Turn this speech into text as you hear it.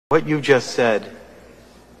What you just said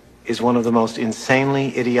is one of the most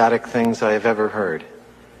insanely idiotic things I have ever heard.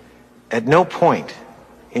 At no point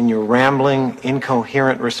in your rambling,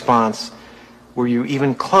 incoherent response were you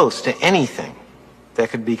even close to anything that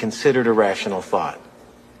could be considered a rational thought.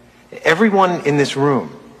 Everyone in this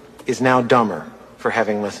room is now dumber for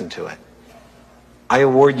having listened to it. I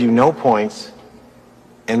award you no points,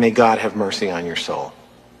 and may God have mercy on your soul.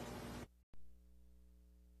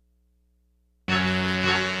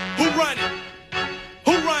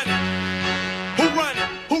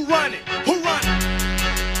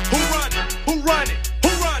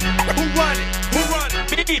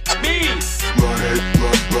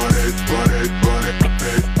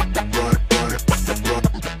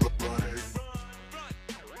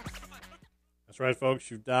 That's right, folks.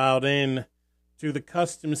 You've dialed in to the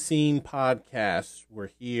Custom Scene Podcast. We're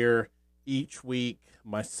here each week,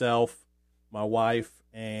 myself, my wife,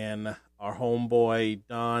 and our homeboy,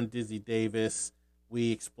 Don Dizzy Davis.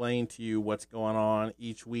 We explain to you what's going on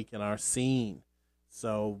each week in our scene.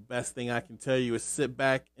 So best thing I can tell you is sit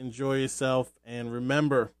back, enjoy yourself, and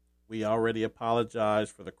remember, we already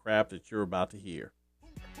apologized for the crap that you're about to hear.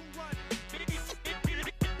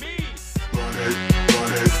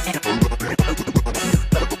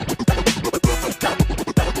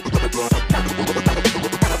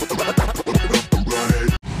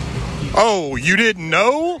 Oh, you didn't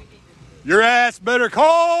know? Your ass better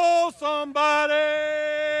call somebody.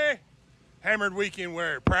 Hammered Weekend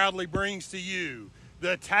Wear proudly brings to you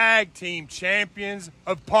the tag team champions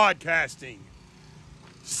of podcasting.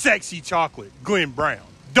 Sexy Chocolate, Glenn Brown,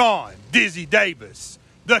 Don Dizzy Davis,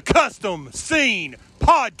 the Custom Scene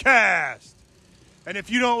Podcast. And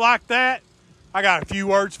if you don't like that, I got a few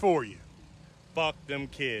words for you. Fuck them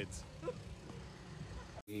kids.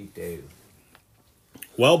 You do.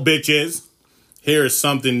 Well, bitches, here is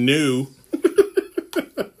something new.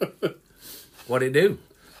 What'd it do?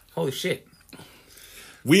 Holy shit.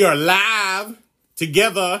 We are live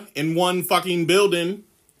together in one fucking building.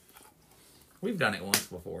 We've done it once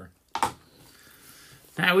before.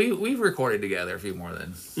 Now, we've recorded together a few more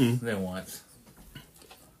than once.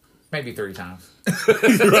 Maybe 3 times.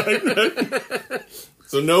 Right.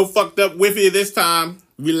 So no fucked up whiffy this time.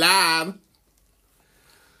 We live.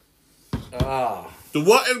 So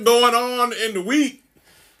what is going on in the week?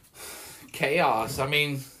 Chaos. I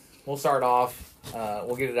mean, we'll start off.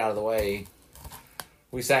 We'll get it out of the way.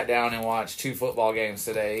 We sat down and watched 2 football games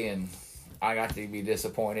today, and I got to be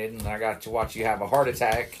disappointed, and I got to watch you have a heart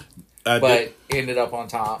attack, but ended up on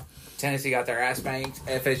top. Tennessee got their ass spanked.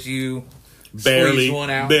 FSU squeezed one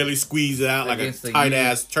out. Barely squeezed it out like a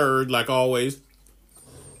tight-ass turd, like always.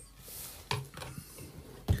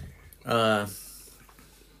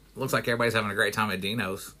 Looks like everybody's having a great time at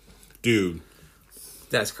Dino's. Dude.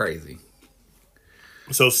 That's crazy.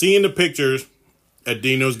 So seeing the pictures at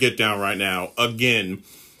Dino's Get Down right now, again,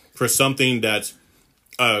 for something that's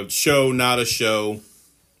a show, not a show,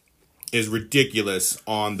 is ridiculous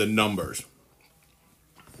on the numbers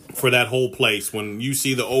for that whole place. When you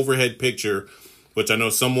see the overhead picture, which I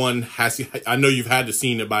know I know you've had to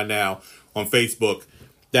seen it by now on Facebook,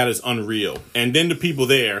 that is unreal. And then the people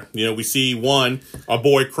there, we see our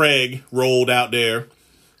boy Craig rolled out there.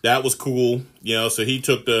 That was cool. So he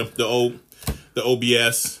took the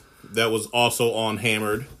OBS that was also on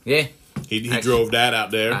Hammered. Yeah. He drove that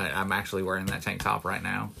out there. I'm actually wearing that tank top right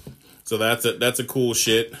now. So that's a cool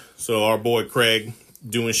shit. So our boy Craig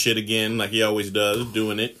doing shit again like he always does,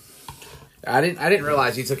 doing it. I didn't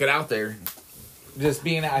realize he took it out there. Just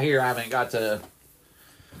being out here, I haven't got to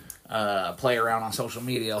play around on social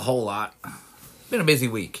media a whole lot. Been a busy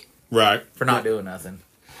week. Right. For not doing nothing.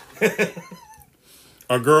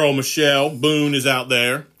 Our girl Michelle Boone is out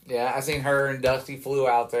there. Yeah, I seen her and Dusty flew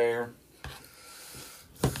out there.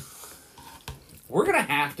 We're gonna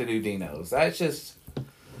have to do Dino's. That's just.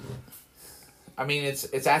 I mean,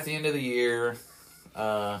 it's at the end of the year.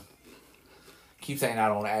 Keep saying I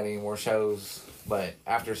don't want to add any more shows, but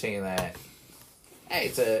after seeing that, hey,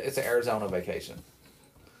 it's an Arizona vacation.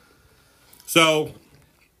 So,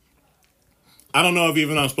 I don't know if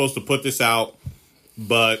even I'm supposed to put this out,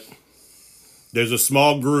 but there's a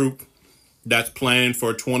small group that's planning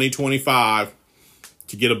for 2025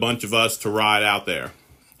 to get a bunch of us to ride out there.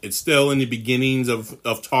 It's still in the beginnings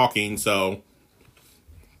of talking, so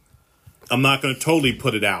I'm not going to totally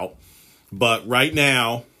put it out. But right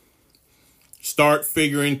now, start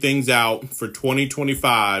figuring things out for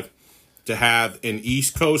 2025 to have an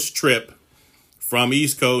East Coast trip from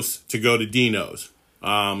East Coast to go to Dino's.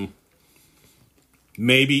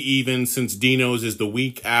 Maybe even since Dino's is the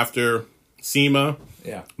week after SEMA.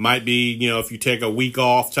 Yeah. Might be, if you take a week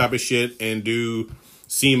off type of shit and do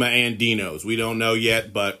SEMA and Dino's. We don't know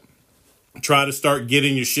yet, but try to start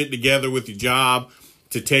getting your shit together with your job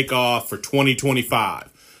to take off for 2025.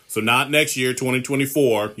 So not next year,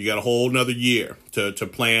 2024. You got a whole another year to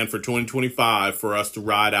plan for 2025 for us to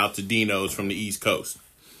ride out to Dino's from the East Coast.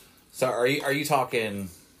 So are you talking,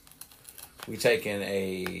 we taking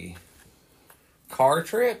a car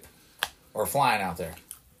trip or flying out there?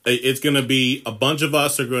 It's going to be, a bunch of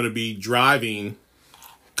us are going to be driving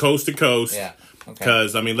coast to coast. Yeah. Okay.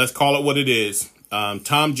 Because, I mean, let's call it what it is.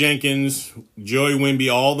 Tom Jenkins, Joey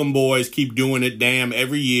Wimby, all them boys keep doing it damn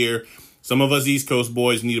every year. Some of us East Coast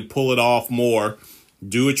boys need to pull it off more.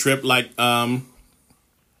 Do a trip like our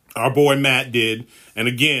boy Matt did. And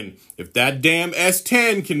again, if that damn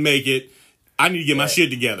S10 can make it, I need to get my shit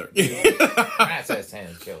together. Matt's S10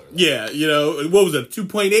 is killer. Though. Yeah, you know, what was it?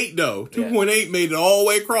 2.8 though. 2.8 made it all the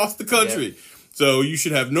way across the country. Yeah. So you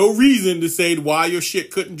should have no reason to say why your shit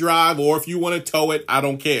couldn't drive, or if you want to tow it, I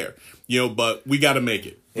don't care. You know, but we got to make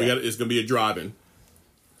it. It's going to be a driving.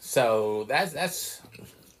 So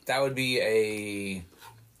that would be a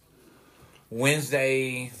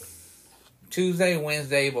Tuesday,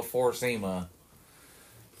 Wednesday before SEMA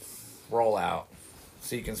rollout.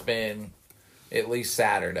 So you can spend at least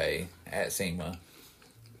Saturday at SEMA.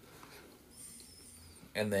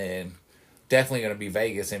 And then definitely going to be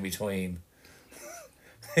Vegas in between.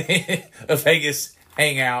 A Vegas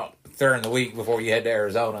hangout during the week before you head to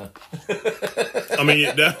Arizona. I mean,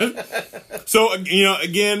 so, you know,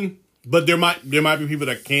 again, but there might be people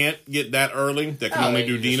that can't get that early, that can only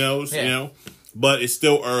do Dino's, you know, but it's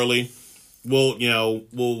still early.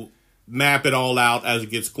 We'll map it all out as it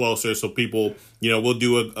gets closer. So people, you know, we'll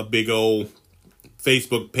do a big old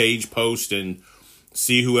Facebook page post and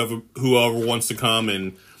see whoever wants to come,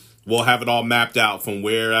 and we'll have it all mapped out from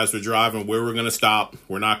where, as we're driving, where we're going to stop.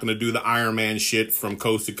 We're not going to do the Ironman shit from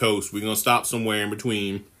coast to coast. We're going to stop somewhere in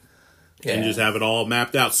between and just have it all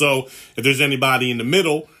mapped out. So if there's anybody in the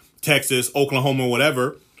middle, Texas, Oklahoma,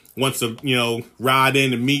 whatever, wants to, you know, ride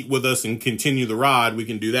in and meet with us and continue the ride, we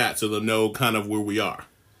can do that so they'll know kind of where we are.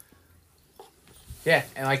 Yeah,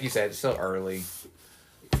 and like you said, it's still early.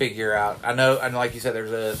 Figure out. I know, and like you said,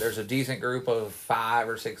 there's a decent group of 5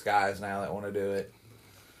 or 6 guys now that want to do it.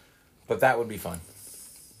 But that would be fun.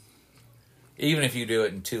 Even if you do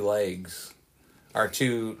it in 2 legs, or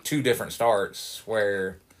two different starts,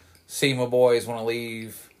 where SEMA boys want to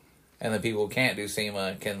leave, and the people who can't do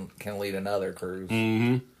SEMA can lead another cruise.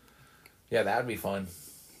 Mm-hmm. Yeah, that would be fun.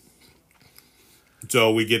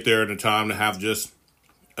 So we get there in a time to have just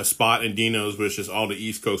a spot in Dino's, which is all the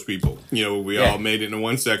East Coast people. You know, we all made it in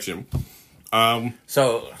one section.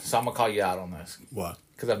 So I'm gonna call you out on this. What?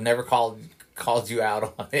 Because I've never called you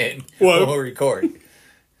out on it when we record.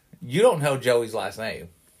 You don't know Joey's last name.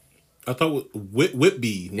 I thought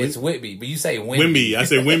Whitby. It's Whitby, but you say Wimby. I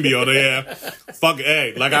say Wimby all day. Yeah. Fuck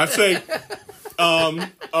egg. Like I say,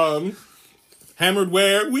 hammered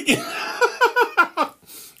where we can.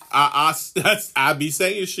 I be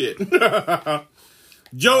saying shit.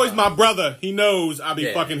 Joey's my brother. He knows I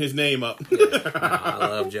be fucking his name up. I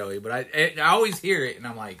love Joey, but I always hear it and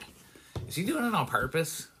I'm like, is he doing it on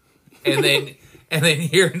purpose? And then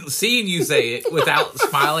seeing you say it without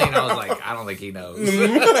smiling, I was like, I don't think he knows.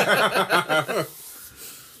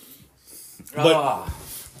 But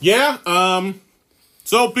yeah,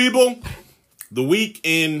 so people, the week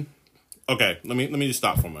in. Okay, let me just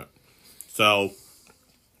stop for a minute. So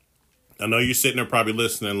I know you're sitting there probably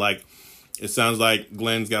listening, like it sounds like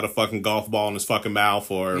Glenn's got a fucking golf ball in his fucking mouth,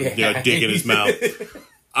 or a dick in his mouth.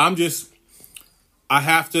 I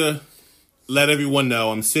have to let everyone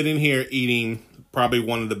know I'm sitting here eating probably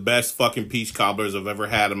one of the best fucking peach cobblers I've ever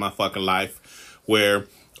had in my fucking life, where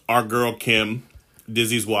our girl Kim,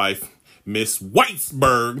 Dizzy's wife, Miss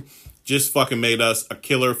Weisberg, just fucking made us a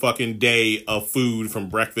killer fucking day of food from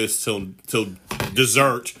breakfast till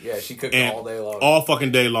dessert. Yeah, she cooked all day long. All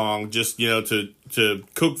fucking day long, just, you know, to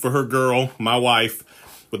cook for her girl, my wife,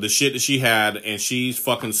 with the shit that she had, and she's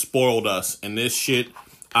fucking spoiled us. And this shit,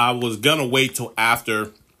 I was gonna wait till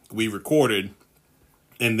after we recorded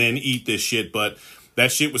and then eat this shit, but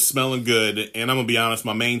that shit was smelling good. And I'm gonna be honest,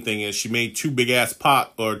 my main thing is she made 2 big ass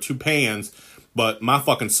two pans, but my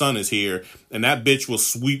fucking son is here and that bitch will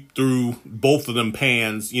sweep through both of them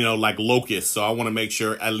pans, you know, like locusts. So I want to make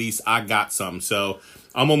sure at least I got some. So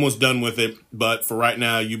I'm almost done with it, but for right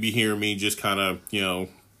now, you be hearing me just kind of, you know,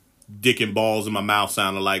 dick and balls in my mouth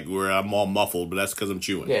sounding like where I'm all muffled, but that's because I'm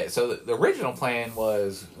chewing. Yeah, so the original plan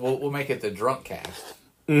was we'll make it the drunk cast.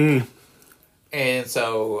 Mm. And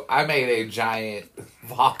so I made a giant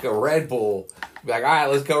vodka Red Bull. Be like, all right,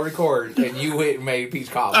 let's go record. And you went and made peach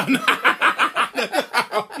cobbler.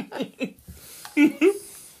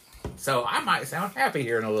 So I might sound happy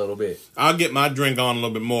here in a little bit. I'll get my drink on a little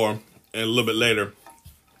bit more and a little bit later.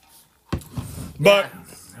 But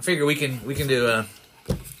I figure we can do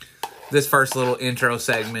this first little intro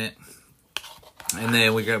segment, and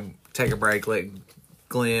then we can take a break, let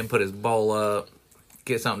Glenn put his bowl up,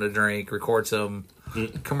 get something to drink, record some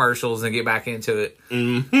commercials, and get back into it.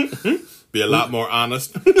 Mm-hmm. Be a lot more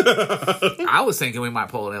honest. I was thinking we might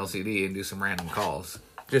pull an LCD and do some random calls,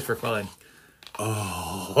 just for fun.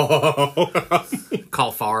 Oh.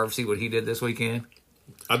 Call Favre, see what he did this weekend.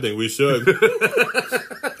 I think we should.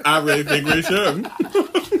 I really think we should.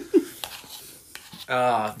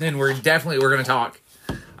 Then we're going to talk.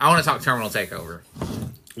 I want to talk Terminal Takeover.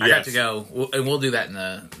 I got to go, and we'll do that in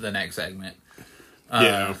the next segment.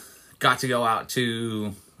 Yeah. Got to go out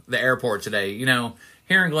to the airport today. You know,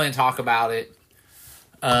 hearing Glenn talk about it,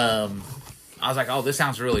 I was like, oh, this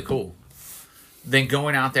sounds really cool. Then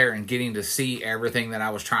going out there and getting to see everything that I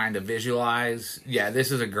was trying to visualize, yeah, this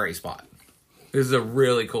is a great spot. This is a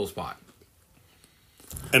really cool spot.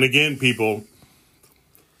 And again, people,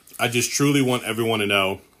 I just truly want everyone to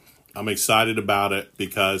know I'm excited about it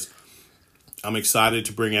because I'm excited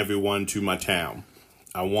to bring everyone to my town.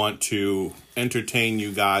 I want to entertain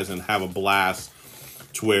you guys and have a blast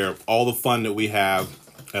to where all the fun that we have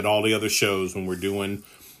at all the other shows when we're doing,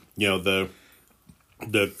 you know, the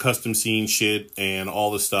custom scene shit and all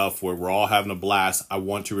the stuff where we're all having a blast. I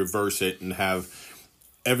want to reverse it and have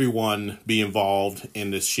everyone be involved in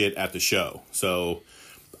this shit at the show. So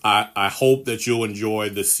I hope that you'll enjoy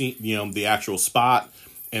the scene, you know, the actual spot,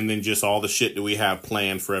 and then just all the shit that we have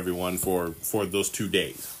planned for everyone for those 2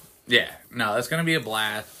 days. Yeah, no, that's going to be a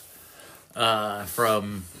blast.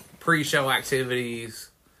 From pre-show activities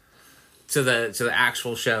to the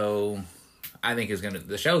actual show, I think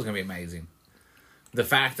the show's going to be amazing. The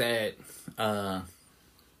fact that, we'll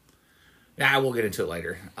get into it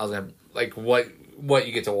later. I was gonna like what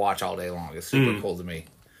you get to watch all day long is super cool to me.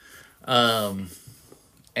 And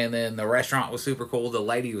then the restaurant was super cool. The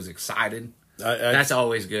lady was excited. That's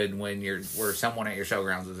always good when where someone at your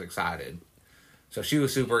showgrounds is excited. So she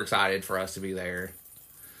was super excited for us to be there,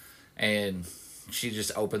 and she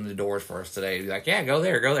just opened the doors for us today. To be like, yeah, go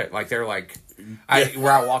there. Like they're like,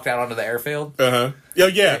 where I walked out onto the airfield. Yeah.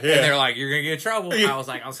 And they're like, you're gonna get in trouble. I was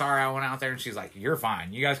like, I'm sorry, I went out there, and she's like, you're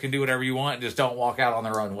fine. You guys can do whatever you want. Just don't walk out on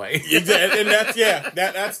the runway. And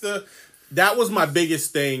that was my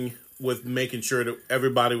biggest thing with making sure that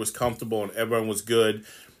everybody was comfortable and everyone was good.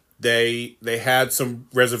 They had some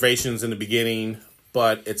reservations in the beginning,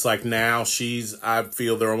 but it's like now I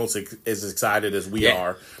feel they're almost as excited as we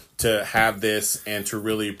are to have this and to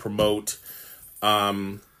really promote.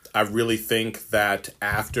 I really think that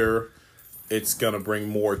after it's going to bring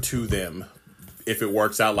more to them if it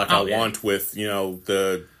works out like I want with, you know,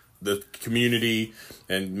 the community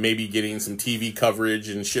and maybe getting some TV coverage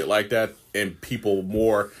and shit like that and people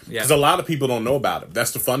more. Because a lot of people don't know about it.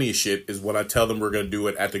 That's the funniest shit is when I tell them we're going to do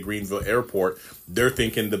it at the Greenville airport, they're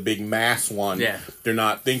thinking the big mass one. Yeah. They're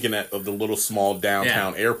not thinking of the little small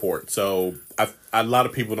downtown airport. So a lot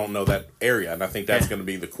of people don't know that area. And I think that's going to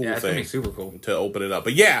be the cool thing. It's going to be super cool. To open it up.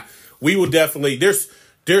 But yeah, we will definitely,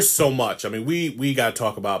 there's so much. I mean, we got to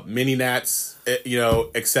talk about mini nats, you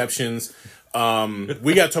know, exceptions. We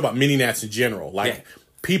got to talk about mini nats in general. Like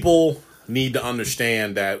people need to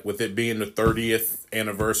understand that with it being the 30th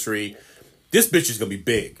anniversary, this bitch is gonna be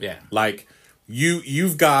big. Yeah, like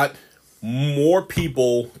you've got more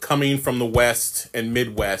people coming from the West and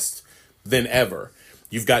Midwest than ever.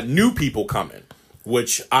 You've got new people coming,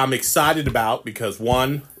 which I'm excited about because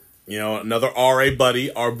one, you know, another RA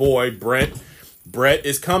buddy, our boy Brett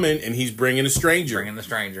is coming, and he's bringing a stranger.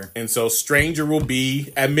 And so Stranger will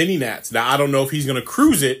be at Mini Nats. Now, I don't know if he's going to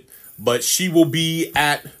cruise it, but she will be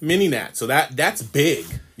at Mini Nats. So that's big.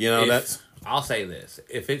 You know, I'll say this.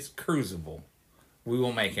 If it's cruisable, we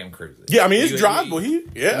will make him cruise it. Yeah, I mean, it's drivable.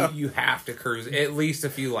 You have to cruise it, at least a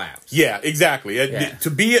few laps. Yeah, exactly. Yeah. To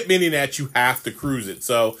be at Mini Nats, you have to cruise it.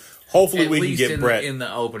 So hopefully we can get Brett. In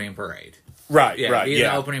the opening parade. Right. In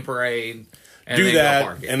the opening parade. And do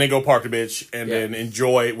that, and then go park the bitch, and then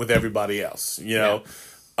enjoy it with everybody else. You know,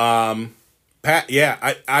 I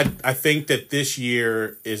think that this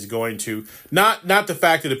year is going to not the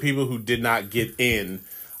fact of the people who did not get in.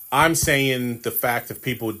 I'm saying the fact of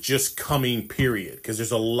people just coming. Period, because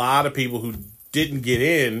there's a lot of people who didn't get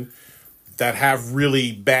in that have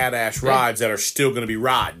really badass rides that are still going to be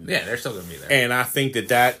riding. Yeah, they're still going to be there. And I think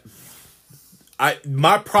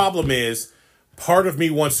my problem is part of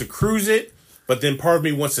me wants to cruise it. but then part of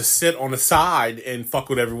me wants to sit on the side and fuck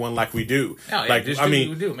with everyone like we do. Oh, yeah, like,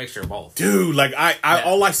 we do a mixture of both. Dude, like I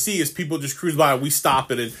all I see is people just cruise by and we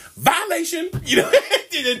stop it and violation, you know.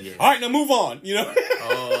 All right, now move on, you know.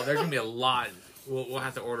 Oh, there's gonna be a lot. We'll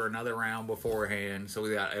have to order another round beforehand, so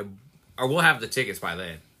we got, or we'll have the tickets by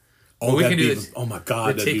then. Oh, we can do this. Oh my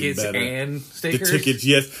God, the tickets and stickers. The tickets,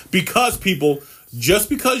 yes, because people, just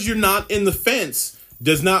because you're not in the fence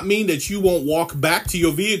does not mean that you won't walk back to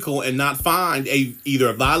your vehicle and not find either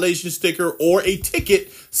a violation sticker or a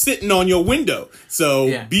ticket sitting on your window.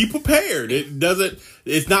 So be prepared.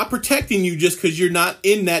 It's not protecting you just because you're not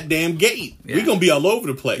in that damn gate. Yeah. We're gonna be all over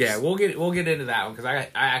the place. Yeah, we'll get into that one because I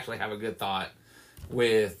actually have a good thought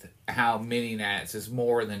with how mini nats is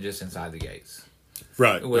more than just inside the gates.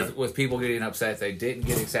 Right. With people getting upset they didn't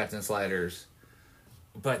get acceptance letters.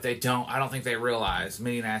 But they don't. I don't think they realize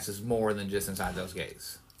mini nats is more than just inside those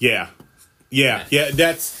gates. Yeah.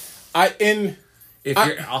 That's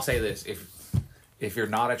I'll say this: if you're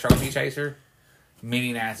not a trophy chaser,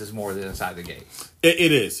 mini nats is more than inside the gates.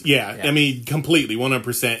 It is. Yeah. I mean, completely,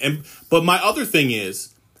 100%. But my other thing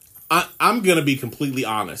is, I'm gonna be completely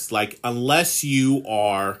honest. Like, unless you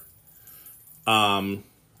are, and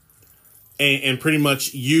pretty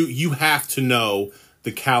much you have to know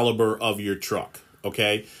the caliber of your truck.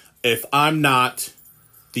 Okay, if I'm not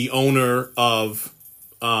the owner of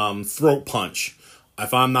Throat Punch,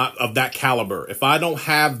 if I'm not of that caliber, if I don't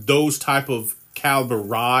have those type of caliber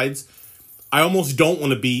rides, I almost don't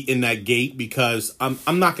want to be in that gate because I'm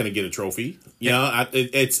not going to get a trophy. You know,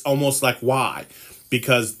 it's almost like why?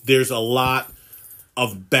 Because there's a lot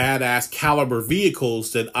of badass caliber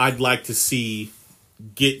vehicles that I'd like to see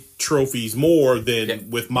get trophies more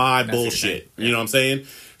than with my bullshit. You know what I'm saying?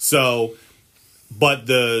 So. But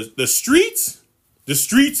the streets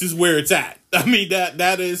is where it's at. I mean,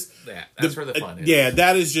 that is... Yeah, that's where the fun is. Yeah,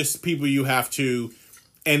 that is just people you have to...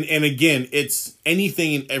 And again, it's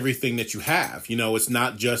anything and everything that you have. You know, it's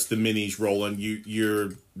not just the minis rolling. You're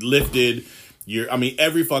lifted.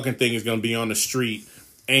 Every fucking thing is going to be on the street.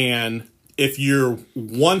 And if you're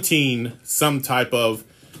wanting some type of,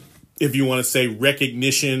 if you want to say,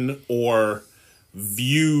 recognition or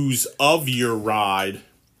views of your ride...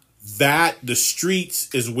 that the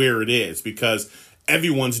streets is where it is because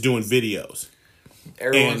everyone's doing videos.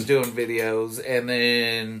 Everyone's doing videos, and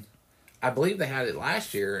then I believe they had it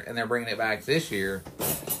last year, and they're bringing it back this year.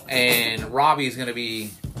 And Robbie's going to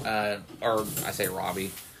be, or I say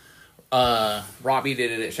Robbie. Robbie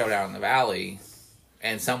did it at Showdown in the Valley,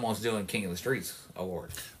 and someone's doing King of the Streets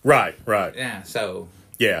award. Right. Yeah. So.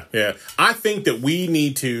 Yeah. I think that we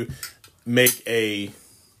need to make a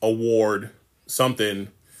award something.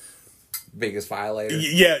 Biggest violator.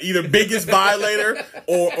 Yeah, either biggest violator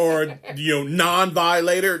or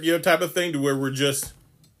non-violator, type of thing to where we're just.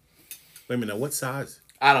 Wait a minute, what size?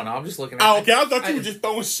 I don't know. I'm just looking at. Oh, okay. I thought you were just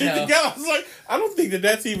throwing shit together. I was like, I don't think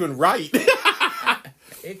that's even right.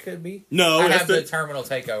 It could be. No, I have the Terminal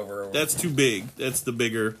Takeover award. That's too big. That's the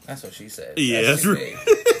bigger. That's what she said. Yeah, that's too big.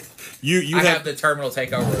 You have the Terminal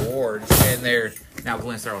Takeover awards, and they're now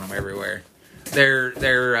Glenn's throwing them everywhere. They're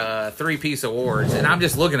 3-piece awards, and I'm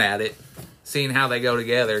just looking at it. Seeing how they go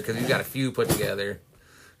together because he's got a few put together.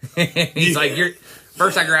 He's like,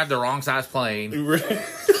 first I grabbed the wrong size plane, then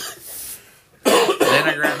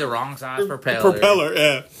I grabbed the wrong size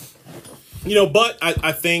propeller. Yeah. But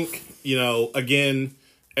I think again,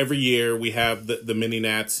 every year we have the mini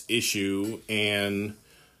nats issue, and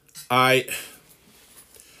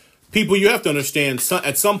people, you have to understand.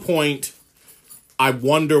 At some point, I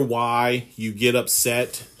wonder why you get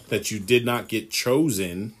upset that you did not get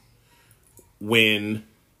chosen. When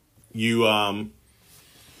you,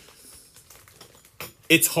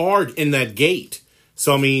 it's hard in that gate.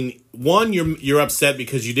 So, I mean, one, you're upset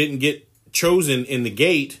because you didn't get chosen in the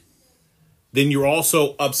gate. Then you're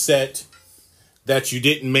also upset that you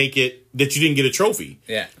didn't make it, that you didn't get a trophy.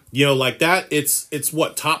 Yeah. Like that, it's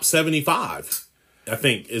what, top 75, I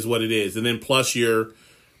think is what it is. And then plus your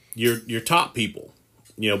top people,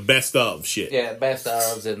 best of shit. Yeah, best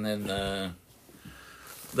ofs, and then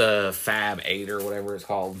the Fab 8 or whatever it's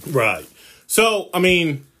called. Right. So, I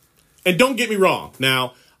mean, and don't get me wrong.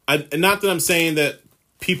 Now, not that I'm saying that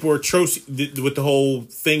people are with the whole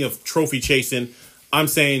thing of trophy chasing. I'm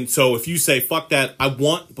saying, so if you say, fuck that, I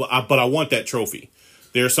want that trophy.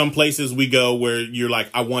 There are some places we go where you're like,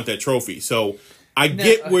 I want that trophy. So I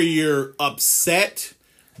get where you're upset,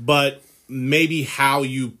 but maybe how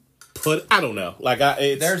you I don't know. Like,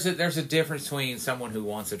 there's a difference between someone who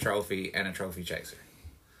wants a trophy and a trophy chaser.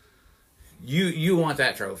 You want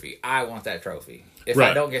that trophy. I want that trophy. If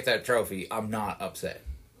I don't get that trophy, I'm not upset.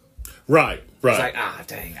 Right. It's like,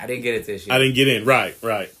 dang, I didn't get it this year. I didn't get in. Right.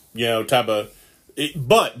 You know, type of.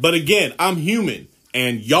 But again, I'm human,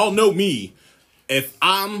 and y'all know me. If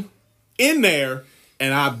I'm in there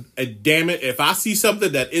and damn it, if I see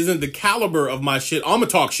something that isn't the caliber of my shit, I'm gonna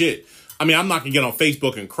talk shit. I mean, I'm not gonna get on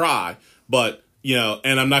Facebook and cry, but you know,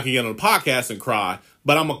 and I'm not gonna get on a podcast and cry,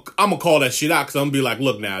 but I'm gonna call that shit out because I'm gonna be like,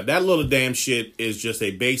 look, now that little damn shit is just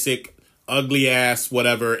a basic ugly ass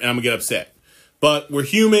whatever, and I'm gonna get upset. But we're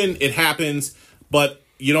human; it happens. But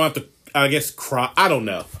you don't have to, I guess, cry. I don't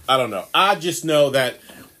know. I just know that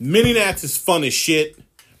Mini Nats is fun as shit.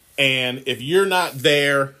 And if you're not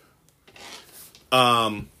there,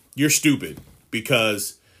 you're stupid.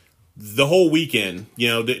 Because the whole weekend, you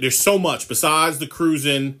know, there's so much. Besides the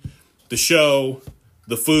cruising, the show,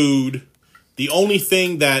 the food. The only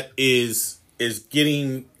thing that is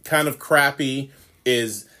getting kind of crappy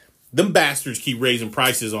is them bastards keep raising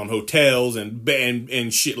prices on hotels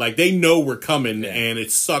and shit. Like, they know we're coming, and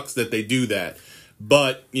it sucks that they do that.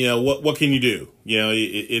 But, you know, what can you do? You know,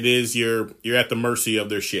 it is, you're at the mercy of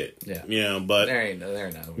their shit. Yeah. You know, but there ain't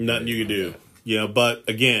nothing you can do. You know, but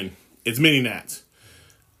again, it's Mini Nats.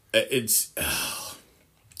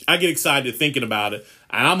 I get excited thinking about it,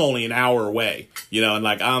 and I'm only an hour away. You know, and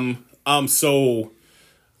like I'm so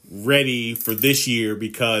ready for this year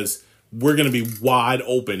because we're going to be wide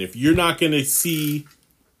open. If you're not going to see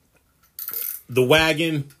the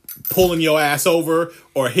wagon pulling your ass over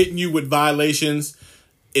or hitting you with violations,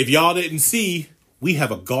 if y'all didn't see, we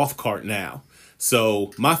have a golf cart now.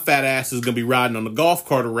 So my fat ass is going to be riding on the golf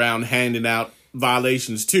cart around handing out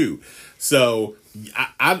violations too. So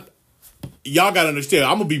y'all got to understand,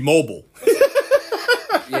 I'm going to be mobile.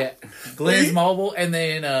 Yeah. Glenn's mobile. And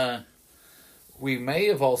then we may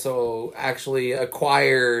have also actually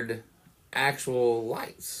acquired actual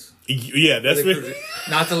lights. Yeah, that's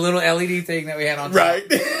not the little LED thing that we had on top. Right.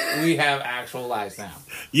 We have actual lights now.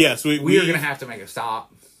 Yes, we are going to have to make a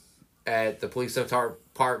stop at the police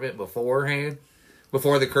department before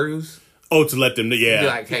the cruise. Oh, to let them know, yeah. Be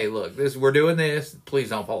like, hey, look, we're doing this.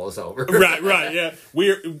 Please don't pull us over. Right, yeah.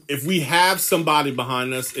 If we have somebody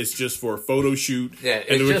behind us, it's just for a photo shoot. Yeah,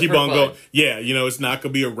 and then we keep on going. Yeah, you know, it's not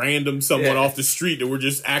gonna be a random someone off the street that we're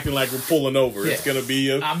just acting like we're pulling over. Yeah. It's gonna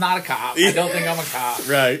be I'm not a cop. I don't think I'm a cop.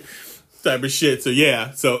 Right. Type of shit. So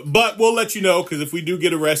yeah. But we'll let you know, because if we do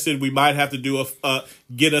get arrested, we might have to do a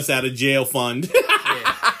get us out of jail fund.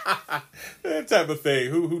 That type of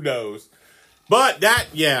thing. Who knows? But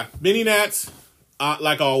Mini Nats,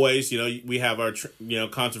 like always, you know, we have our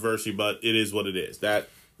controversy, but it is what it is.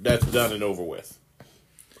 That's done and over with.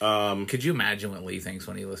 Could you imagine what Lee thinks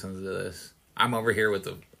when he listens to this? I'm over here with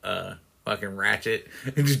the fucking ratchet.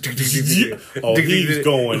 Oh, he's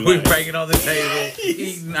going. We're banging on the table,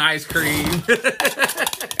 eating ice cream.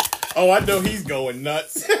 Oh, I know he's going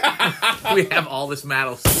nuts. We have all this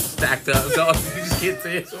metal stacked up, so you just get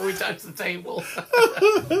this when we touch the table.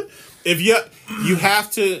 If you have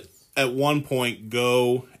to at one point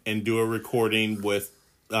go and do a recording with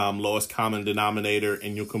lowest common denominator,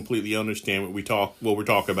 and you'll completely understand what we're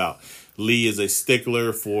talking about. Lee is a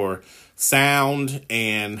stickler for sound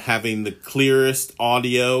and having the clearest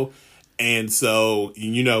audio, and so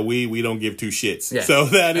you know we don't give two shits. Yeah. So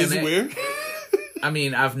that is weird. I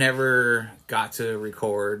mean, I've never got to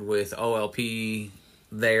record with OLP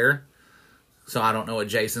there, so I don't know what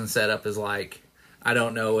Jason's setup is like. I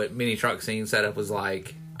don't know what Mini Truck Scene setup is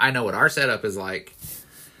like. I know what our setup is like,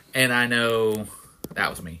 and I know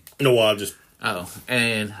that was me. No, well,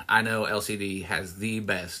 and I know LCD has the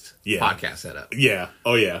best podcast setup. Yeah.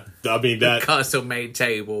 Oh yeah. I mean that custom made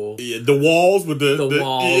table. Yeah, the walls with the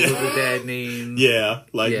walls with the deadening. Yeah,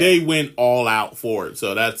 they went all out for it.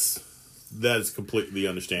 So that's completely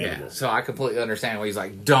understandable. Yeah, so I completely understand why he's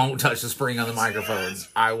like, don't touch the spring on the microphones.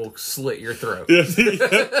 I will slit your throat.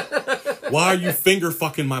 Why are you finger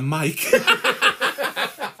fucking my mic?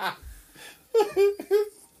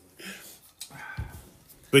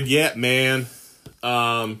 But yeah, man.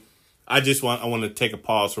 I want to take a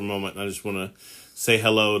pause for a moment, and I just want to say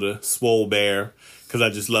hello to Swole Bear, because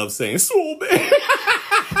I just love saying Swole Bear.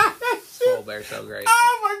 Swole Bear's so great.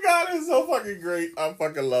 Oh my god, it's so fucking great. I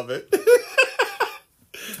fucking love it.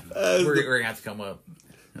 We're gonna have to come up.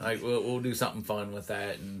 Like we'll do something fun with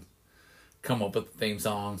that and come up with the theme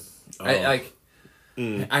song. I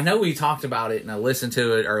know we talked about it and I listened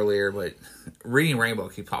to it earlier, but Reading Rainbow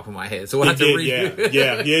keeps popping in my head, so we'll have to read it.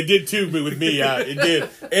 Yeah, it did too. But with me, it did.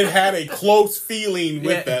 It had a close feeling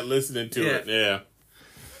with that listening to it. Yeah.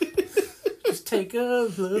 Just take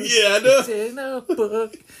a look. Yeah, I know. It's in a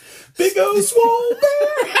book. Big old Swole Bear.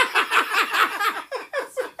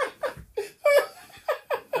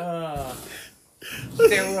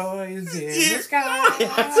 Steroids in the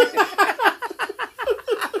sky.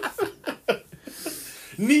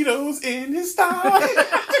 Needles in his thigh.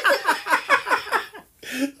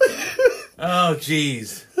 Oh,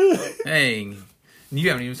 jeez. Dang. You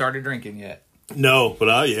haven't even started drinking yet. No, but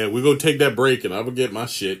we're going to take that break and I'm going to get my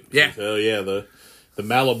shit. Yeah. Hell yeah, the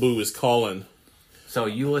Malibu is calling. So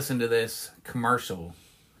you listen to this commercial,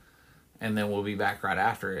 and then we'll be back right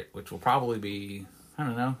after it, which will probably be, I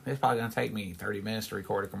don't know, it's probably going to take me 30 minutes to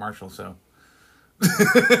record a commercial, so.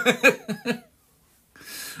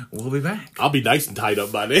 We'll be back. I'll be nice and tied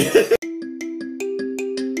up by then.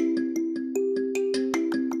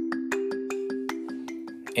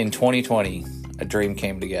 In 2020, a dream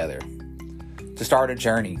came together to start a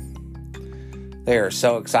journey. They are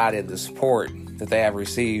so excited the support that they have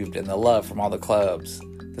received and the love from all the clubs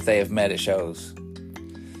that they have met at shows.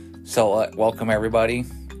 So welcome everybody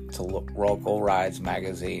to Local Rides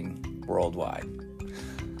Magazine Worldwide.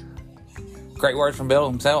 Great words from Bill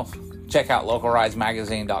himself. Check out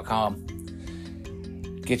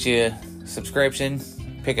localridesmagazine.com. Get you a subscription,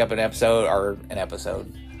 pick up a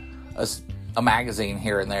magazine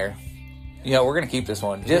here and there. You know, we're going to keep this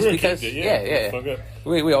one just because.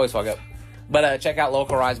 We always fuck up. But check out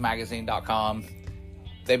localridesmagazine.com.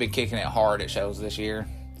 They've been kicking it hard at shows this year.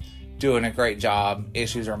 Doing a great job.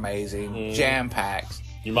 Issues are amazing. Jam-packed.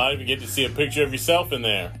 You might even get to see a picture of yourself in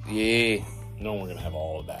there. Yeah. No, we're going to have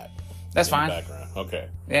all of that. That's fine. In the background. Okay.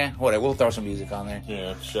 Yeah, whatever. We'll throw some music on there.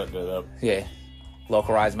 Yeah, shut that up. Yeah.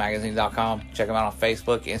 localridesmagazine.com. Check them out on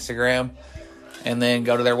Facebook, Instagram. And then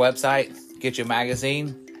go to their website. Get your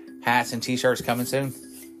magazine. Hats and t-shirts coming soon.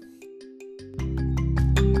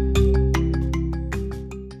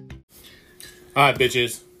 All right,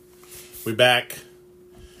 bitches. We back.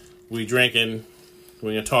 We drinking.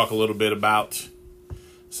 We're going to talk a little bit about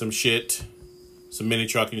some shit. Some mini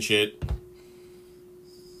trucking shit.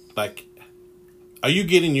 Like, are you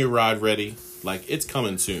getting your ride ready? Like, it's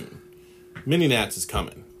coming soon. Mini Nats is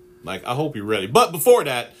coming. Like, I hope you're ready. But before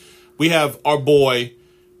that, we have our boy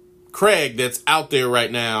Craig that's out there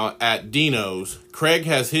right now at Dino's. Craig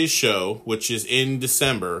has his show, which is in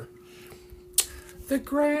December. The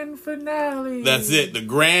grand finale. That's it, the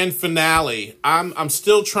grand finale. I'm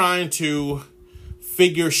still trying to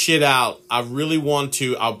figure shit out. I really want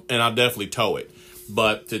to, I'll definitely tow it.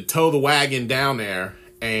 But to tow the wagon down there,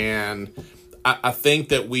 and I think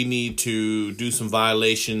that we need to do some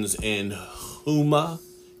violations in Houma,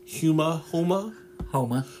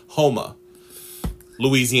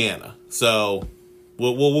 Louisiana. So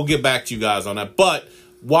we'll get back to you guys on that. But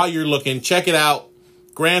while you're looking, check it out.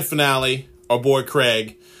 Grand finale. Our boy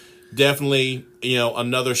Craig. Definitely,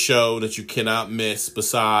 another show that you cannot miss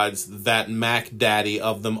besides that Mac Daddy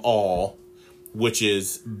of them all, which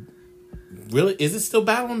is really, is it still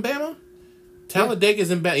Battle in Bama?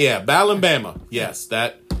 Talladega's in Bama. Yeah, Battle in Bama. Yes,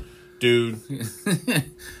 that dude.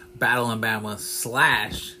 Battle in Bama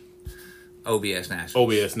 / OBS Nationals.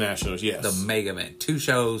 OBS Nationals, yes. The mega event. 2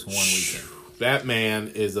 shows, 1 weekend. That man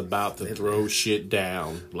is about to throw shit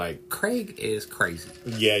down. Like, Craig is crazy.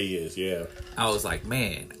 Yeah, he is, yeah. I was like,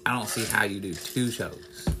 man, I don't see how you do 2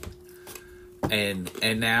 shows. And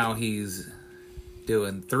now he's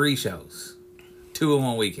doing 3 shows. 2 in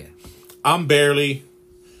 1 weekend. I'm barely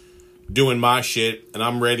doing my shit, and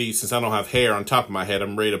I'm ready, since I don't have hair on top of my head,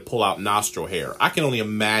 I'm ready to pull out nostril hair. I can only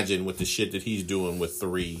imagine with the shit that he's doing with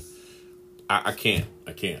 3. I can't.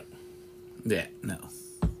 Yeah, no.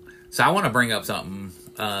 So I want to bring up something.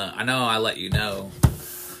 I know I let you know.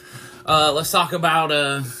 Let's talk about,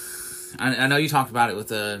 I know you talked about it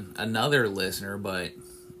with another listener, but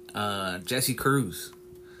Jesse Cruz.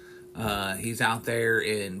 He's out there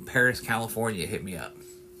in Paris, California, hit me up.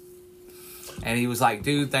 And he was like,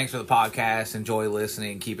 dude, thanks for the podcast. Enjoy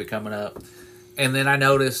listening. Keep it coming up. And then I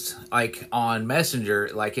noticed, like, on Messenger,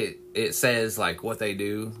 like, it says, like, what they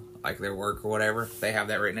do, like, their work or whatever. They have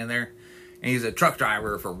that written in there. And he's a truck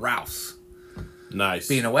driver for Ralph's. Nice.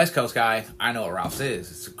 Being a West Coast guy, I know what Ralph's is.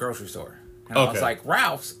 It's a grocery store. And I was like,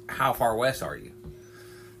 Ralph's, how far west are you?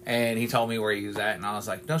 And he told me where he was at. And I was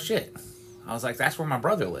like, no shit. I was like, that's where my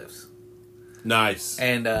brother lives. Nice.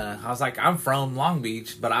 And I was like, I'm from Long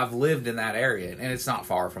Beach, but I've lived in that area, and it's not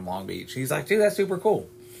far from Long Beach. He's like, dude, that's super cool.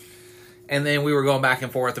 And then we were going back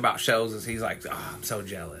and forth about shows, and he's like, oh, I'm so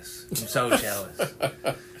jealous. I'm so jealous.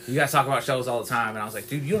 You guys talk about shows all the time, and I was like,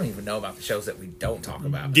 dude, you don't even know about the shows that we don't talk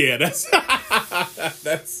about. Yeah, that's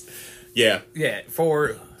yeah. Yeah,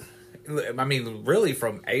 really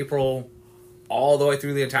from April all the way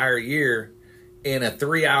through the entire year in a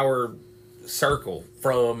 3-hour circle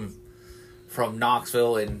from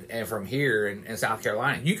Knoxville and from here in South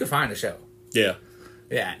Carolina. You could find a show. Yeah.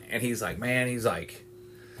 Yeah, and he's like, man,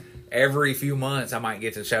 every few months I might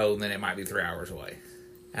get to the show, and then it might be 3 hours away.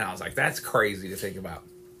 And I was like, that's crazy to think about.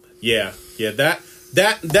 Yeah,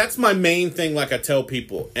 that's my main thing. Like I tell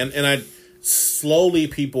people, and I slowly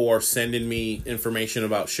people are sending me information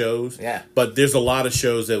about shows. Yeah, but there's a lot of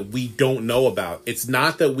shows that we don't know about. It's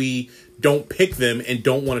not that we don't pick them and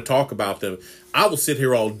don't want to talk about them. I will sit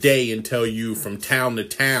here all day and tell you from town to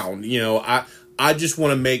town. I just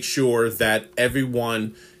want to make sure that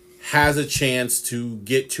everyone has a chance to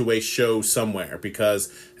get to a show somewhere,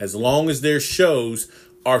 because as long as there's shows,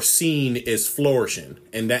 our scene is flourishing,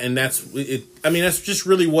 and that's it. I mean, that's just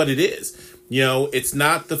really what it is. It's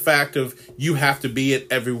not the fact of you have to be at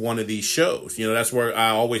every one of these shows. That's where I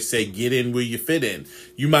always say, get in where you fit in.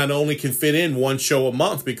 You might only can fit in one show a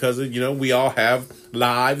month because we all have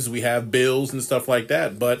lives, we have bills and stuff like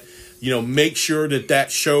that. But make sure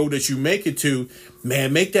that show that you make it to,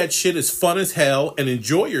 man, make that shit as fun as hell and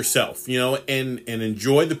enjoy yourself, and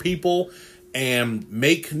enjoy the people and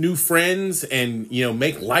make new friends and,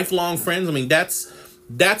 make lifelong friends. I mean,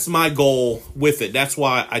 that's my goal with it. That's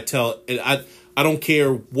why I don't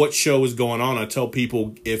care what show is going on. I tell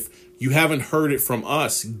people, if you haven't heard it from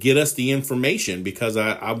us, get us the information, because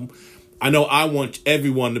I know I want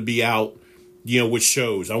everyone to be out, with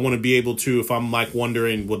shows. I want to be able to, if I'm like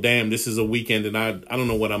wondering, well, damn, this is a weekend and I don't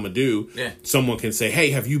know what I'm going to do. Yeah. Someone can say,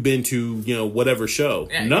 hey, have you been to, whatever show?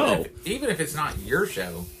 Yeah, no. Even if it's not your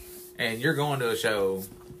show and you're going to a show,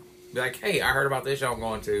 be like, hey, I heard about this show I'm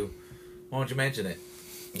going to. Why don't you mention it?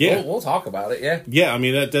 Yeah. We'll talk about it. Yeah. Yeah. I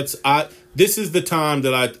mean, this is the time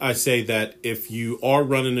that I say that if you are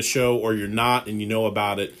running a show or you're not and you know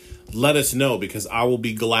about it, let us know, because I will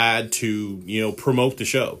be glad to, promote the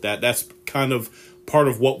show. That's kind of part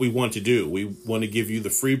of what we want to do. We want to give you the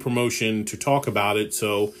free promotion to talk about it,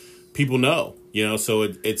 so people know, so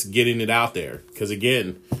it's getting it out there. Because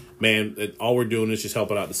again, man, all we're doing is just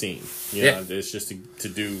helping out the scene. It's just to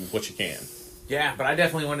do what you can. Yeah, but I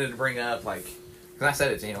definitely wanted to bring up, because I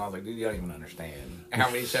said it to him, I was like, dude, you don't even understand how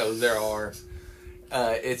many shows there are.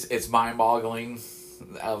 It's mind-boggling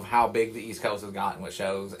of how big the East Coast has gotten with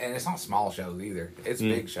shows. And it's not small shows either. It's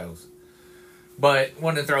big shows. But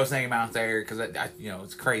wanted to throw his name out there because,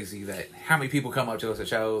 it's crazy that how many people come up to us at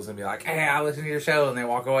shows and be like, hey, I listen to your show, and they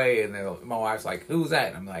walk away, and my wife's like, who's that?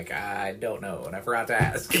 And I'm like, I don't know, and I forgot to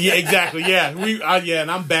ask. Yeah, exactly. Yeah, and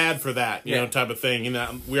I'm bad for that, type of thing.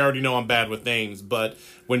 We already know I'm bad with names, but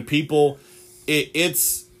when people,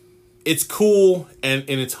 it's cool and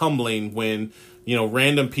it's humbling when,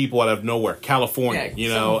 random people out of nowhere, California,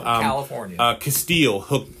 California, Castile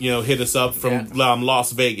hit us up from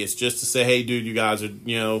Las Vegas just to say, hey, dude, you guys are,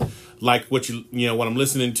 like what what I'm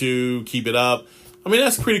listening to, keep it up. I mean,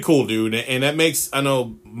 that's pretty cool, dude. And that makes, I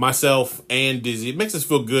know myself and Dizzy, it makes us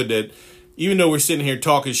feel good that even though we're sitting here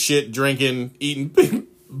talking shit, drinking, eating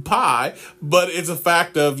pie, but it's a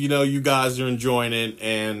fact of, you guys are enjoying it.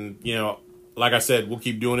 And, like I said, we'll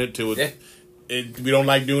keep doing it till we don't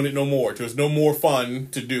like doing it no more. Till it's no more fun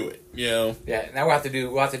to do it. Yeah. Now we'll have to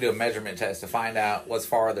do a measurement test to find out what's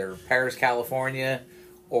farther, Paris, California,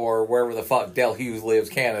 or wherever the fuck Del Hughes lives,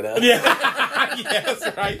 Canada. Yeah,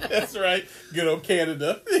 that's right. Good old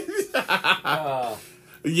Canada.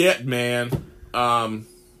 Yeah, man.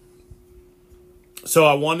 So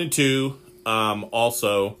I wanted to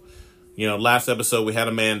also, last episode we had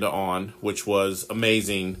Amanda on, which was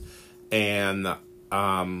amazing, and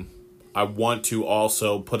I want to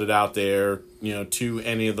also put it out there, to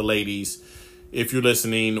any of the ladies, if you're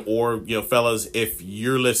listening, or, fellas, if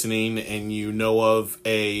you're listening and you know of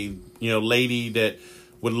a, lady that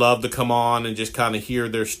would love to come on and just kind of hear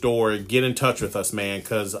their story, get in touch with us, man,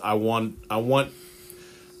 because I want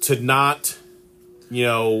to not,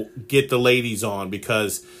 get the ladies on,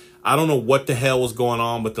 because I don't know what the hell was going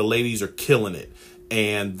on, but the ladies are killing it,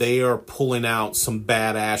 and they are pulling out some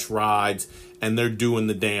badass rides, and they're doing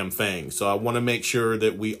the damn thing. So I want to make sure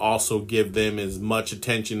that we also give them as much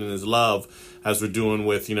attention and as love as we're doing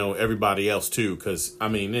with, everybody else too. Because, I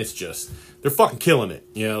mean, it's just, they're fucking killing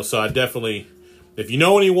it, So I definitely, if you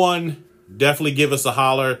know anyone, definitely give us a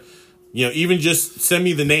holler. Even just send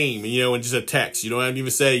me the name, and just a text. You don't have to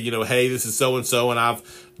even say, hey, this is so-and-so, and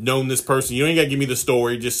I've known this person. You ain't got to give me the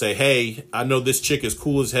story. Just say, hey, I know this chick is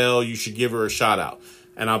cool as hell. You should give her a shout out.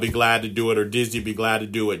 And I'll be glad to do it, or Disney be glad to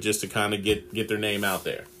do it, just to kind of get their name out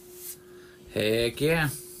there. Heck yeah.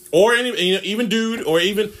 Or even dude, or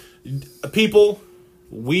even people,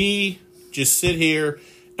 we just sit here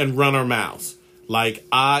and run our mouths. Like,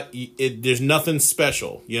 there's nothing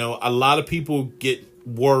special. A lot of people get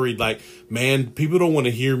worried, like, man, people don't want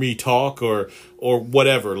to hear me talk or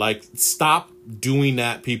whatever. Like, stop doing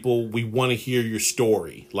that, people. We want to hear your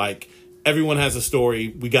story. Like, everyone has a story.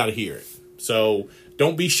 We got to hear it. So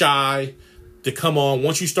don't be shy to come on.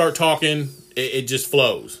 Once you start talking, it just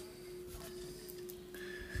flows.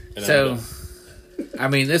 And so, I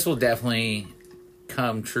mean, this will definitely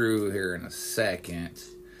come true here in a second,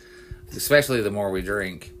 especially the more we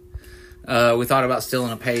drink. We thought about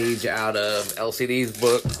stealing a page out of LCD's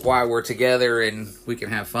book while we're together, and we can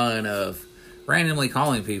have fun of randomly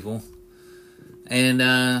calling people. And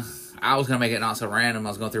I was going to make it not so random. I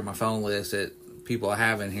was going through my phone list at people I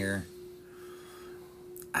have in here.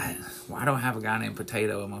 Why do I have a guy named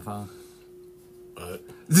Potato in my phone? I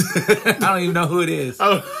don't even know who it is.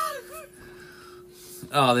 Oh,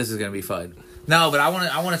 this is going to be fun. No, but I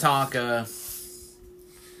want to talk.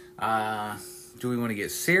 Do we want to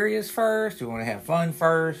get serious first? Do we want to have fun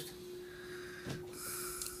first?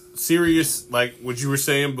 Serious, like what you were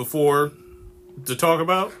saying before, to talk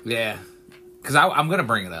about? Yeah, because I'm going to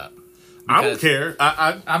bring it up. I don't care.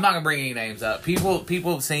 I'm not going to bring any names up. People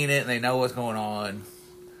have seen it and they know what's going on.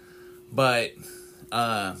 But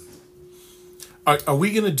are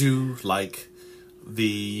we going to do like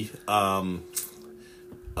the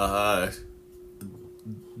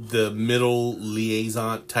middle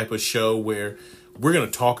liaison type of show where we're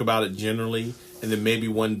going to talk about it generally, and then maybe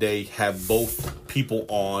one day have both people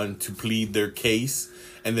on to plead their case,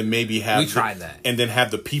 and then maybe have... We tried that. And then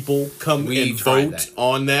have the people come and vote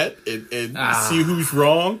on that and see who's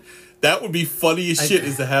wrong. That would be funny as shit,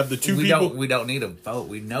 is to have the two people... We don't need a vote.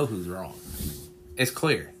 We know who's wrong. It's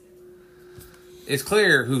clear. It's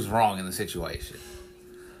clear who's wrong in the situation.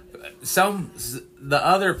 The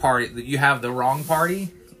other party, you have the wrong party,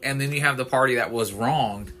 and then you have the party that was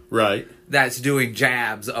wronged. Right. That's doing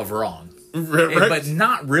jabs of wrong. Right. But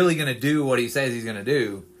not really going to do what he says he's going to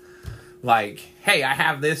do. Like, hey, I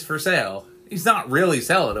have this for sale. He's not really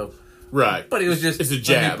selling them. Right. But it was just... It's a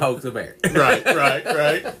jab. Let me poke the bear. Right.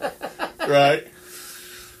 Right.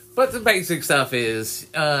 But the basic stuff is...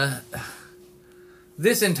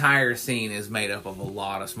 this entire scene is made up of a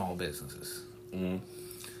lot of small businesses. Mm.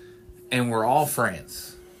 And we're all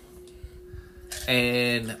friends.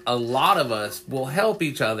 And a lot of us will help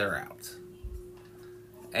each other out.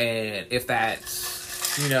 And if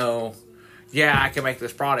that's, I can make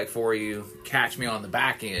this product for you, catch me on the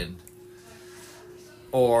back end.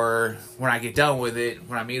 Or when I get done with it,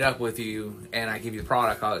 when I meet up with you and I give you the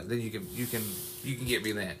product, then you can get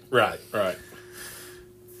me then. Right.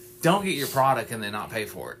 Don't get your product and then not pay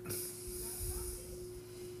for it.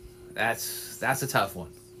 That's a tough one.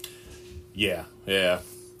 Yeah.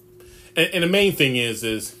 And the main thing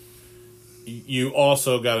is you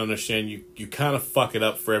also got to understand you kind of fuck it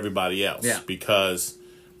up for everybody else. Yeah. Because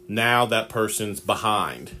now that person's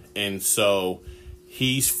behind. And so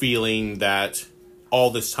he's feeling that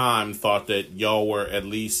all this time thought that y'all were at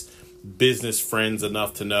least business friends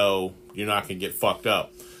enough to know you're not going to get fucked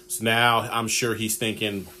up. So now I'm sure he's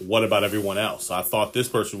thinking, what about everyone else? I thought this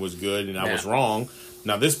person was good and I was wrong.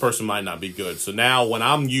 Now this person might not be good. So now when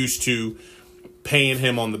I'm used to paying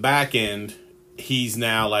him on the back end, he's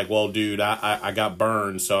now like, well, dude, I got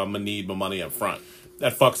burned, so I'm going to need my money up front.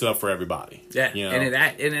 That fucks it up for everybody. Yeah, and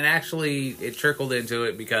it actually trickled into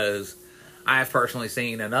it because I've personally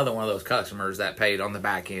seen another one of those customers that paid on the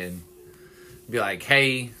back end be like,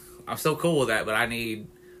 hey, I'm still cool with that, but I need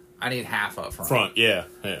half up front. Yeah.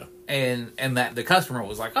 And that the customer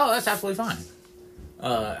was like, oh, that's absolutely fine.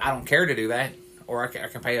 I don't care to do that, or I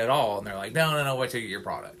can pay it all. And they're like, no, wait till you get your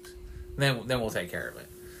product. Then we'll take care of it.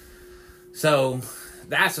 So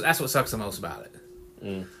that's what sucks the most about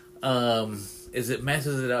it. Is it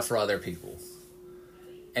messes it up for other people.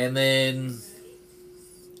 And then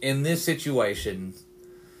in this situation,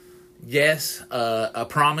 yes, a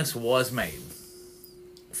promise was made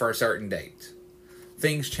for a certain date.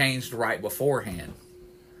 Things changed right beforehand,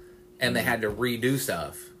 and they had to redo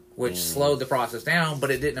stuff, which slowed the process down,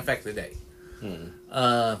 but it didn't affect the date.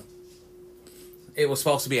 It was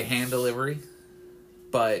supposed to be a hand delivery,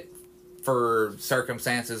 but for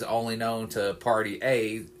circumstances only known to party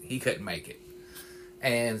A, he couldn't make it.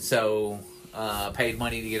 And so paid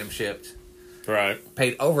money to get him shipped. Right.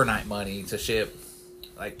 Paid overnight money to ship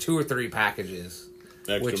like 2 or 3 packages.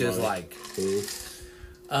 Extra which money. Is like...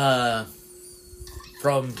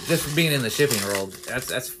 from being in the shipping world,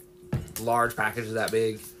 that's large packages that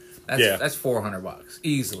big. That's $400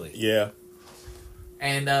 easily. Yeah.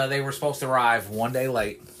 And they were supposed to arrive one day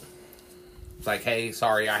late. It's like, hey,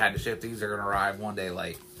 sorry, I had to ship these. They're going to arrive one day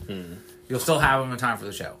late. You'll still have them in time for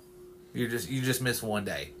the show. You just missed one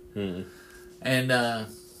day. And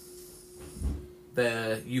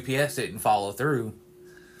the UPS didn't follow through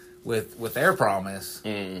with their promise.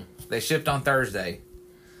 They shipped on Thursday,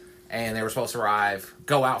 and they were supposed to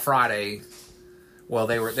go out Friday. Well,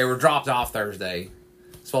 they were dropped off Thursday,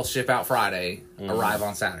 supposed to ship out Friday, arrive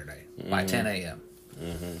on Saturday by 10 a.m.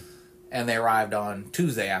 And they arrived on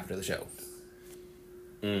Tuesday after the show.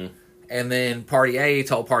 And then Party A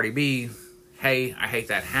told Party B, hey, I hate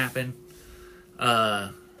that happened,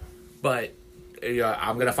 but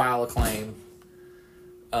I'm going to file a claim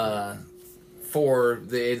they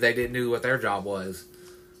didn't do what their job was.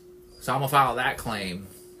 So I'm going to file that claim.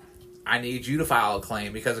 I need you to file a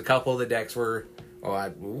claim because a couple of the decks were...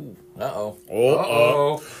 A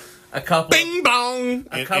couple... Bing bong!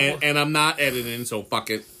 And I'm not editing, so fuck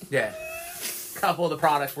it. Yeah. A couple of the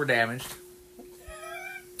products were damaged.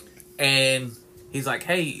 And he's like,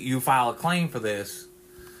 hey, you file a claim for this.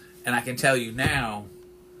 And I can tell you now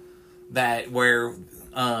that where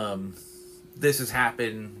this has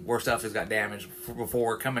happened, where stuff has got damaged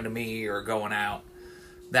before coming to me or going out,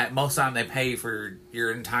 that most of the time they pay for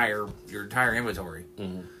your entire inventory.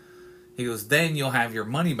 He goes, then you'll have your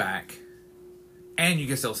money back and you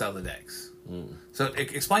can still sell the decks. So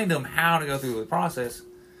explain to them how to go through the process,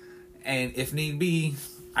 and if need be,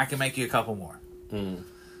 I can make you a couple more.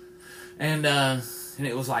 And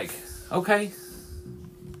it was like, okay.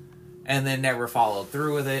 And then never followed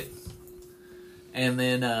through with it. And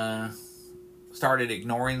then started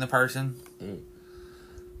ignoring the person.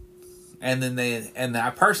 And then I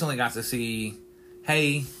personally got to see,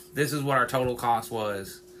 hey, this is what our total cost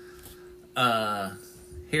was.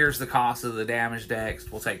 Here's the cost of the damaged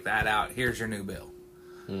decks. We'll take that out. Here's your new bill.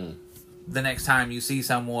 The next time you see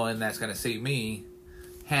someone that's going to see me,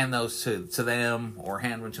 hand those to them or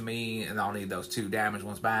hand them to me, and I'll need those 2 damaged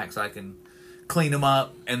ones back so I can clean them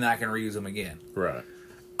up and then I can reuse them again. Right.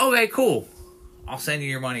 Okay, cool. I'll send you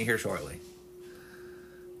your money here shortly.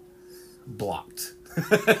 Blocked.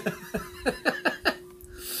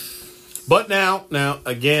 But now,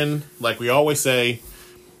 again, like we always say,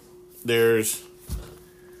 you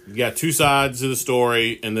got 2 sides of the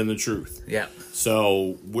story and then the truth. Yeah.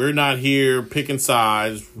 So we're not here picking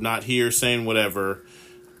sides, not here saying whatever.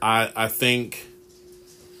 I think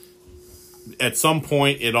at some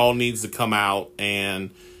point it all needs to come out and,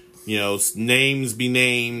 names be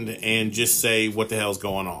named and just say what the hell's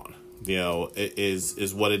going on. It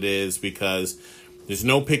is what it is, because there's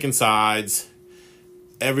no picking sides.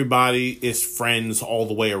 Everybody is friends all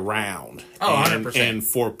the way around. Oh, 100%. And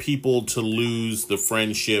for people to lose the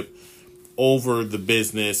friendship over the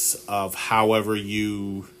business of however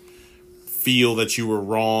you feel that you were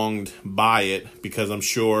wronged by it, because I'm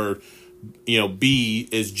sure, B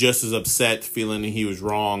is just as upset feeling he was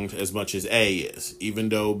wronged as much as A is, even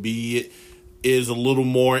though B is a little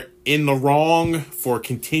more in the wrong for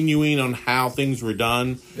continuing on how things were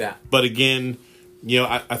done. Yeah. But again,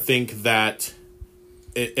 I think that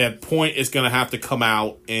at point it's going to have to come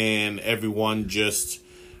out and everyone just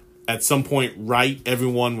at some point right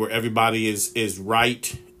everyone where everybody is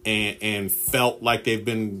right and felt like they've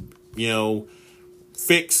been,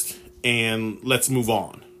 fixed, and let's move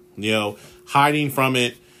on. Hiding from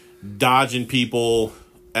it, dodging people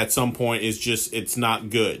at some point is just, it's not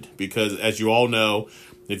good, because as you all know,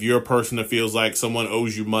 if you're a person that feels like someone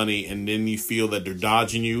owes you money and then you feel that they're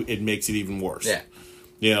dodging you, it makes it even worse.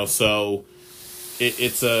 Yeah. So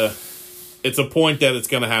it's a point that it's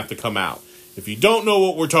going to have to come out. If you don't know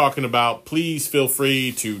what we're talking about, please feel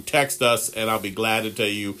free to text us, and I'll be glad to tell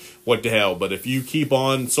you what the hell. But if you keep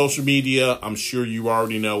on social media, I'm sure you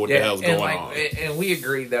already know what the hell's going on. And we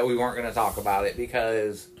agreed that we weren't going to talk about it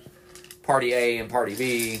because Party A and Party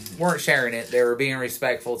B weren't sharing it. They were being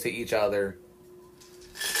respectful to each other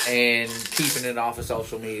and keeping it off of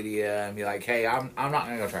social media and be like, hey, I'm not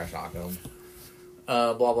going to go trash talk them.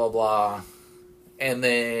 Blah, blah, blah. And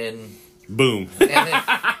then... boom.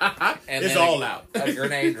 And it's then all out. A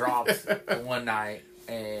grenade dropped one night,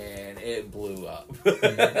 and it blew up.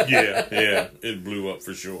 Yeah, it blew up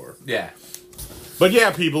for sure. Yeah. But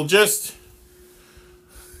yeah, people, just...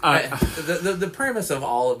 the premise of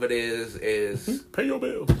all of it is pay your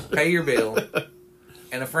bill. Pay your bill,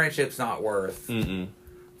 and a friendship's not worth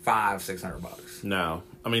 $500-600. No.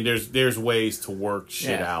 I mean, there's ways to work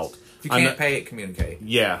shit out. If you can't pay it, communicate.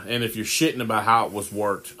 Yeah, and if you're shitting about how it was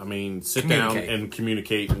worked, I mean, sit down and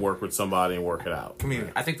communicate and work with somebody and work it out.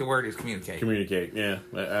 I think the word is communicate. Communicate, yeah.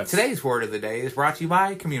 Today's word of the day is brought to you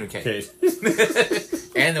by communicate.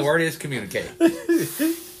 And the word is communicate.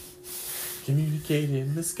 Communicate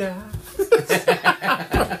in the sky.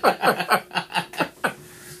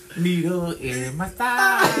 Needle in my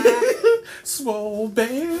thigh. Swole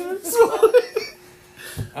bear.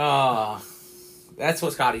 That's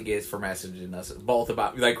what Scotty gets for messaging us both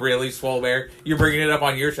about, like, really, Swole Bear? You're bringing it up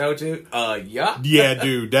on your show, too? Yeah. Yeah,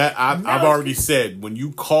 dude. I've already said, when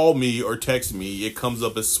you call me or text me, it comes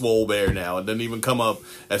up as Swole Bear now. It doesn't even come up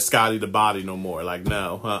as Scotty the Body no more. Like,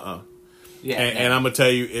 no, Yeah. And I'm going to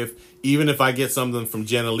tell you, even if I get something from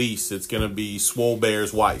Jenna Leese, it's going to be Swole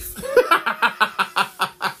Bear's wife.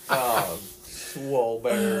 Swole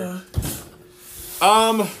Bear.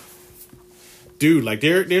 Dude, like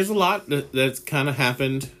there's a lot that's kind of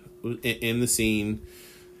happened in the scene.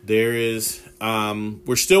 There is,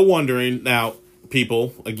 we're still wondering now,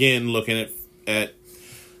 people, again, looking at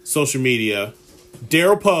social media,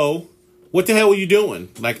 Daryl Poe, what the hell were you doing?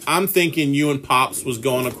 Like, I'm thinking you and Pops was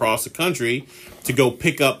going across the country to go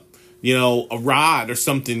pick up, a rod or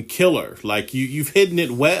something killer. Like, you've hidden it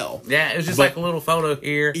well. Yeah, it was just like a little photo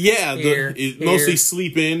here. Yeah, here. Mostly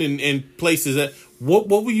sleeping and places that. What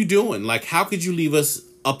were you doing? Like, how could you leave us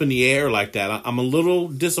up in the air like that? I'm a little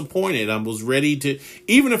disappointed. I was ready to,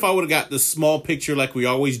 even if I would have got the small picture like we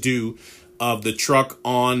always do of the truck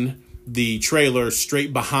on the trailer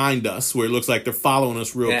straight behind us, where it looks like they're following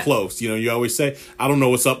us real close. You always say, I don't know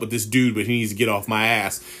what's up with this dude, but he needs to get off my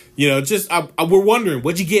ass. We're wondering,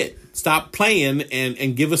 what'd you get? Stop playing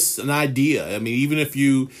and give us an idea. I mean, even if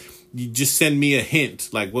you just send me a hint,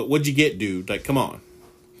 like, what'd you get, dude? Like, come on.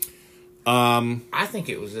 I think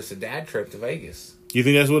it was just a dad trip to Vegas. You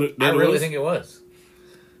think that's what it was? I really think it was.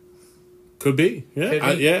 Could be. Yeah.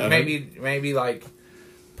 Could be. Maybe like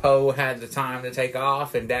Poe had the time to take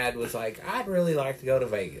off, and Dad was like, I'd really like to go to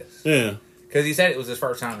Vegas. Yeah. Because he said it was his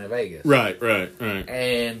first time in Vegas. Right.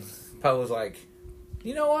 And Poe was like,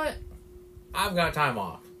 you know what? I've got time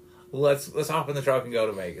off. Let's hop in the truck and go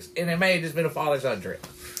to Vegas. And it may have just been a father-son trip.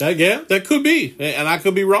 That could be, and I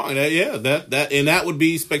could be wrong. That would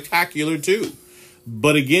be spectacular too.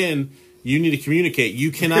 But again, you need to communicate.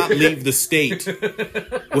 You cannot leave the state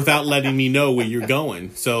without letting me know where you're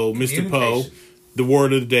going. So, Mr. Poe, the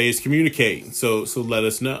word of the day is communicate. So let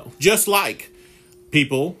us know. Just like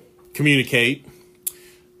people communicate,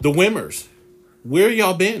 the Wimmers. Where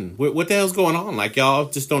y'all been? What the hell's going on? Like, y'all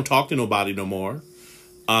just don't talk to nobody no more.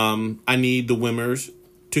 I need the Wimmers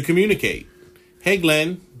to communicate. Hey,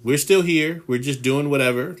 Glenn, we're still here. We're just doing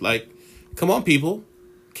whatever. Like, come on, people.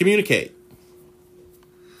 Communicate.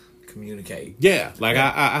 Yeah, like,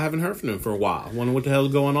 I haven't heard from them for a while. I wonder what the hell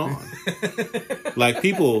is going on. Like,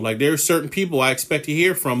 there are certain people I expect to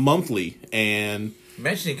hear from monthly. And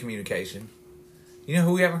mentioning communication, you know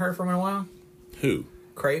who we haven't heard from in a while? Who?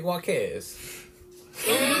 Craig Waquez.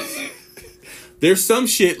 There's some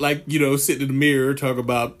shit like, sitting in the mirror talking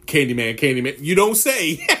about Candyman. You don't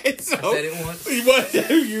say. So, I said it once.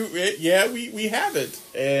 We haven't.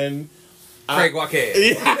 And Craig Waquez.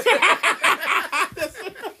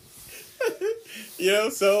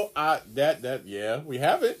 We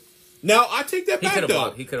haven't. Now, I take that back, though.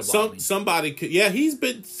 He could have blocked me. Somebody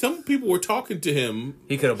could, some people were talking to him.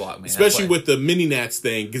 He could have blocked me. Especially with the mini Nats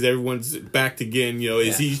thing, because everyone's back again,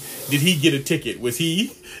 did he get a ticket? Was he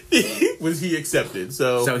accepted?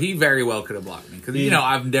 So he very well could have blocked me, because,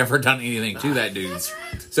 I've never done anything to that dude.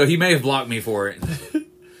 So he may have blocked me for it.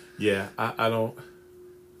 Yeah, I don't.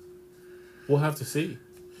 We'll have to see.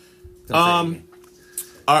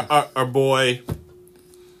 Our boy,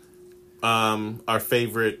 our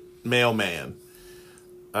favorite mailman.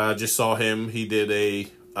 Just saw him. He did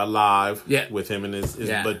a live with him and his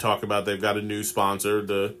but talk about they've got a new sponsor,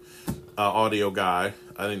 the audio guy.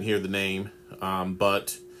 I didn't hear the name,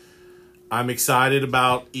 but I'm excited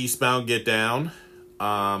about Eastbound Get Down.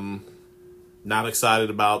 Not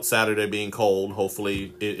excited about Saturday being cold.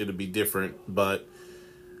 Hopefully it'll be different, but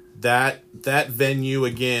that venue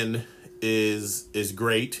again is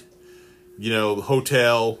great.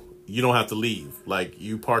 Hotel, you don't have to leave. Like,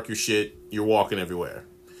 you park your shit, you're walking everywhere.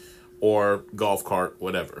 Or golf cart,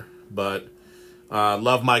 whatever. But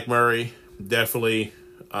love Mike Murray. Definitely.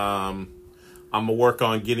 I'm going to work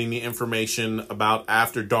on getting the information about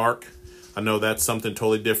After Dark. I know that's something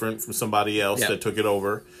totally different from somebody else that took it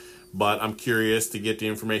over. But I'm curious to get the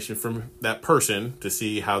information from that person to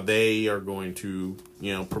see how they are going to,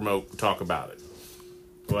 promote and talk about it.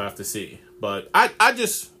 We'll have to see. But I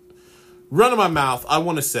just, running my mouth, I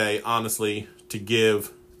want to say, honestly, to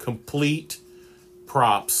give complete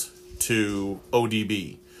props to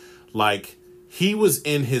ODB. Like, he was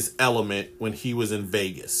in his element when he was in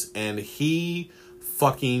Vegas. And he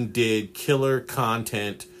fucking did killer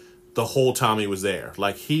content the whole time he was there.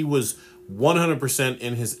 Like, he was 100%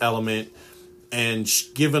 in his element and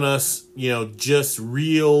giving us, just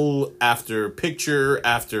real after picture,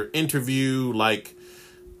 after interview. Like,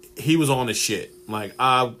 he was on his shit. Like,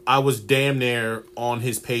 I was damn near on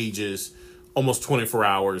his pages almost 24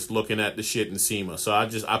 hours looking at the shit in SEMA. So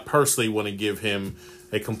I personally want to give him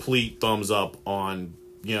a complete thumbs up on,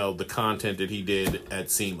 the content that he did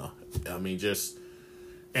at SEMA. I mean,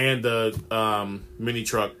 and the Mini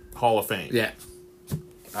Truck Hall of Fame. Yeah.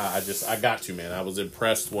 I got to, man. I was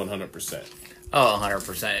impressed 100%. Oh,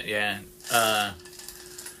 100%, yeah.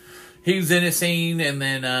 He was in a scene, and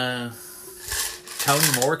then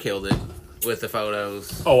Tony Moore killed it with the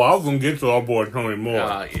photos. Oh, I was going to get to our boy Tony Moore.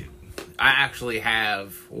 I actually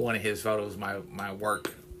have one of his photos, my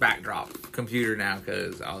work backdrop computer now,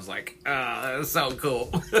 because I was like, that was so cool.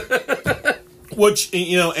 Which,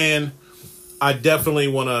 and I definitely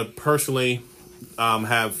want to personally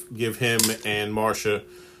give him and Marsha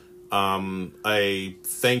a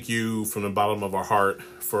thank you from the bottom of our heart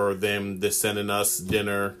for them sending us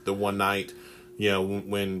dinner the one night,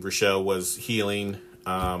 when Rochelle was healing.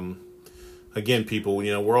 Again, people,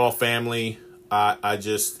 we're all family.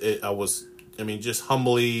 Just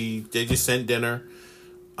humbly, they just sent dinner.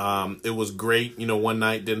 It was great. One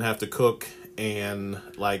night didn't have to cook, and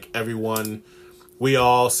like everyone, we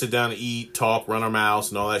all sit down and eat, talk, run our mouths,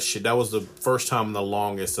 and all that shit. That was the first time in the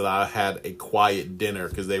longest that I had a quiet dinner,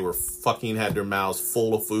 because they were had their mouths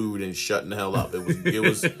full of food and shutting the hell up.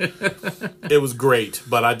 It was great.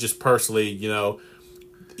 But I just personally,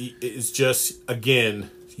 it's just,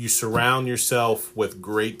 again, you surround yourself with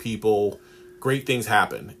great people, great things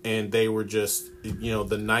happen, and they were just,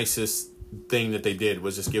 the nicest thing that they did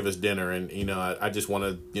was just give us dinner, and I just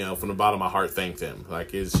want to, from the bottom of my heart, thank them.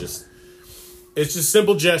 Like, it's just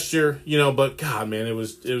simple gesture, but God, man, it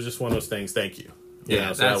was just one of those things. Thank you.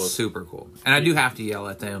 Yeah, so that's super cool. And I do have to yell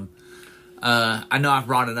at them. I know I've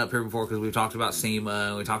brought it up here before because we've talked about SEMA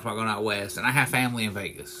and we talked about going out west, and I have family in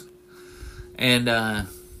Vegas. And I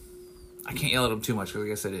can't yell at them too much because I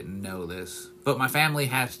guess I didn't know this. But my family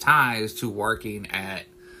has ties to working at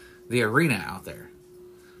the arena out there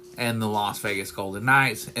and the Las Vegas Golden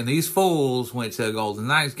Knights. And these fools went to a Golden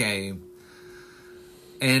Knights game.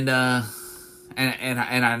 And I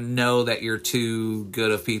know that you're too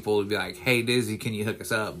good of people to be like, hey, Dizzy, can you hook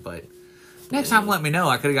us up? But next time, let me know.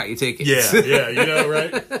 I could have got you tickets. Yeah,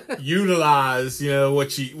 right? Utilize,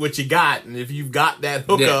 what you got. And if you've got that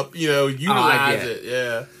hookup, utilize it.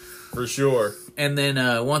 Yeah, for sure. And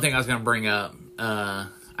then one thing I was going to bring up,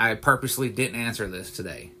 I purposely didn't answer this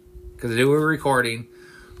today because we were recording,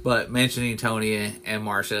 but mentioning Tony and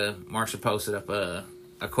Marsha posted up a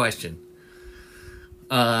question.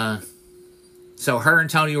 So her and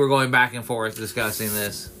Tony were going back and forth discussing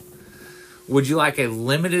this. Would you like a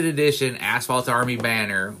limited edition Asphalt Army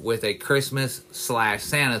banner with a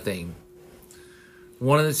Christmas/Santa theme?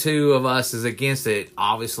 One of the two of us is against it.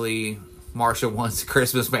 Obviously, Marsha wants a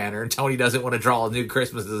Christmas banner, and Tony doesn't want to draw a new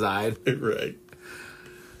Christmas design. Right.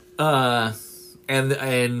 And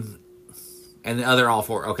the other all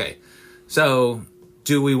for. Okay. So,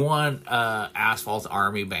 do we want Asphalt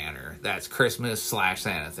Army banner that's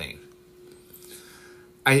Christmas/Santa theme?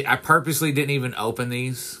 I purposely didn't even open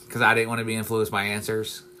these because I didn't want to be influenced by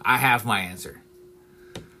answers. I have my answer.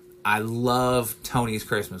 I love Tony's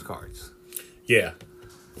Christmas cards. Yeah.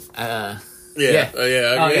 Yeah.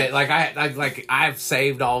 Okay. Like I've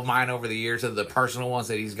saved all of mine over the years of the personal ones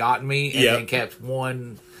that he's gotten me, and then kept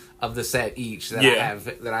one of the set each that I have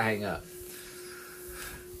that I hang up.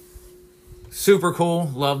 Super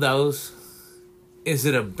cool. Love those. Is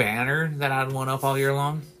it a banner that I'd want up all year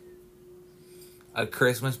long? A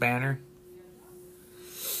Christmas banner?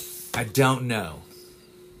 I don't know.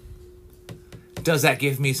 Does that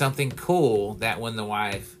give me something cool that when the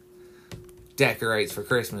wife decorates for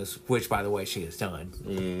Christmas, which, by the way, she has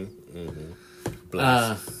done.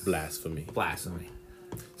 Blasphemy.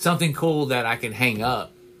 Something cool that I can hang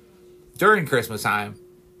up during Christmas time.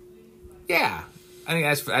 Yeah. I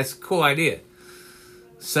think that's a cool idea.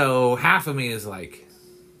 So half of me is like,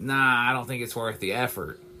 nah, I don't think it's worth the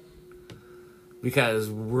effort. Because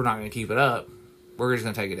we're not going to keep it up. We're just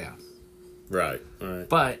going to take it down. Right.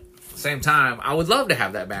 But at the same time, I would love to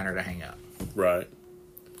have that banner to hang up. Right.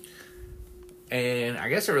 And I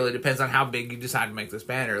guess it really depends on how big you decide to make this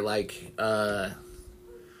banner. Like,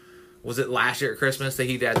 was it last year at Christmas that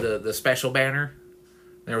he had the special banner?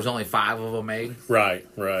 There was only 5 of them made. Right.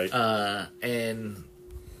 And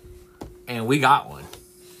we got one.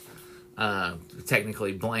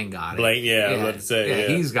 Technically, Blaine got it. Blaine, I was about to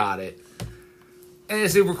say, he's got it. And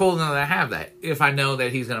it's super cool to know that I have that. If I know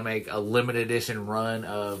that he's going to make a limited edition run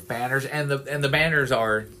of banners, and the banners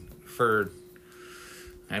are for,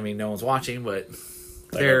 I mean, no one's watching, but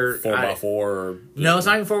like they're 4x4. No, it's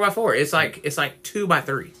not even 4x4. It's like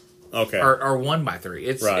 2x3. Okay. Or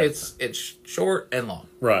 1x3. It's short and long.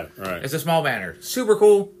 Right. It's a small banner. Super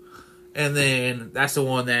cool. And then that's the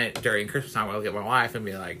one that during Christmas time I look at my wife and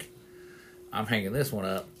be like, I'm hanging this one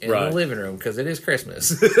up in the living room because it is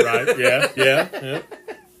Christmas. Right, yeah.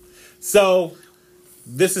 So,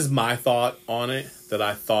 this is my thought on it that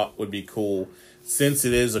I thought would be cool. Since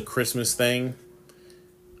it is a Christmas thing,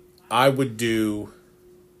 I would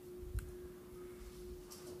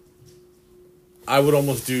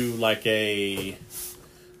almost do like a,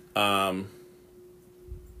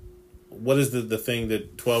 what is the thing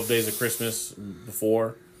that 12 days of Christmas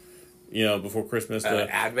before? Before Christmas.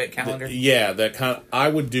 The Advent calendar? That kind of, I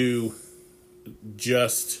would do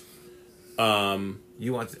just...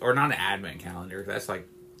 you want... Or not an Advent calendar. That's like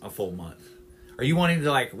a full month. Are you wanting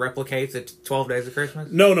to like replicate the 12 days of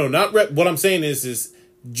Christmas? No, not... what I'm saying is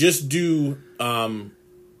just do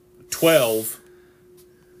 12...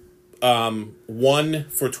 one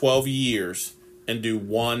for 12 years and do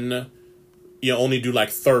one... only do like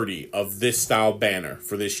 30 of this style banner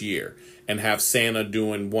for this year. And have Santa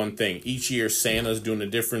doing one thing. Each year, Santa's doing a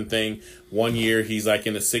different thing. One year, he's like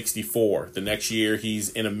in a 64. The next year, he's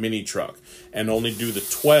in a mini truck. And only do the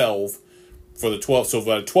 12 for the 12. So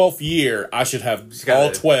for the 12th year, I should have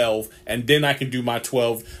all 12. And then I can do my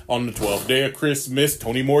 12 on the 12th day of Christmas.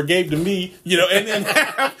 Tony Moore gave to me. And then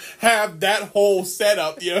have that whole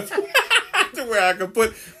setup, to where I can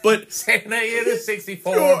put... Santa in a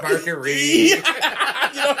 64 Mercury.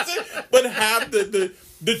 What I'm saying? But have the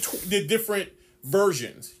different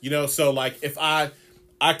versions, so like if I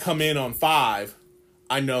come in on 5,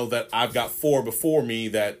 I know that I've got 4 before me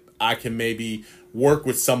that I can maybe work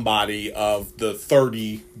with somebody of the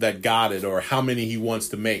 30 that got it or how many he wants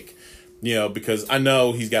to make, because I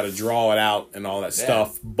know he's got to draw it out and all that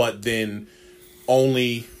stuff, but then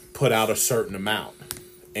only put out a certain amount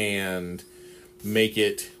and make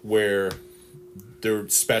it where they're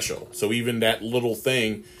special. So even that little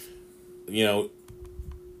thing,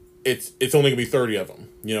 it's only gonna be 30 of them,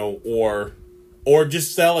 or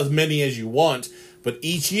just sell as many as you want, but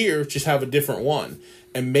each year just have a different one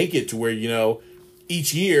and make it to where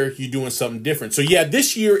each year you're doing something different. So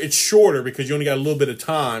this year it's shorter because you only got a little bit of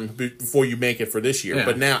time before you make it for this year. Yeah.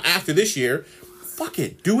 But now after this year, fuck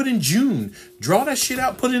it, do it in June. Draw that shit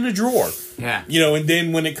out, put it in a drawer. Yeah, and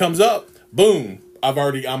then when it comes up, boom,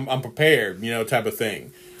 I'm prepared. Type of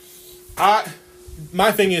thing.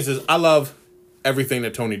 My thing is I love everything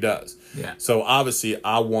that Tony does. Yeah. So obviously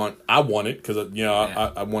I want it because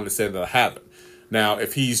I want to say that I have it. Now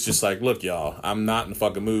if he's just like, look, y'all, I'm not in the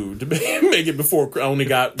fucking mood to make it before I only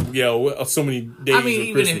got so many days. I mean,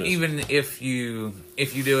 of Christmas. even if you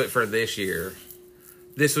do it for this year,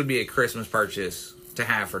 this would be a Christmas purchase to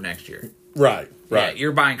have for next year. Right. Yeah,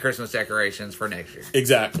 you're buying Christmas decorations for next year.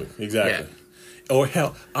 Exactly. Yeah. Or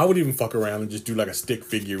hell, I would even fuck around and just do like a stick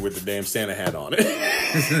figure with the damn Santa hat on it.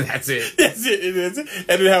 That's it. That's it.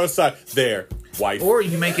 And then have a sign there, wife. Or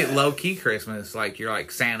you make it low key Christmas, like you're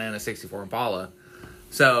like Santa in a 64 Impala.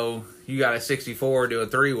 So you got a 64 doing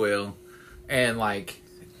 3-wheel, and like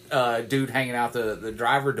dude hanging out the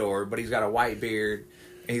driver door, but he's got a white beard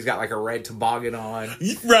and he's got like a red toboggan on.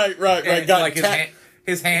 Right. And, got like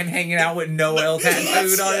his hand hanging out with Noel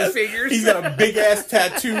tattooed on his fingers. He's got a big ass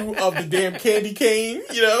tattoo of the damn candy cane,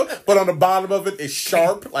 but on the bottom of it is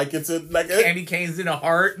sharp, like it's a candy cane's in a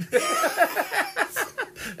heart.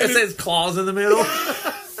 It says claws in the middle.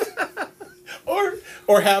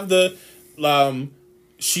 or have the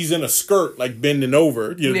she's in a skirt like bending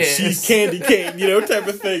over, she's candy cane, type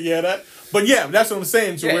of thing. But that's what I'm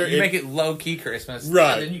saying. So where you make it low key Christmas,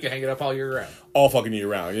 right? And then you can hang it up all year round. All fucking year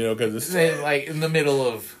round, because it's like in the middle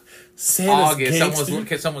of Santa's August.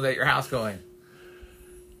 Someone's at your house going,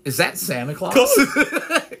 "Is that Santa Claus?"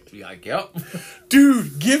 Be like, "Yep."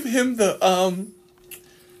 Dude, give him the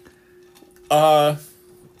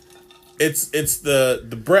it's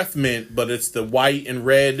the breath mint, but it's the white and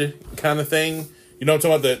red kind of thing. I'm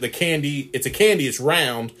talking about the candy. It's a candy. It's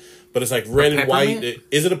round, but it's like red and white.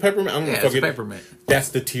 Is it a peppermint? I don't know. It's peppermint. That's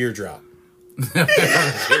the teardrop.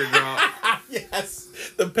 Teardrop. Yes,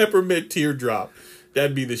 the peppermint teardrop.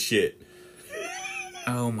 That'd be the shit.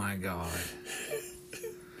 Oh my god!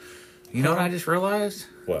 You know what I just realized?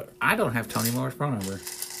 What? I don't have Tony Moore's phone number.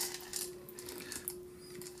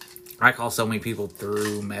 I call so many people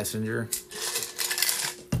through Messenger.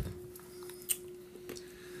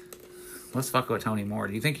 Let's fuck with Tony Moore.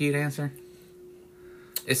 Do you think he'd answer?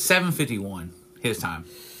 It's 7:51 his time.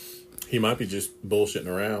 He might be just bullshitting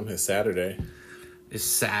around. It's Saturday. It's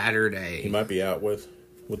Saturday. He might be out with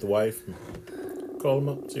the wife. Call him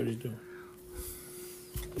up, see what he's doing.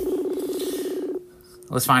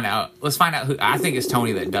 Let's find out. Let's find out who. I think it's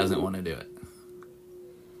Tony that doesn't want to do it.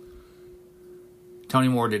 Tony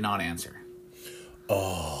Moore did not answer.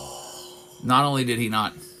 Oh. Not only did he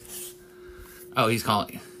not... Oh, he's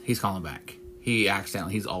calling back. He's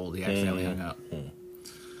old. He accidentally hung up.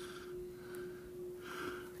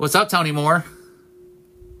 What's up, Tony Moore?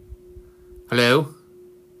 Hello?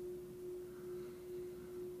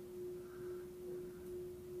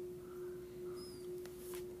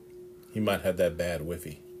 He might have that bad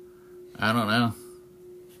Wi-Fi. I don't know.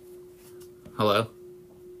 Hello?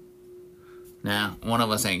 Nah, one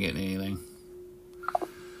of us ain't getting anything.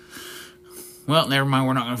 Well, never mind.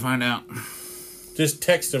 We're not going to find out. Just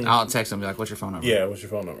text him. I'll text him and be like, what's your phone number? Yeah, what's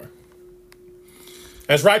your phone number?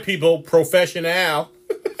 That's right, people. Professional.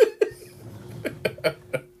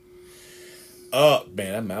 Oh,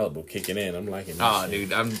 man, that Malibu kicking in. I'm liking this. Oh,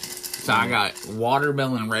 dude. I got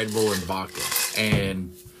watermelon, Red Bull, and vodka.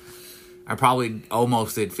 And I probably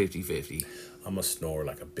almost did 50-50. I'm going to snore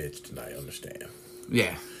like a bitch tonight, understand?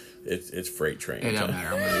 Yeah. It's freight train. It doesn't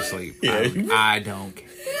matter. I'm going to sleep. Yeah. I don't care.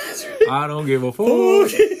 I don't give a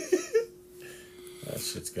fuck. That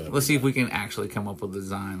shit's gonna Let's see if we can actually come up with a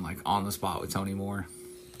design like on the spot with Tony Moore.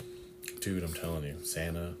 Dude, I'm telling you,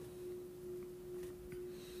 Santa.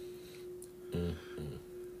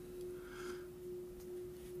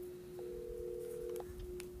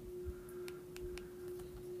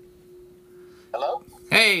 Hello?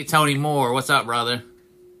 Hey, Tony Moore. What's up, brother?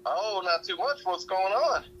 Oh, not too much. What's going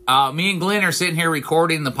on? Me and Glenn are sitting here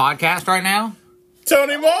recording the podcast right now.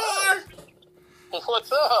 Tony Moore!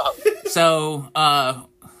 What's up? So,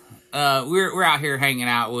 we're out here hanging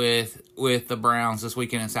out with the Browns this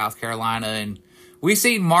weekend in South Carolina, and we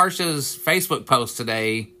seen Marsha's Facebook post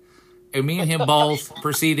today, and me and him both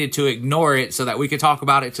proceeded to ignore it so that we could talk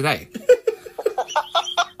about it today.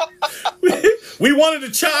 We wanted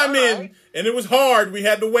to chime in, and it was hard. We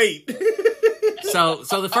had to wait. So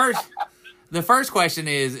the first question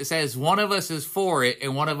is, it says one of us is for it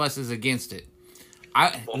and one of us is against it.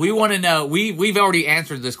 We want to know. We've already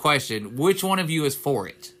answered this question. Which one of you is for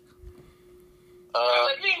it?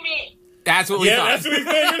 Me. That's what we thought. That's what we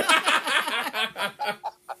figured.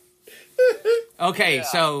 Okay,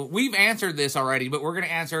 so we've answered this already, but we're going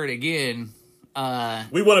to answer it again.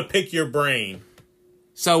 We want to pick your brain.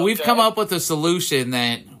 So we've come up with a solution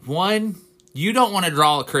that, one, you don't want to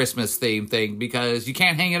draw a Christmas theme thing because you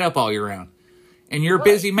can't hang it up all year round. And you're a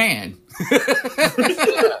busy man.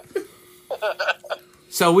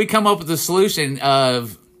 So we come up with the solution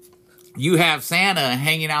of you have Santa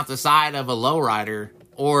hanging out the side of a lowrider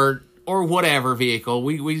or whatever vehicle.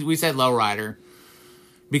 We said lowrider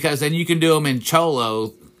because then you can do them in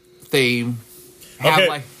Cholo theme. Have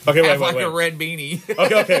wait. a red beanie.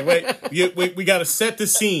 wait. We got to set the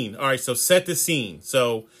scene. All right, so set the scene.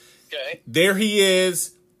 So Okay. there he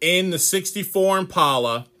is in the 64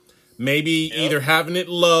 Impala, maybe either having it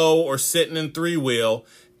low or sitting in three-wheel,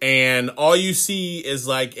 and all you see is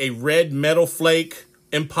like a red metal flake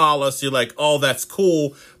Impala. So you're like, oh, that's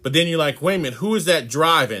cool. But then you're like, wait a minute, who is that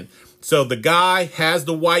driving? So the guy has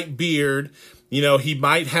the white beard. You know, he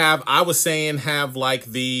might have, I was saying, have like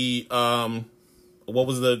the, what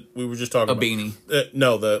was we were just talking about? A beanie.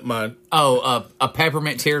 A a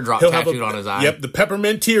peppermint teardrop he'll tattooed have on his eye. Yep, the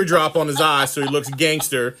peppermint teardrop on his eye, so he looks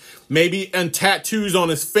gangster. Maybe and tattoos on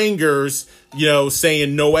his fingers, you know,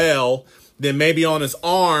 saying Noel. Then maybe on his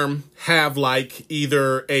arm have like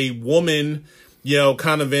either a woman, you know,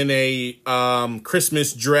 kind of in a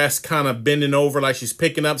Christmas dress, kind of bending over like she's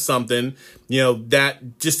picking up something, you know,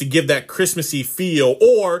 that just to give that Christmassy feel.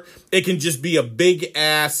 Or it can just be a big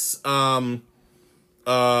ass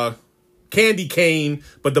candy cane,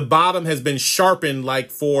 but the bottom has been sharpened like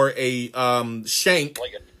for a shank.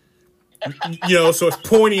 You know, so it's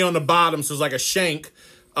pointy on the bottom, so it's like a shank.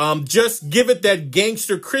 Just give it that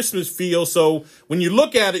gangster Christmas feel. So when you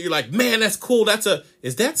look at it, you're like, man, that's cool.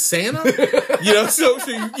 Is that Santa? You know, so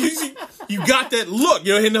you got that look,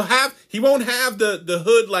 you know, and he won't have the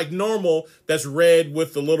hood like normal that's red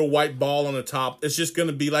with the little white ball on the top. It's just going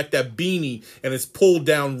to be like that beanie and it's pulled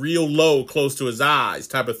down real low close to his eyes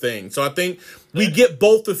type of thing. So I think we get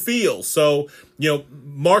both the feels. So, you know,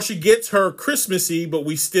 Marsha gets her Christmassy, but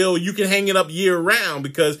you can hang it up year round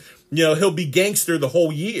because, you know, he'll be gangster the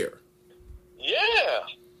whole year.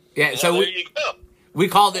 Yeah, so there you go. we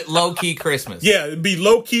called it low-key Christmas. Yeah, it'd be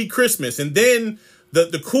low-key Christmas. And then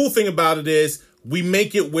the cool thing about it is we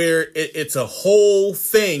make it where it's a whole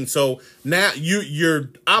thing. So now you're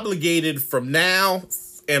obligated from now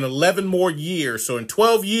and 11 more years. So in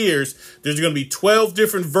 12 years, there's going to be 12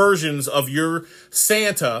 different versions of your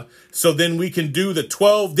Santa. So then we can do the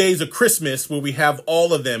 12 days of Christmas where we have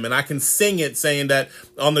all of them. And I can sing it saying that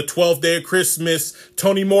on the 12th day of Christmas,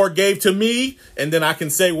 Tony Moore gave to me. And then I can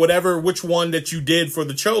say which one that you did for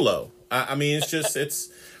the Cholo. I mean, it's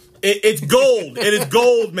It's gold. It is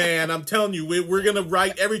gold, man. I'm telling you, we're going to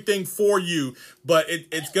write everything for you, but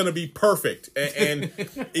it's going to be perfect. And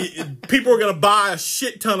people are going to buy a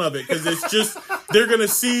shit ton of it because it's just, they're going to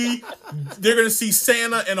see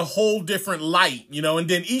Santa in a whole different light, you know, and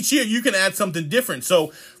then each year you can add something different.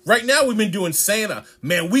 So right now we've been doing Santa.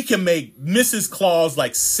 Man, we can make Mrs. Claus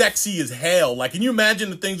like sexy as hell. Like, can you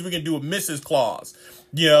imagine the things we can do with Mrs. Claus?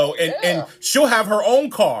 You know, and she'll have her own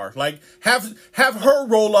car. Like, have her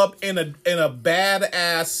roll up in a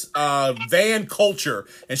badass van culture,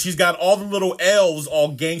 and she's got all the little elves all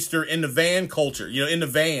gangster in the van culture. You know, in the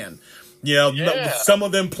van. You know, some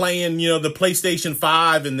of them playing, you know, the PlayStation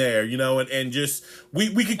 5 in there. You know, and just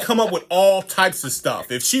we could come up with all types of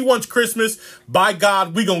stuff. If she wants Christmas, by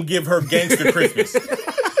God, we gonna give her gangster Christmas.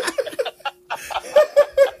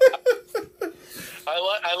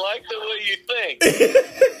 I like the way you think.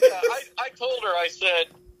 I told her, I said,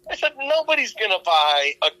 nobody's going to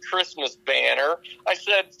buy a Christmas banner. I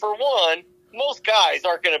said, for one, most guys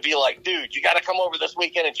aren't going to be like, dude, you got to come over this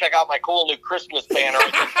weekend and check out my cool new Christmas banner.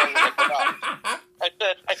 I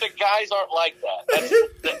said, guys aren't like that.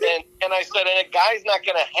 And I said, and a guy's not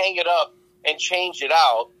going to hang it up and change it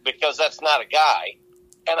out because that's not a guy.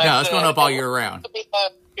 And it's going up all year round. Let me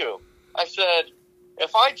ask you. I said,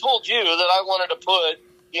 if I told you that I wanted to put,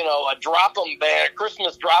 you know, a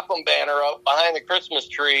Christmas drop-em banner up behind the Christmas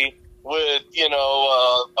tree with, you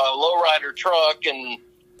know, a lowrider truck and,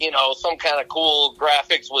 you know, some kind of cool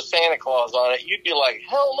graphics with Santa Claus on it, you'd be like,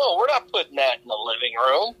 hell no, we're not putting that in the living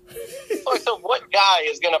room. So I said, what guy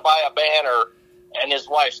is going to buy a banner and his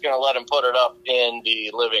wife's going to let him put it up in the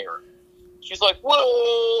living room? She's like,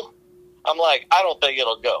 well, I'm like, I don't think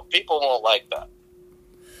it'll go. People won't like that.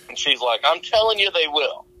 And she's like, I'm telling you they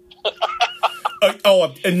will.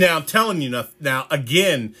 And now I'm telling you now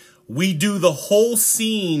again, we do the whole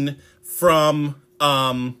scene from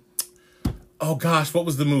oh gosh, what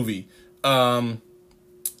was the movie?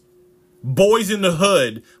 Boys in the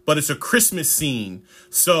Hood, but it's a Christmas scene.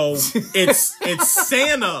 So it's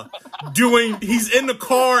Santa he's in the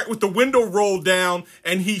car with the window rolled down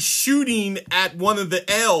and he's shooting at one of the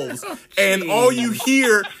elves. And all you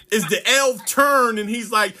hear is the elf turn and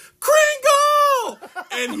he's like, Kringle!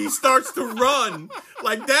 And he starts to run.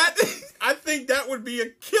 Like that, I think that would be a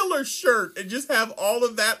killer shirt and just have all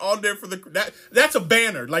of that on there for that's a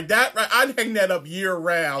banner. Like that, I'd hang that up year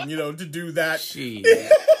round, you know, to do that.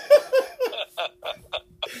 Yes.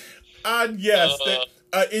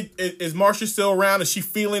 Is Marsha still around? Is she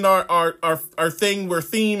feeling our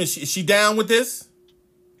theme? Is she down with this?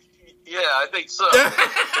 Yeah, I think so. All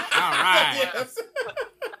right. Yes.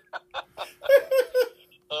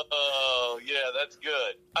 Oh, yeah, that's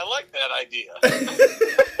good. I like that idea. I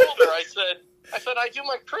told her, I said, I do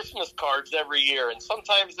my Christmas cards every year, and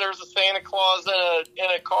sometimes there's a Santa Claus in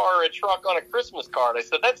a car or a truck on a Christmas card. I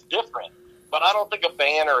said, that's different. But I don't think a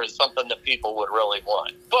banner is something that people would really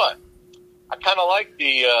want. But I kind of like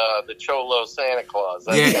the Cholo Santa Claus.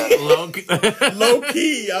 Low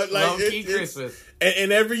key. Low-key Christmas.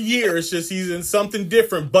 And every year it's just he's in something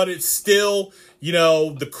different, but it's still, you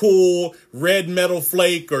know, the cool red metal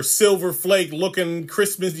flake or silver flake looking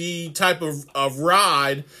Christmassy type of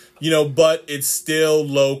ride, you know, but it's still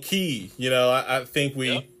low key. You know, I think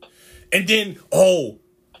and then,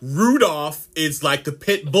 Rudolph is like the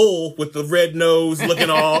pit bull with the red nose looking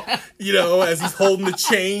all, you know, as he's holding the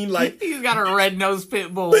chain. Like he's got a red-nosed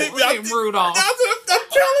pit bull. Rudolph. I'm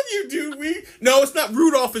telling you, dude. No, it's not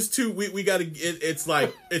Rudolph. It's too. We got to. It's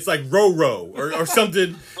like Roro or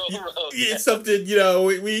something. It's something. You know,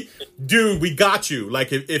 we got you.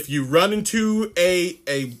 Like if you run into a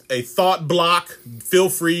thought block, feel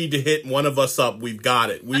free to hit one of us up. We've got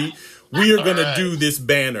it. We are going to do this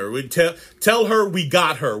banner. Tell her we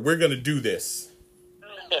got her. We're going to do this.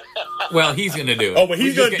 Well, he's going to do it. Oh, but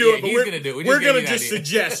he's going to do it. But he's going to do it. We're going to just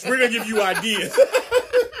suggest. We're going to give you ideas.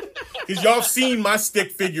 Because y'all have seen my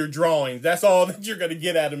stick figure drawings. That's all that you're going to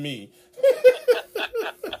get out of me.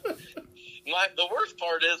 The worst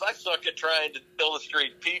part is I suck at trying to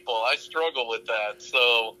illustrate people. I struggle with that.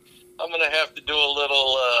 So I'm going to have to do a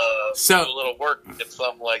little work to get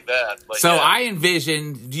something like that. But so yeah. I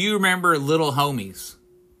envisioned, do you remember Little Homies?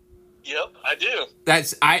 Yep, I do.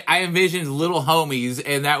 I envisioned Little Homies,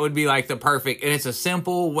 and that would be like the perfect, and it's a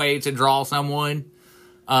simple way to draw someone,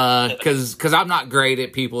 because I'm not great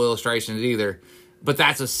at people illustrations either, but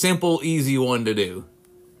that's a simple, easy one to do.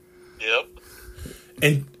 Yep.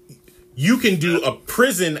 And you can do a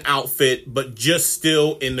prison outfit, but just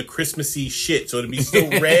still in the Christmassy shit. So it'd be still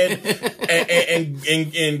red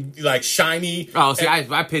and like shiny. Oh, see,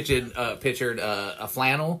 I pictured a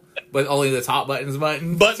flannel but only the top button's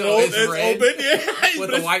button. But so no, it's it's red open, yeah. with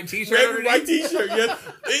But a white T-shirt. red with white T-shirt, yeah.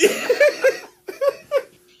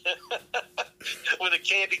 With a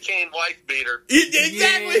candy cane wife beater.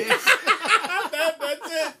 Exactly. Yeah.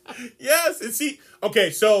 That's it. Yes, and see,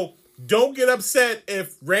 okay, so don't get upset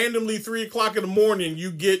if randomly 3 o'clock in the morning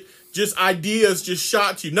you get just ideas just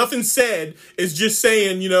shot to you. Nothing said. It's just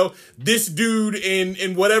saying, this dude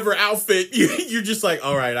in whatever outfit. You're just like,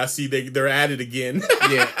 all right, I see they're at it again.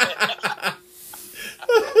 Yeah.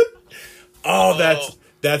 Oh,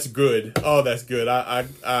 that's good. Oh, that's good.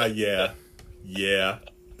 Yeah.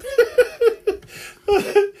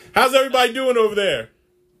 How's everybody doing over there?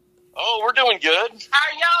 Oh, we're doing good. How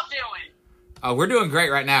are y'all doing? We're doing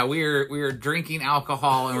great right now. We're drinking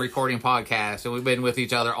alcohol and recording podcasts, and we've been with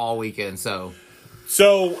each other all weekend. So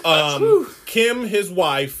Kim, his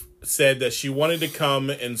wife, said that she wanted to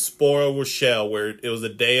come and spoil Rochelle, where it was a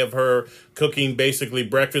day of her cooking basically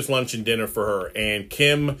breakfast, lunch, and dinner for her, and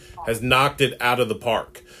Kim has knocked it out of the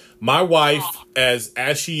park. My wife, as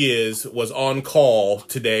she is, was on call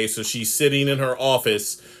today, so she's sitting in her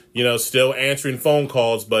office, still answering phone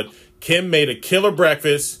calls, but Kim made a killer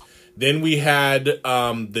breakfast. Then we had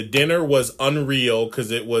the dinner was unreal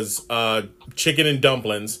because it was chicken and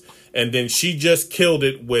dumplings, and then she just killed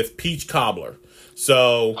it with peach cobbler.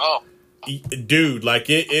 So, dude, like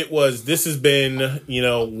this has been,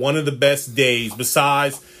 one of the best days.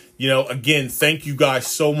 Besides, again, thank you guys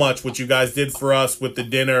so much what you guys did for us with the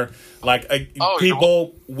dinner. Like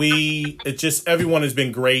everyone has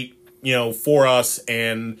been great, for us.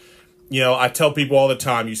 And, I tell people all the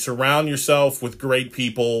time, you surround yourself with great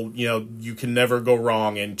people, you can never go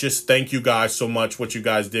wrong. And just thank you guys so much what you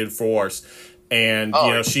guys did for us. And,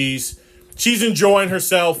 she's enjoying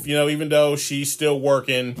herself, even though she's still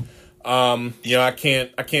working. I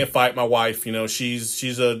can't fight my wife.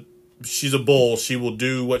 She's a bull. She will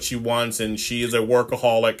do what she wants, and she is a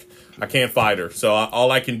workaholic. I can't fight her. So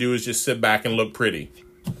all I can do is just sit back and look pretty.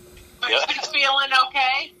 But she's feeling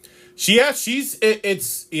okay? She's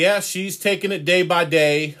taking it day by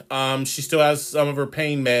day. She still has some of her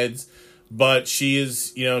pain meds, but she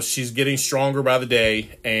is, she's getting stronger by the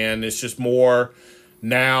day, and it's just more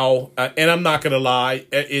now. And I'm not going to lie.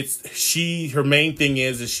 Her main thing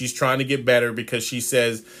is she's trying to get better because she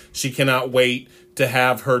says she cannot wait to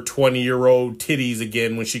have her 20-year-old titties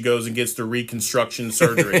again when she goes and gets the reconstruction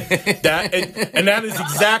surgery. That is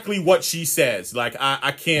exactly what she says. Like,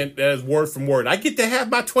 I can't, that is word from word. I get to have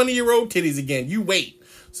my 20-year-old titties again. You wait.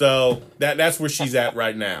 So that's where she's at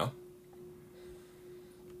right now.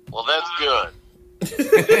 Well, that's good.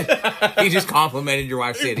 He just complimented your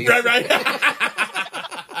wife's titties. Right.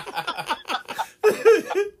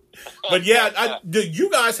 But yeah, you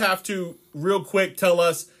guys have to real quick tell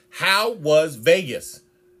us, how was Vegas?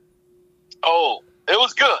 Oh, it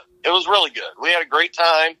was good. It was really good. We had a great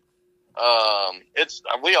time.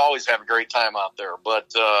 We always have a great time out there, but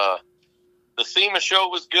the SEMA show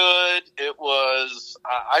was good. It was,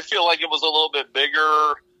 I feel like it was a little bit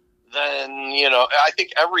bigger than, I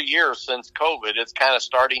think every year since COVID, it's kind of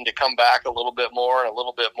starting to come back a little bit more and a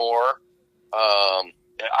little bit more.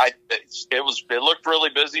 It looked really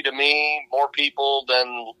busy to me, more people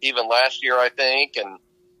than even last year, I think. And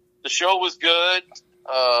the show was good.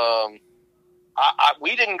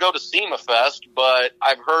 We didn't go to SEMA Fest, but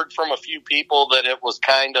I've heard from a few people that it was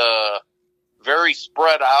kind of very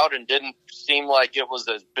spread out and didn't seem like it was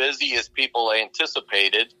as busy as people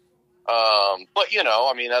anticipated. But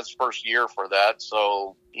that's first year for that.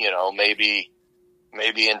 So, maybe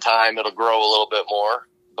in time it'll grow a little bit more,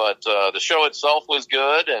 but, the show itself was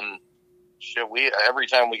good. And every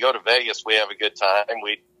time we go to Vegas, we have a good time.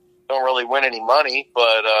 We don't really win any money,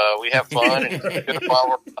 but, we have fun and good while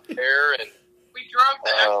we're out there. And we drove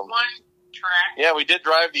the F1 track. Yeah, we did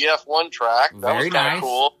drive the F1 track. That Very was kind of nice.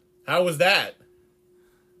 cool. How was that?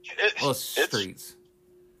 Streets.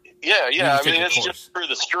 Yeah. just took the It's course. just through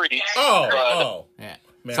the streets. Yeah.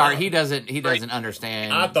 Man, Sorry, he doesn't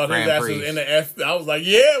understand. I thought his Grand ass Prix. was in the F. I was like,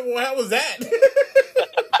 yeah, well, how was that? No,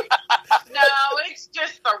 it's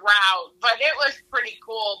just the route, but it was pretty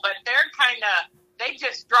cool. But they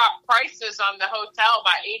just dropped prices on the hotel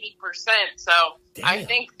by 80%. So Damn. I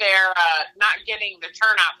think they're not getting the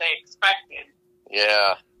turnout they expected.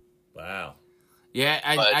 Yeah. Wow. Yeah,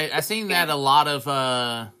 I seen that a lot of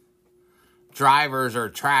drivers are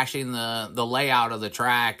trashing the layout of the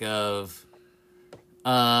track of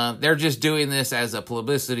they're just doing this as a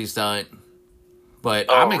publicity stunt.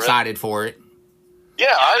 But I'm really? excited for it.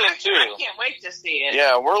 Yeah, I am too. I can't wait to see it.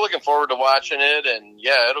 Yeah, we're looking forward to watching it, and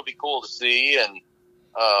yeah, it'll be cool to see. And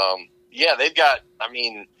they've got,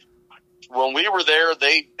 when we were there,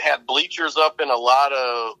 they had bleachers up in a lot,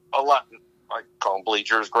 I call them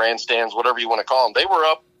bleachers, grandstands, whatever you want to call them. They were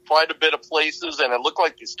up quite a bit of places, and it looked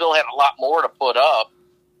like they still had a lot more to put up.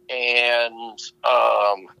 And,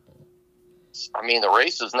 I mean, the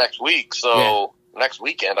race is next week, so next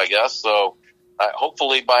weekend, I guess. So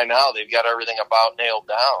hopefully by now they've got everything about nailed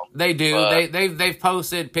down. They do. But they've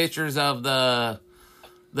posted pictures of the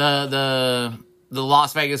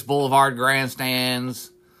Las Vegas Boulevard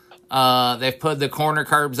grandstands. They've put the corner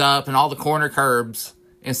curbs up, and all the corner curbs,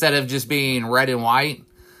 instead of just being red and white,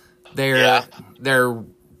 they're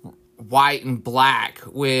white and black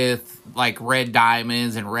with like red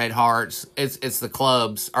diamonds and red hearts. It's the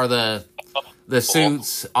clubs or the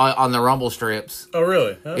suits on the rumble strips. Oh,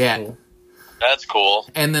 really? That's cool. That's cool.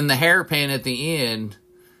 And then the hairpin at the end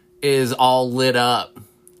is all lit up,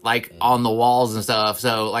 like on the walls and stuff.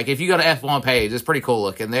 So, like, if you go to F1 page, it's pretty cool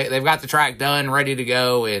looking. They've got the track done, ready to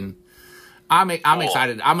go, and I'm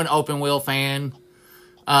excited. I'm an open wheel fan.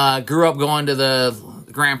 Grew up going to the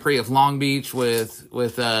Grand Prix of Long Beach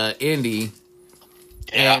with Indy,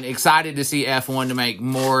 and excited to see F1 to make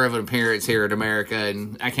more of an appearance here in America,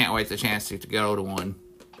 and I can't wait the chance to go to one.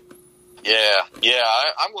 Yeah,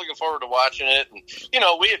 I'm looking forward to watching it. And, you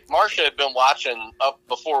know, Marcia had been watching up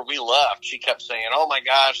before we left. She kept saying, oh my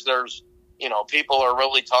gosh, there's, you know, people are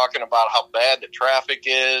really talking about how bad the traffic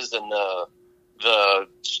is, and the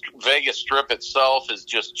Vegas Strip itself has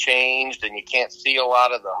just changed, and you can't see a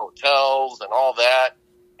lot of the hotels and all that.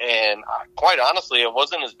 And quite honestly, it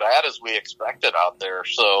wasn't as bad as we expected out there.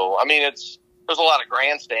 So, I mean, there's a lot of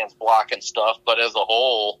grandstands blocking stuff, but as a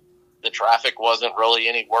whole, the traffic wasn't really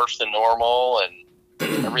any worse than normal, and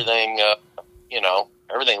everything,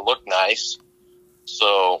 everything looked nice.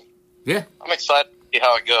 So, yeah, I'm excited to see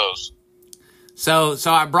how it goes. So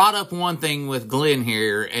I brought up one thing with Glenn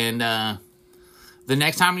here, and the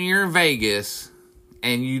next time you're in Vegas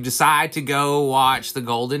and you decide to go watch the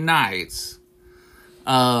Golden Knights,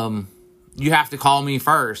 you have to call me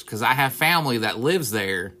first, because I have family that lives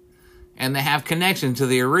there, and they have connection to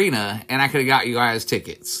the arena, and I could have got you guys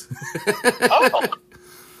tickets. Oh.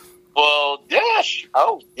 Well, yeah.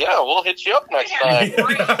 Oh, yeah, we'll hit you up next time.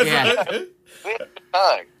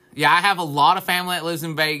 Yeah, I have a lot of family that lives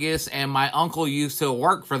in Vegas, and my uncle used to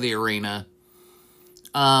work for the arena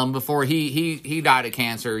before he died of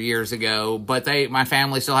cancer years ago. But my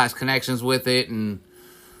family still has connections with it, and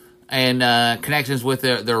connections with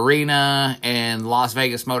the arena and Las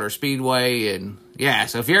Vegas Motor Speedway, and yeah.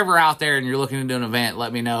 So if you're ever out there and you're looking to do an event,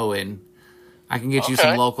 let me know, and I can get you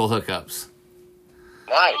some local hookups.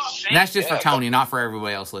 Nice. And that's just for Tony, not for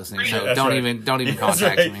everybody else listening. So that's don't right. even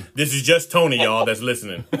contact me. This is just Tony, y'all, that's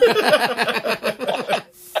listening.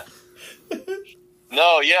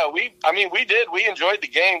 No, yeah, we did. We enjoyed the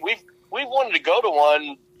game. We've wanted to go to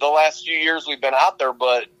one the last few years we've been out there,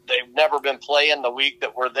 but they've never been playing the week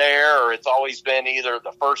that we're there, or it's always been either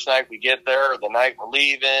the first night we get there or the night we're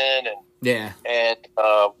leaving. And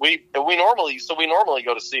we normally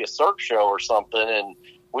go to see a Cirque show or something, and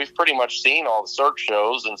we've pretty much seen all the Cirque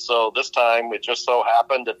shows. And so this time it just so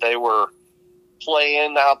happened that they were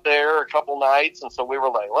playing out there a couple nights, and so we were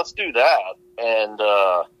like, let's do that. And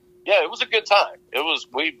yeah, it was a good time.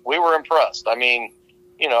 We were impressed. I mean,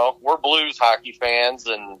 you know, we're Blues hockey fans,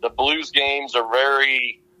 and the Blues games are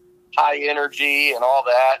very high energy and all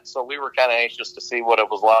that. So we were kind of anxious to see what it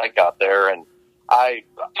was like out there, and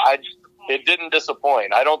it didn't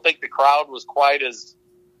disappoint. I don't think the crowd was quite as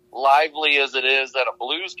lively as it is at a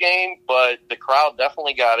Blues game, but the crowd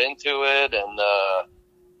definitely got into it, and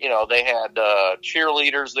you know, they had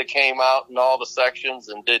cheerleaders that came out in all the sections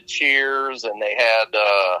and did cheers, and they had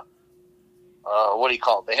what do you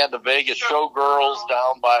call it? They had the Vegas showgirls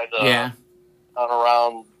down by the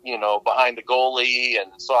around, you know, behind the goalie,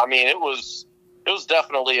 and so I mean, it was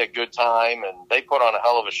definitely a good time, and they put on a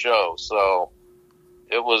hell of a show. So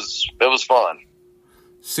it was fun.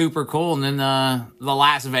 Super cool. And then the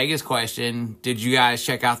Las Vegas question: did you guys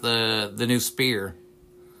check out the new Sphere?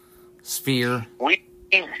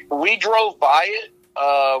 We drove by it.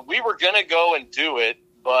 We were gonna go and do it,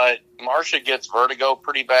 but Marcia gets vertigo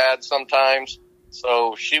pretty bad sometimes,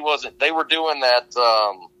 so she wasn't. They were doing that.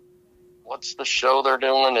 What's the show they're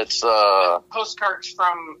doing? It's Postcards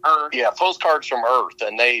from Earth. Yeah, Postcards from Earth,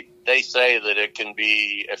 and they say that it can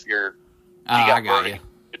be, if you got vertigo, it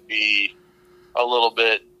could be a little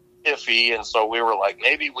bit iffy, and so we were like,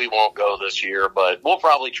 maybe we won't go this year, but we'll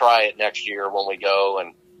probably try it next year when we go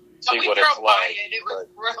and see what it's like. It was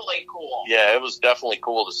really cool. Yeah, it was definitely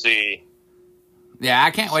cool to see. Yeah,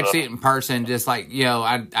 I can't wait to see it in person. Just like, you know,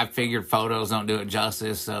 I figured photos don't do it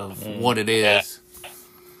justice of what it is.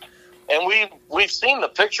 And we've seen the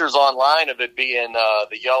pictures online of it being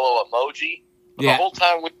the yellow emoji. But the whole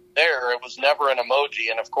time we were there, it was never an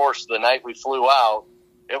emoji. And of course, the night we flew out,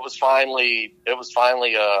 it was finally an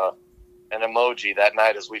emoji that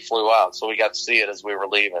night as we flew out. So we got to see it as we were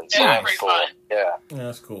leaving. So that was cool. Fun. Yeah,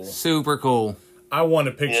 That's cool. Super cool. I want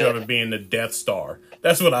a picture of it being the Death Star.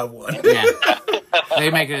 That's what I want. Yeah. They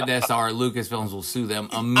make it a Death Star. Lucasfilms will sue them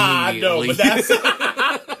immediately. I know, but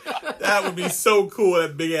that would be so cool,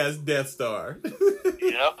 that big-ass Death Star.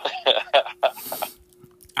 Yep.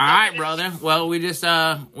 All right, brother. Well, we just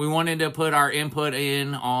we wanted to put our input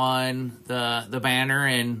in on the banner,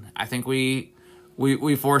 and I think we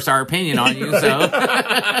forced our opinion on you. So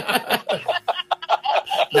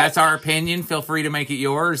that's our opinion. Feel free to make it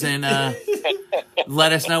yours, and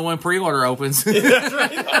let us know when pre-order opens. That's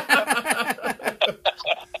right.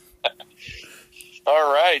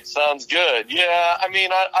 All right, sounds good. Yeah, I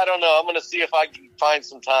mean, I don't know. I'm going to see if I can find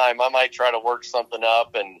some time. I might try to work something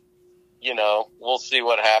up, and, you know, we'll see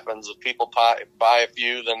what happens. If people buy a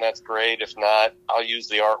few, then that's great. If not, I'll use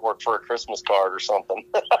the artwork for a Christmas card or something.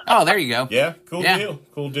 Oh, there you go. Yeah, cool deal.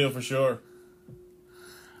 Cool deal for sure.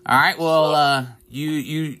 All right, well,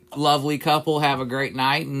 you lovely couple, have a great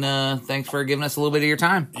night, and thanks for giving us a little bit of your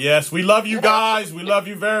time. Yes, we love you guys. We love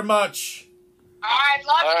you very much. All right,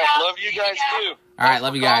 love you guys too. All right,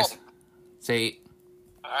 love you guys. See.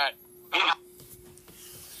 All right.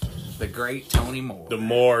 The great Tony Moore. The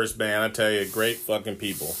Moores, man, I tell you, great fucking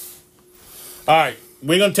people. All right,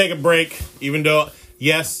 we're going to take a break, even though,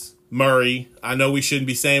 yes, Murray, I know we shouldn't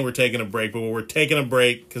be saying we're taking a break, but we're taking a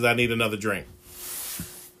break because I need another drink.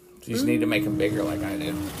 You just need to make them bigger like I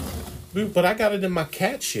do. Dude, but I got it in my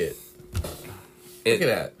cat shit. Look at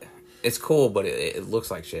that. It's cool, but it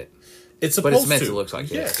looks like shit. It's supposed But it's meant to look like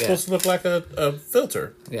shit. Yeah, it's supposed to look like a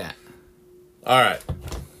filter. Yeah. All right.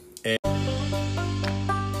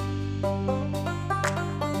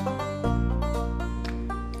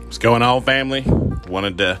 What's going on, family?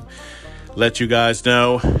 Wanted to let you guys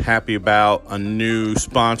know, happy about a new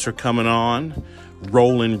sponsor coming on,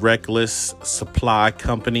 Rollin' Reckless Supply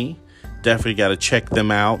Company. Definitely got to check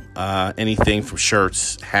them out. Anything from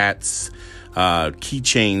shirts, hats,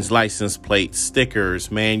 keychains, license plates,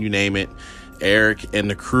 stickers, man, you name it. Eric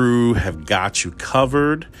and the crew have got you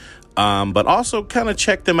covered. But also kind of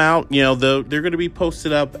check them out. You know, they're going to be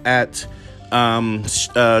posted up at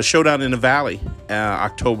Showdown in the Valley,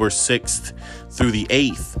 October 6th through the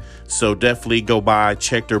 8th. So definitely go by,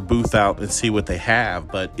 check their booth out and see what they have.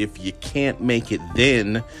 But if you can't make it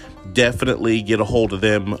then, definitely get a hold of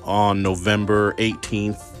them on November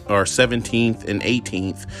 18th or 17th and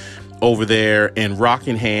 18th over there in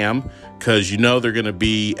Rockingham, because you know they're going to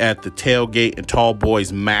be at the Tailgate and Tall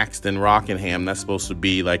Boys Maxed in Rockingham. That's supposed to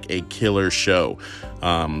be like a killer show.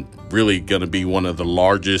 Really going to be one of the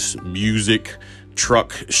largest music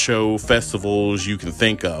truck show festivals you can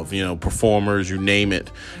think of, you know, performers, you name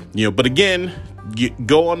it, you know. But again, you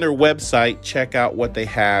go on their website, check out what they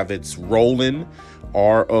have. It's Rollin,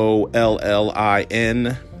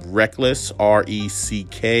 ROLLIN, Reckless,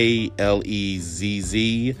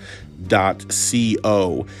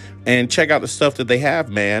 RECKLEZZ.co, and check out the stuff that they have,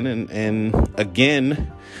 man. And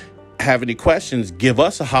again, have any questions, give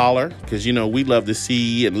us a holler, because, you know, we love to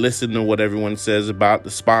see and listen to what everyone says about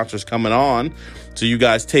the sponsors coming on. So you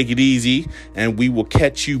guys take it easy, and we will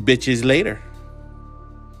catch you bitches later.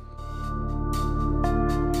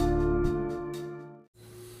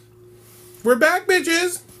 We're back,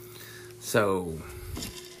 bitches. So,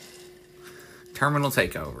 Terminal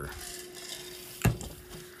Takeover.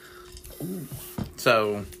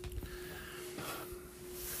 So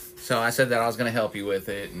I said that I was going to help you with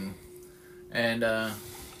it, and I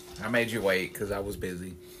made you wait because I was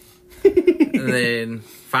busy. And then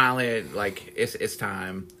finally, like, it's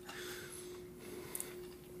time,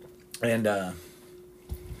 and I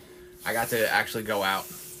got to actually go out.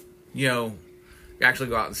 You know, actually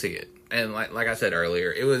go out and see it. And like I said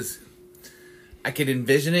earlier, I could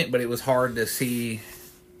envision it, but it was hard to see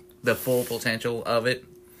the full potential of it.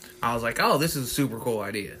 I was like, oh, this is a super cool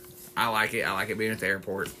idea. I like it. I like it being at the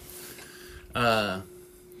airport. And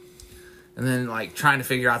then, like, trying to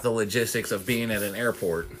figure out the logistics of being at an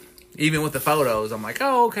airport. Even with the photos, I'm like,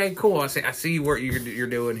 oh, okay, cool. I see what you're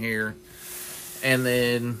doing here. And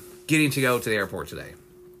then getting to go to the airport today.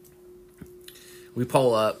 We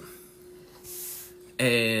pull up.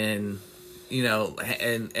 And, you know,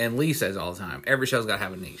 and Lee says all the time, every show's got to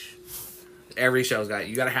have a niche. Every show's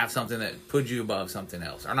you got to have something that puts you above something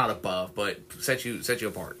else. Or not above, but set you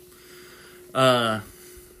apart. And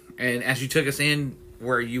as you took us in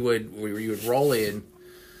where you would roll in,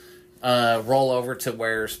 roll over to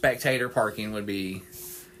where spectator parking would be,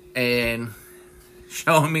 and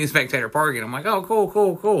showing me spectator parking. I'm like, oh,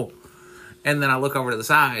 cool. And then I look over to the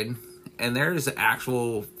side, and there's an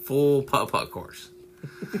actual full putt-putt course.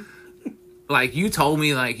 Like, you told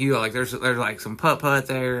me, like, there's like some putt-putt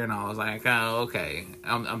there, and I was like, oh, okay.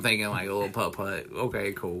 I'm thinking, like, a little putt-putt.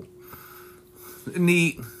 Okay, cool.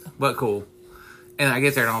 Neat, but cool. And I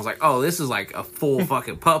get there, and I was like, oh, this is like a full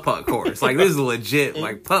fucking putt-putt course. Like, this is a legit,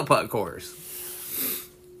 like, putt-putt course.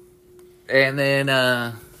 And then,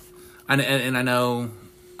 I know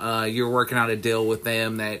you're working out a deal with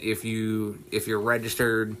them that if you're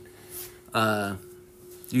registered, you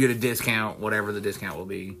get a discount, whatever the discount will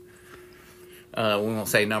be. We won't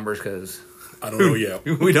say numbers because I don't know yet.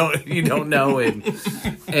 You don't know, and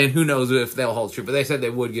who knows if they'll hold true. But they said they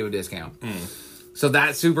would give a discount. So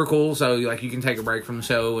that's super cool. So like you can take a break from the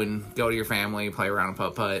show and go to your family, play around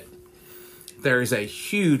putt-putt. There is a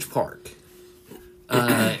huge park.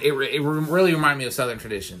 It really reminded me of Southern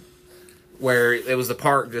Tradition, where it was the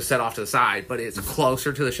park just set off to the side, but it's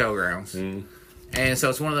closer to the showgrounds. And so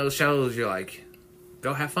it's one of those shows you're like,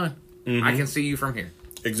 go have fun. I can see you from here.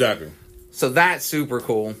 Exactly. So that's super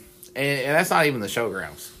cool. And that's not even the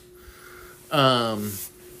showgrounds.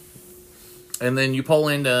 And then you pull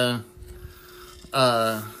into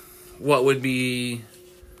what would be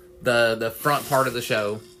the front part of the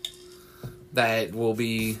show that will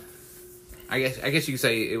be, I guess you could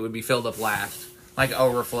say it would be filled up last, like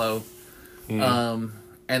overflow. And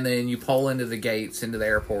then you pull into the gates into the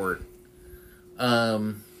airport.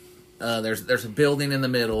 There's a building in the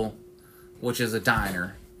middle, which is a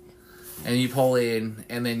diner, and you pull in,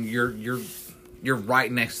 and then you're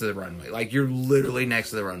right next to the runway. Like, you're literally next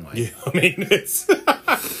to the runway. Yeah, I mean, it's.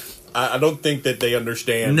 I don't think that they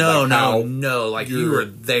understand. No. Like, you are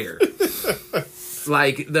there.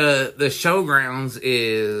 Like, the showgrounds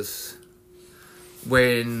is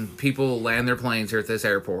when people land their planes here at this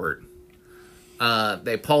airport.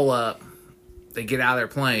 They pull up, they get out of their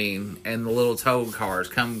plane, and the little tow cars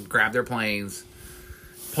come grab their planes,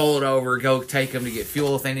 pull it over, go take them to get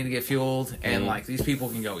fuel if they need to get fueled, and like these people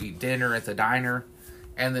can go eat dinner at the diner,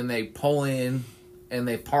 and then they pull in and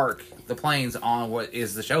they park the planes on what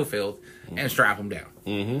is the show field and strap them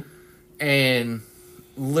down. And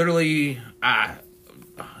literally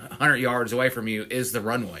 100 yards away from you is the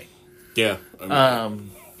runway. Yeah.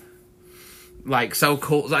 Like, so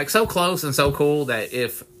cool, like so close and so cool that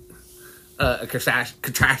if a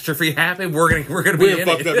catastrophe happened, we're gonna be in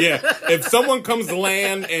fucked it. up. Yeah, if someone comes to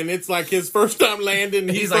land and it's like his first time landing,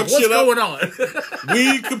 he's like, "What's going on?"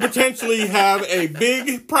 We could potentially have a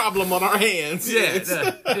big problem on our hands. Yeah,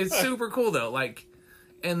 it's super cool though. Like,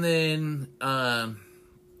 and then one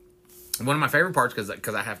of my favorite parts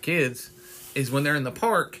because I have kids is when they're in the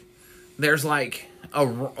park. There's like a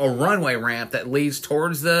runway ramp that leads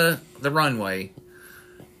towards the runway,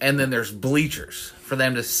 and then there's bleachers for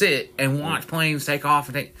them to sit and watch planes take off.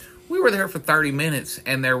 We were there for 30 minutes,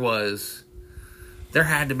 and there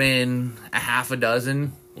had to been a half a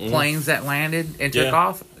dozen planes that landed and took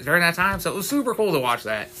off during that time. So it was super cool to watch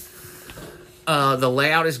that. The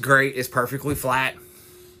layout is great. It's perfectly flat.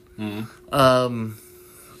 It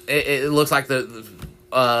looks like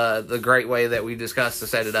the great way that we discussed to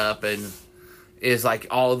set it up, and is like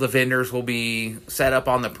all of the vendors will be set up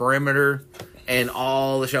on the perimeter and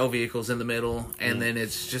all the show vehicles in the middle, and then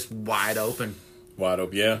it's just wide open. Wide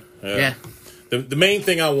open, yeah. The main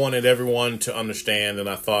thing I wanted everyone to understand, and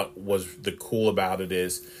I thought was the cool about it,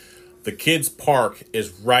 is the kids' park is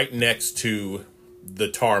right next to the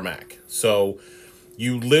tarmac. So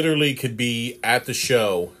you literally could be at the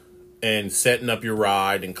show and setting up your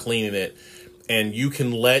ride and cleaning it, and you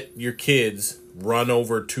can let your kids run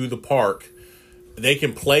over to the park. They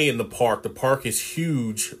can play in the park. The park is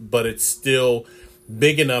huge, but it's still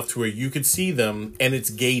big enough to where you could see them, and it's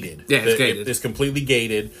gated. Yeah, it's gated. It's completely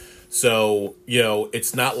gated. So,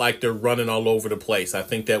 it's not like they're running all over the place. I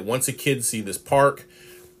think that once the kids see this park,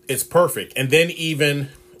 it's perfect. And then even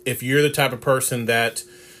if you're the type of person that,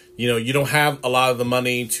 you don't have a lot of the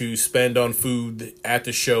money to spend on food at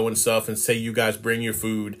the show and stuff, and say you guys bring your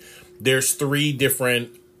food, there's 3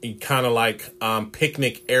 different kind of like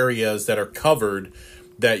picnic areas that are covered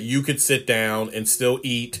that you could sit down and still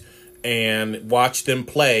eat and watch them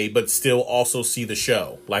play, but still also see the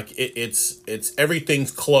show. Like it's everything's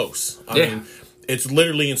close. I mean, it's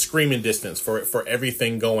literally in screaming distance for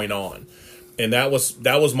everything going on. And that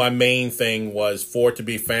was my main thing, was for it to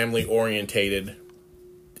be family orientated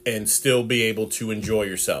and still be able to enjoy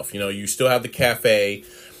yourself. You still have the cafe.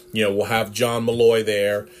 We'll have John Malloy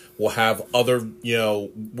there. We'll have other,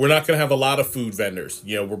 we're not going to have a lot of food vendors,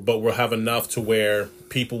 but we'll have enough to where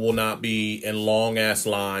people will not be in long ass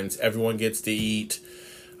lines. Everyone gets to eat.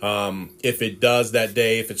 If it does that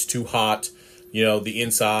day, if it's too hot, the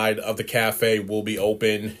inside of the cafe will be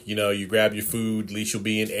open. You grab your food, at least you'll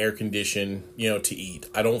be in air condition, to eat.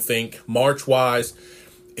 I don't think March-wise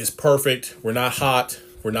is perfect. We're not hot.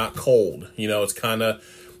 We're not cold. It's kind of,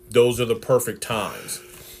 those are the perfect times.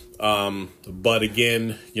 But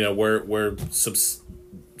again, we're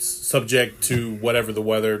subject to whatever the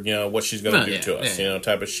weather, what she's going to do to us,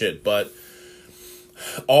 type of shit. But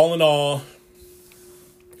all in all,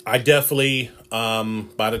 I definitely,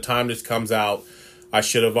 by the time this comes out, I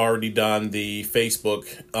should have already done the Facebook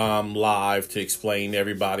live to explain to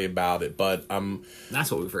everybody about it. But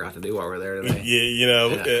that's what we forgot to do while we're there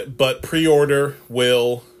today. But pre-order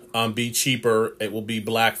will be cheaper. It will be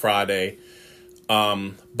Black Friday.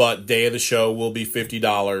 But day of the show will be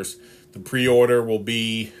 $50. The pre-order will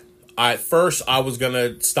be, at first I was going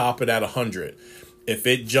to stop it at $100. If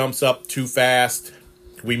it jumps up too fast,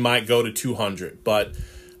 we might go to $200. But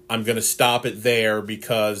I'm going to stop it there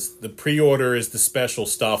because the pre-order is the special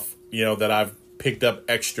stuff, that I've picked up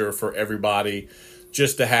extra for everybody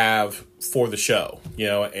just to have for the show,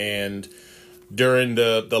 and during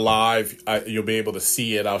the live, you'll be able to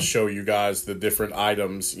see it. I'll show you guys the different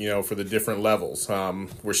items, for the different levels.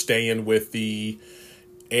 We're staying with the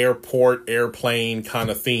airplane kind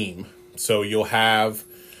of theme. So you'll have,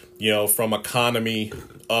 from economy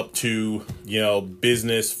up to,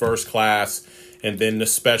 business, first class, and then the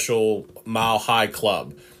special Mile High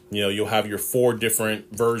Club. You'll have your 4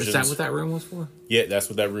 different versions. Is that what that room was for? Yeah, that's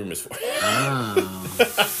what that room is for. Oh,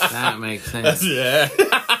 that makes sense. Yeah.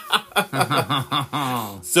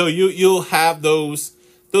 So you'll have those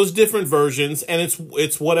different versions, and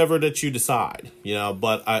it's whatever that you decide,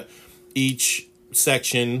 But each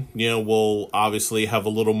section, will obviously have a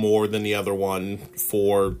little more than the other one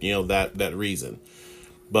for that reason.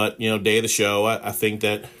 But day of the show, I think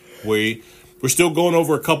that we're still going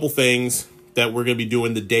over a couple things that we're going to be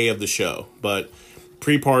doing the day of the show, but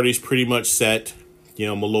pre-party's pretty much set.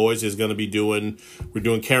 Malloy's is going to be we're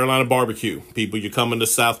doing Carolina barbecue. People, you're coming to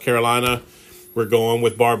South Carolina, we're going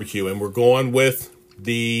with barbecue, and we're going with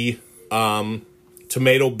the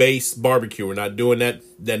tomato-based barbecue. We're not doing that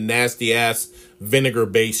nasty-ass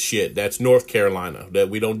vinegar-based shit. That's North Carolina. That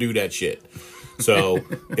we don't do that shit. So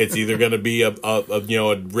it's either going to be a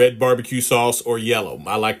red barbecue sauce or yellow.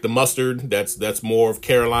 I like the mustard. That's more of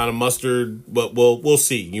Carolina mustard, but we'll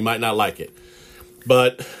see. You might not like it.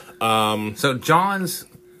 But so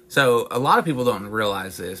a lot of people don't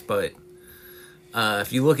realize this, but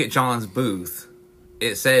if you look at John's booth,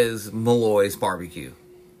 it says Malloy's Barbecue.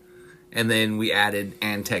 And then we added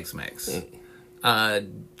and Tex-Mex.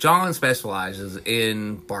 John specializes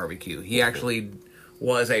in barbecue. He actually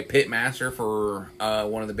was a pit master for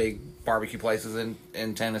one of the big barbecue places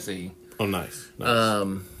in Tennessee. Oh, nice.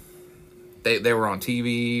 They were on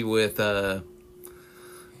TV with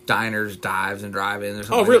diners, dives, and drive-ins or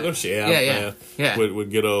something. Oh, really? Like Yeah.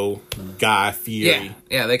 With good old Guy Fieri.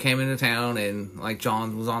 Yeah. They came into town, and like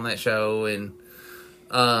John was on that show, and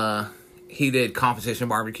he did competition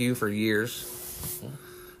barbecue for years.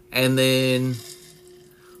 And then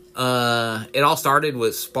it all started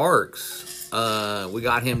with Sparks. We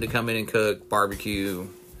got him to come in and cook barbecue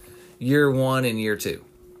year 1 and year 2,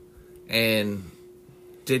 and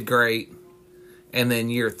did great. And then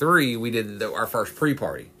year 3, we did our first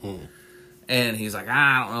pre-party. And he's like,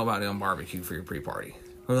 I don't know about doing barbecue for your pre-party.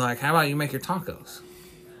 We're like, how about you make your tacos?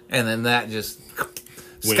 And then that just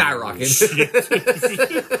skyrocketed.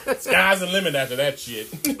 Sky's the limit after that shit.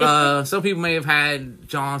 Some people may have had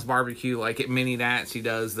John's barbecue, like at Mini Nats. He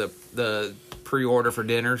does the pre-order for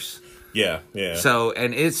dinners. Yeah. So,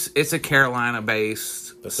 and it's a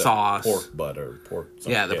Carolina-based sauce. Pork butt or pork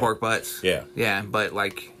something. Yeah, the pork butts. Yeah, but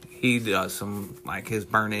like he does some, like his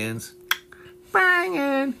burn ends.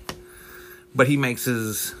 Banging. But he makes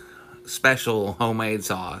his special homemade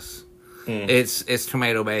sauce. It's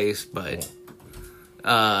tomato-based, but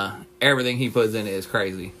everything he puts in it is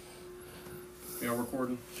crazy. Y'all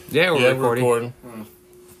recording? Yeah, we're recording.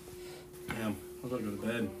 Damn, I'm gonna go to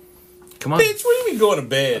bed. Come on. Bitch, what do you mean going to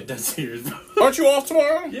bed? That's serious. Aren't you off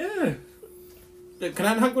tomorrow? Yeah. Can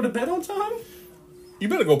I not go to bed on time? You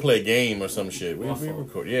better go play a game or some shit. We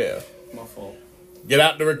record. Yeah. My fault. Get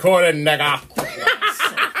out the recording, nigga.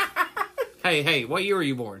 Hey, what year were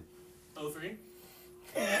you born? 03?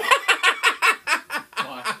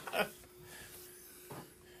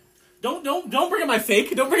 Don't bring in my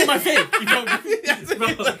fake. Don't bring in my fake. You know,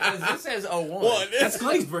 This says 01. that's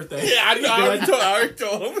Clay's birthday. Yeah, I already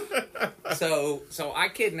told him. So I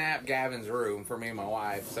kidnapped Gavin's room for me and my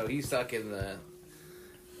wife. So he's stuck in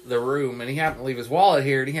the room, and he happened to leave his wallet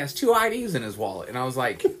here, and he has 2 IDs in his wallet. And I was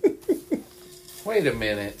like, Wait a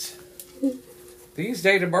minute. These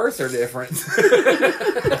date of births are different.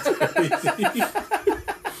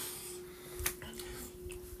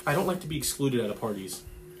 I don't like to be excluded out of parties.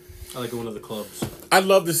 I like going to the clubs. I'd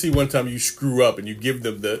love to see one time you screw up and you give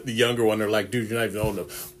them the younger one. They're like, dude, you're not even old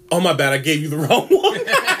enough. Oh, my bad. I gave you the wrong one.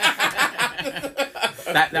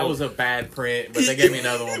 That was a bad print, but they gave me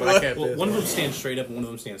another one. But I kept Well, one of them stands straight up and one of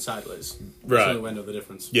them stands sideways. Right. So I know the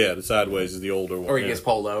difference. Yeah, the sideways is the older one. Or he yeah. gets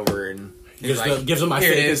pulled over and he's Gives them my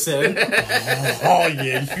 "Here it face is." instead. Oh,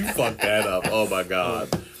 yeah, you fucked that up. Oh, my God.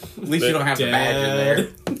 At least you don't have the badge in there.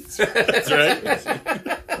 That's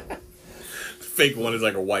right. Fake one is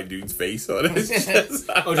like a white dude's face on it. It's just,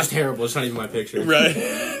 Oh, just terrible. It's not even my picture. right.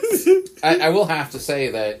 I will have to say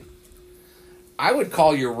that I would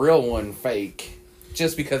call your real one fake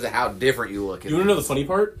just because of how different you look. You want to know the funny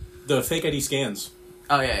part? The fake ID scans.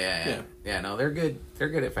 Oh yeah. No, they're good. They're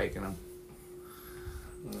good at faking them.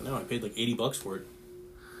 No, I paid like $80 for it.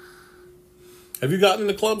 Have you gotten in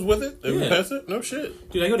the clubs with it? Ever Yeah. pass it? No shit.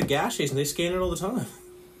 Dude, I go to gas stations. They scan it all the time.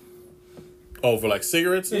 Oh, for like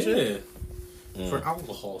cigarettes and shit? For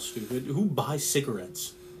alcohol, stupid. Who buys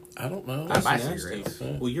cigarettes? I don't know. I buy Nasty. cigarettes.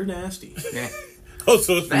 Well, you're nasty. Yeah. Oh,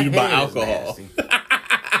 so it's for you to buy head is alcohol. nasty.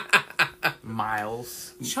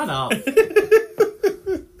 Miles. Shut up.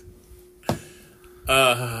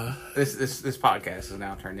 This podcast is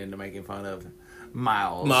now turned into making fun of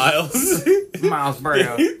Miles. Miles. Miles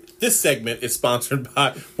Brown. This segment is sponsored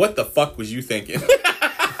by What the Fuck Was You Thinking?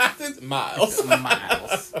 Miles.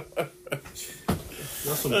 Miles.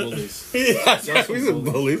 Y'all some bullies. Yeah, we some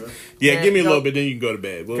bullies. Yeah, give me a little bit, then you can go to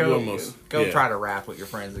bed. We'll almost Go try to rap with your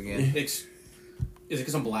friends again. Is it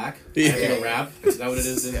because I'm black? Yeah. I have to go rap? Is that what it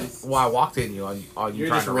is? Well, I walked in you on you You're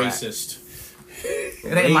trying just to rap. racist.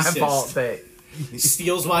 It ain't my Racist. fault that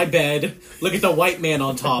Steals my bed. Look at the white man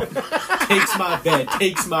on top. Takes my bed.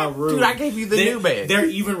 Takes my room. Dude, I gave you the new bed. They're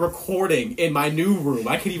even recording in my new room.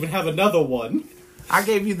 I could even have another one. I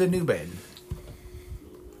gave you the new bed.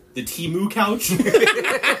 The Temu couch.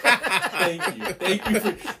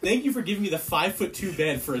 Thank you for giving me the 5'2"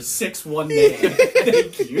 bed for a 6'1" man.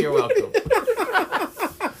 Thank you. You're welcome.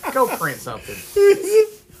 Go print something.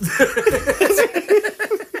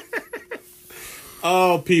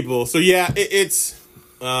 Oh, people. So yeah, it's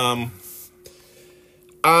I'm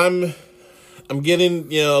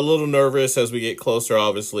getting, a little nervous as we get closer,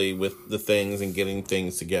 obviously, with the things and getting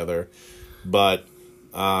things together. But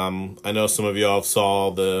I know some of y'all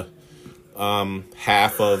saw the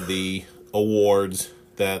half of the awards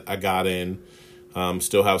that I got in.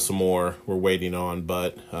 Still have some more we're waiting on,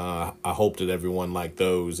 but I hope that everyone liked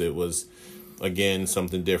those. It was, again,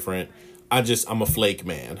 something different. I'm a flake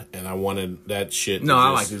man, and I wanted that shit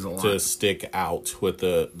I like these a lot. to stick out with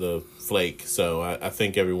the flake. So I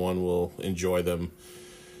think everyone will enjoy them.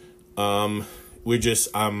 I'm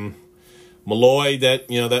Malloy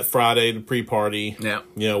that Friday, the pre-party. Yeah.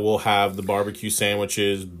 We'll have the barbecue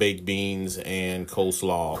sandwiches, baked beans, and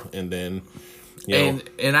coleslaw, and then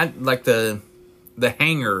And I like the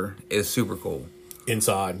hangar is super cool.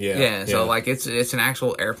 inside. Yeah, so like it's an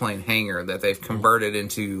actual airplane hangar that they've converted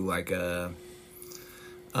into like an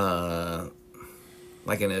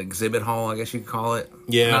exhibit hall, I guess you could call it.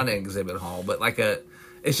 Yeah. Not an exhibit hall, but like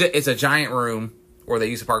it's a giant room where they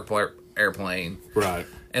used to park airplane. Right.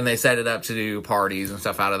 And they set it up to do parties and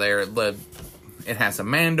stuff out of there. It has a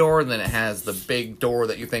man door, and then it has the big door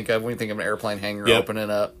that you think of when you think of an airplane hangar opening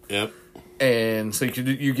up. Yep. And so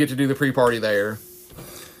you get to do the pre-party there,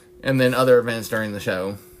 and then other events during the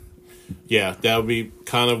show. Yeah, that would be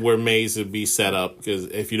kind of where Maze would be set up, because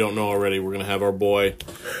if you don't know already, we're going to have our boy,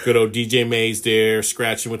 good old DJ Maze there,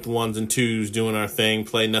 scratching with the ones and twos, doing our thing,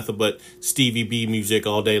 play nothing but Stevie B music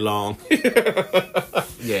all day long.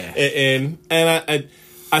 Yeah. And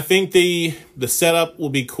I think the setup will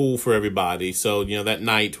be cool for everybody. So, that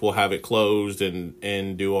night we'll have it closed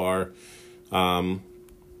and do our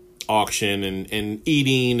auction and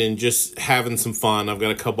eating and just having some fun. I've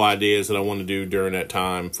got a couple ideas that I want to do during that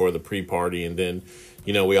time for the pre-party, and then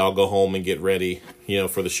we all go home and get ready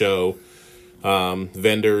for the show.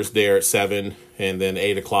 Vendors there at 7, and then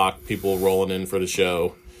 8 o'clock people rolling in for the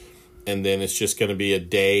show, and then it's just going to be a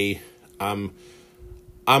day.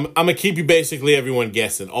 I'm gonna keep you basically everyone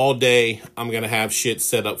guessing all day. I'm gonna have shit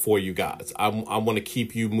set up for you guys. I want to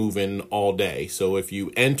keep you moving all day. So if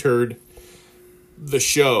you entered the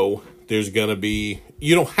show, there's gonna be,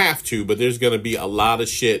 you don't have to, but there's gonna be a lot of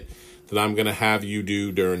shit that I'm gonna have you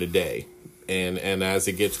do during the day, and as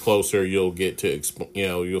it gets closer, you'll get to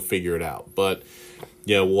you'll figure it out. But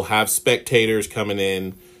we'll have spectators coming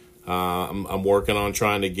in. I'm working on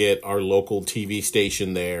trying to get our local TV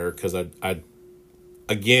station there, because I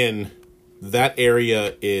again, that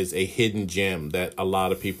area is a hidden gem that a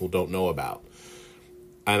lot of people don't know about.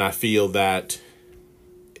 And I feel that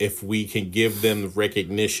if we can give them the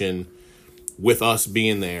recognition with us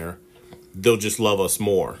being there, they'll just love us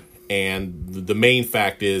more. And the main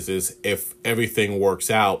fact is if everything works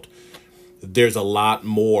out, there's a lot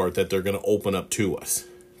more that they're going to open up to us,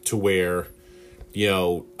 to where,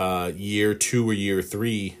 year 2 or year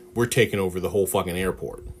 3, we're taking over the whole fucking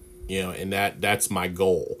airport, and that's my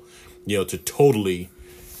goal, to totally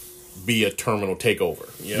be a terminal takeover,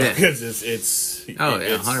 because it's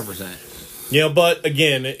 100%. But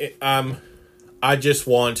again, I just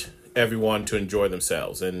want everyone to enjoy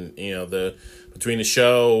themselves, and between the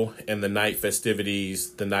show and the night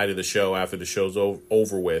festivities, the night of the show after the show's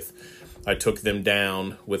over with, I took them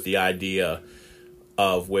down with the idea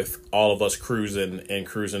of, with all of us cruising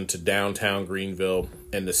to downtown Greenville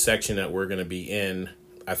and the section that we're going to be in,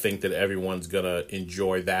 I think that everyone's going to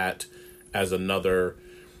enjoy that as another,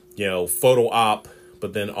 photo op,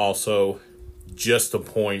 but then also just the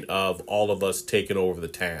point of all of us taking over the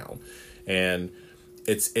town. And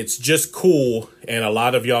it's just cool, and a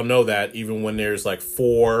lot of y'all know that even when there's like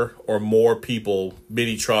 4 or more people,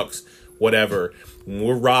 mini trucks, whatever, when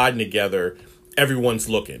we're riding together, everyone's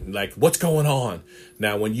looking like, what's going on?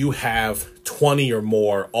 Now, when you have 20 or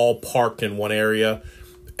more all parked in one area,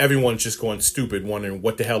 everyone's just going stupid, wondering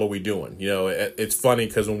what the hell are we doing? It's funny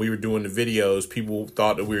because when we were doing the videos, people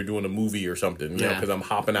thought that we were doing a movie or something, because I'm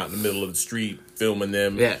hopping out in the middle of the street filming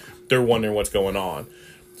them. Yeah. They're wondering what's going on.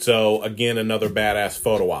 So again, another badass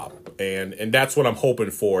photo op. And that's what I'm hoping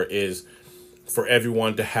for, is for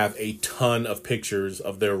everyone to have a ton of pictures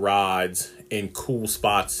of their rides in cool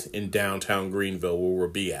spots in downtown Greenville where we'll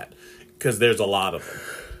be at. Because there's a lot of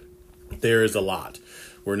them. There is a lot.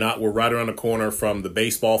 We're right around the corner from the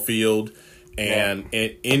baseball field, and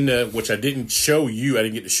in the, which I didn't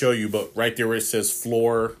get to show you, but right there where it says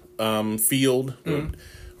floor field,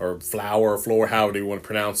 or flower or floor, however you want to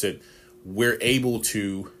pronounce it, we're able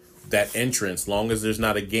to, that entrance, long as there's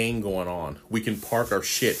not a game going on, we can park our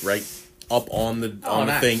shit right up on the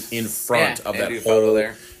thing in front of that whole photo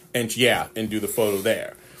there. And do the photo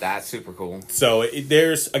there. That's super cool. So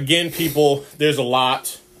there's a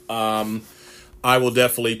lot. I will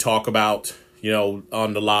definitely talk about,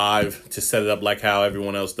 on the live, to set it up like how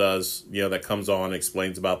everyone else does, that comes on and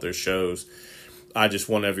explains about their shows. I just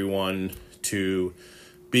want everyone to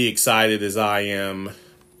be excited as I am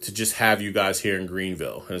to just have you guys here in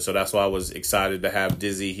Greenville. And so that's why I was excited to have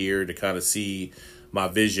Dizzy here to kind of see my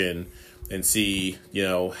vision and see,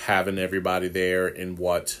 having everybody there and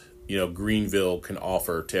what, Greenville can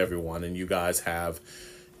offer to everyone. And you guys have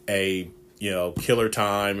a, killer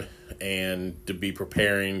time, and to be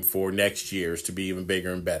preparing for next year's to be even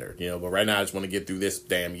bigger and better, but right now I just want to get through this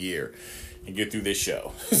damn year and get through this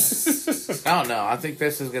show. I don't know. I think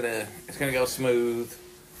this is it's gonna go smooth.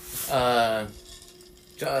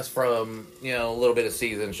 Just from, a little bit of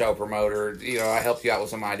season show promoter, I helped you out with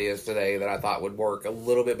some ideas today that I thought would work a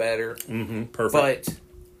little bit better. Mm-hmm, perfect. But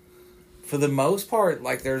for the most part,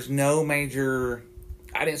 like, there's no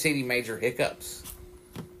I didn't see any major hiccups.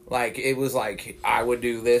 Like, it was like, I would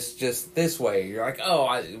do this just this way. You're like,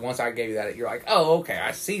 once I gave you that, you're like, oh, okay,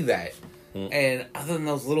 I see that. Mm. And other than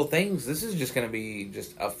those little things, this is just going to be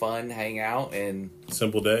just a fun hangout and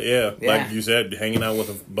simple day. Yeah. Like you said, hanging out with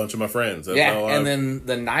a bunch of my friends. That's then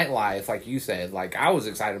the nightlife, like you said, like, I was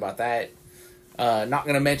excited about that. Not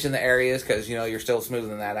going to mention the areas because, you're still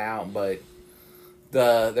smoothing that out. But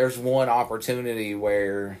there's one opportunity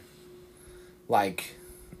where, like,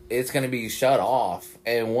 it's going to be shut off,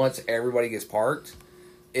 and once everybody gets parked,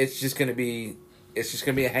 it's just going to be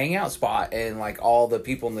a hangout spot, and like all the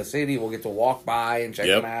people in the city will get to walk by and check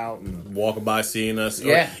them out, and walking by, seeing us.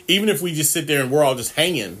 Yeah. Or even if we just sit there and we're all just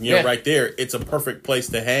hanging, right there, it's a perfect place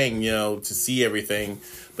to hang, to see everything.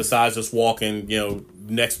 Besides just walking,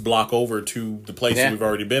 next block over to the place that we've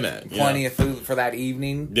already been at. Plenty of food for that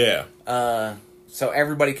evening. Yeah. So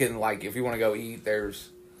everybody can, like, if you want to go eat,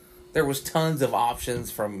 there was tons of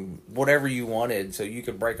options from whatever you wanted, so you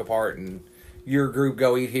could break apart and your group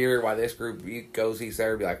go eat here while this group goes eat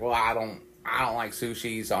there. Be like, well, I don't like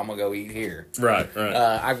sushi, so I'm gonna go eat here. Right.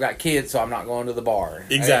 I've got kids, so I'm not going to the bar.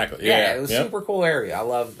 Exactly. It was a super cool area. I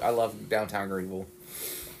love downtown Greenville.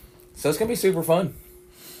 So it's gonna be super fun.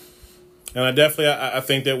 And I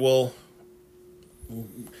think that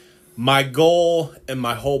my goal and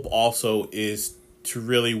my hope also is to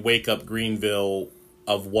really wake up Greenville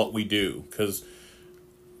of what we do, because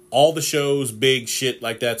all the shows, big shit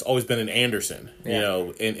like that's always been in Anderson,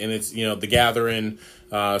 and it's, the Gathering,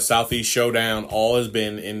 Southeast Showdown, all has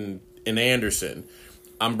been in Anderson.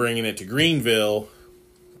 I'm bringing it to Greenville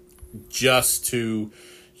just to,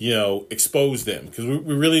 expose them, because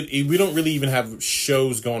we don't really even have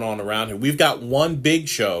shows going on around here. We've got one big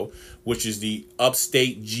show, which is the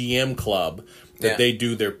Upstate GM Club that they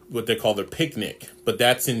do what they call their picnic, but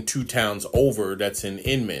that's in 2 towns over. That's in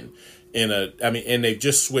Inman. And they've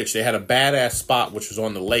just switched. They had a badass spot which was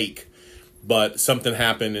on the lake, but something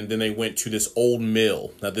happened, and then they went to this old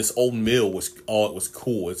mill. Now, this old mill was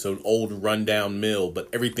cool. It's an old rundown mill, but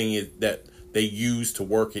everything that they use to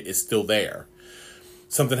work it is still there.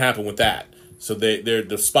 Something happened with that. So they're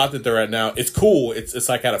the spot that they're at now. It's cool. It's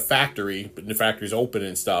like at a factory, but the factory's open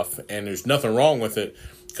and stuff, and there's nothing wrong with it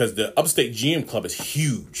because the Upstate GM Club is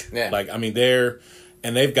huge. Yeah.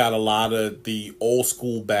 They've got a lot of the old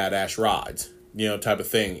school badass rides, type of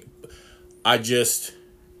thing.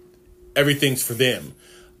 Everything's for them.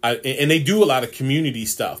 And they do a lot of community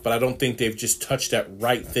stuff, but I don't think they've just touched that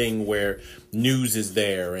right thing where news is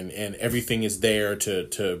there and everything is there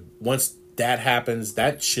to once that happens,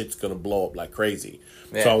 that shit's going to blow up like crazy.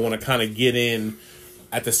 Yeah. So I want to kind of get in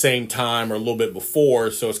at the same time or a little bit before,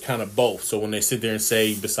 so it's kind of both. So when they sit there and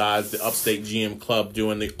say, besides the Upstate GM Club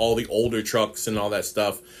doing all the older trucks and all that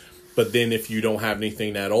stuff, but then if you don't have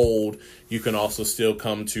anything that old, you can also still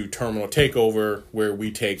come to Terminal Takeover, where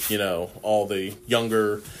we take, all the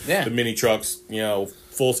younger, the mini trucks,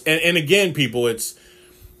 full. And again, people,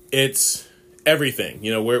 it's everything.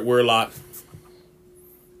 We're a lot.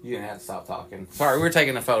 You're going to have to stop talking. Sorry, we're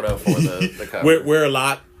taking a photo for the cover. We're a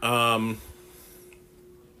lot. I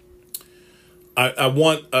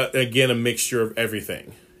want, again, a mixture of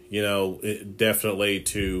everything. Definitely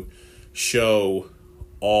to show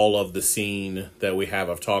all of the scene that we have.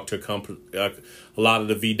 I've talked to a lot of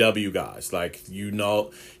the VW guys. Like, in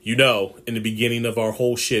the beginning of our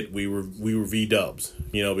whole shit, we were V-dubs.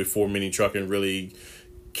 Before mini trucking really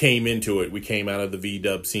came into it, we came out of the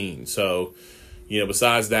V-dub scene. So,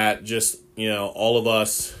 besides that, just, all of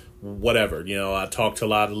us, whatever. I talked to a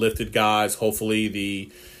lot of lifted guys. Hopefully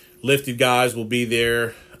the lifted guys will be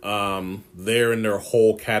there. They're in their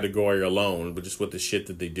whole category alone, but just with the shit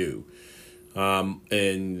that they do.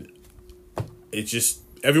 And it's just,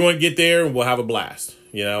 everyone get there and we'll have a blast,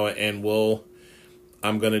 and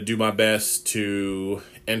I'm going to do my best to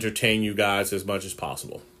entertain you guys as much as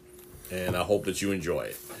possible. And I hope that you enjoy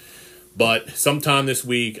it. But sometime this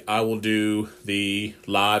week, I will do the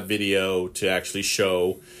live video to actually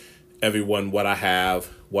show everyone what I have,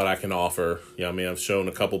 what I can offer. I've shown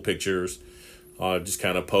a couple pictures, just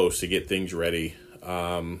kind of post to get things ready.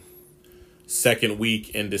 Second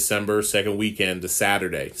weekend, the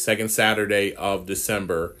second Saturday of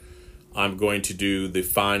December, I'm going to do the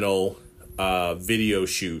final video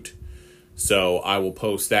shoot. So I will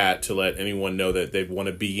post that to let anyone know that they want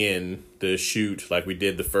to be in the shoot like we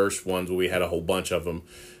did the first ones where we had a whole bunch of them.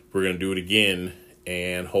 We're going to do it again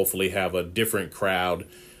and hopefully have a different crowd.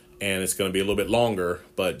 And it's going to be a little bit longer,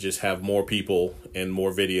 but just have more people and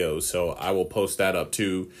more videos. So I will post that up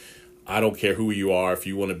too. I don't care who you are. If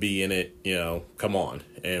you want to be in it, come on.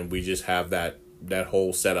 And we just have that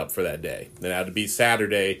whole setup for that day. Then that'll be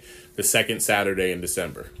Saturday, the second Saturday in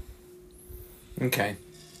December. Okay.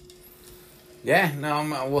 Yeah, no,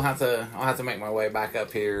 I'll have to make my way back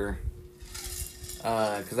up here.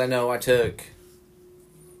 Because I know I took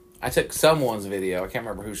someone's video. I can't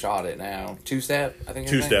remember who shot it now. Two-Step, I think.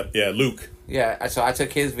 Two-Step, yeah, Luke. Yeah, so I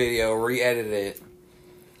took his video, re-edited it,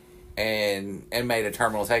 and made a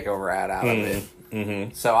Terminal Takeover ad out of it.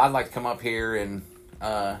 Mm-hmm. So I'd like to come up here and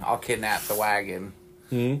I'll kidnap the wagon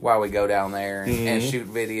while we go down there and shoot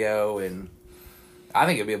video, and I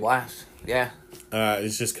think it'd be a blast. Yeah.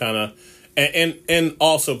 It's just kind of, and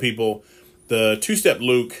also people, the Two-Step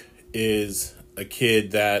Luke is a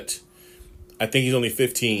kid that I think he's only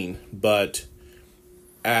 15, but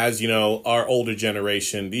as our older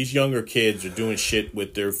generation, these younger kids are doing shit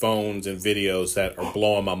with their phones and videos that are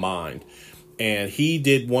blowing my mind. And he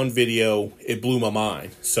did one video, it blew my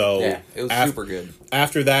mind. So yeah, it was super good.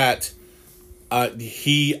 After that,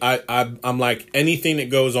 I'm like, anything that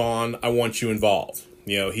goes on, I want you involved.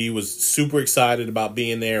 He was super excited about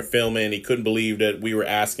being there, filming. He couldn't believe that we were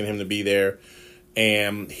asking him to be there.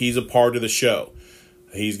 And he's a part of the show.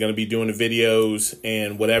 He's going to be doing the videos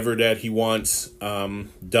and whatever that he wants done.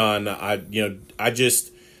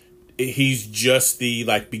 He's just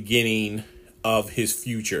the beginning of his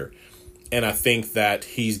future. And I think that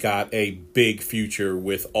he's got a big future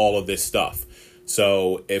with all of this stuff.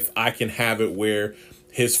 So if I can have it where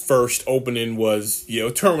his first opening was,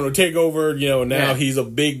 Terminal Takeover, now he's a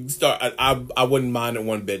big star, I wouldn't mind it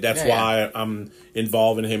one bit. That's why I'm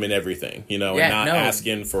involving him in everything, and not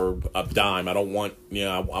asking for a dime. I don't want,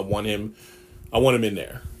 I want him in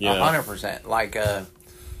there. 100%.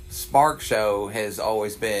 Spark Show has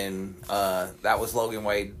always been that was Logan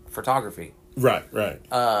Wade Photography. Right.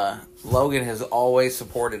 Logan has always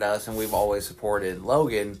supported us, and we've always supported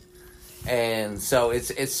Logan, and so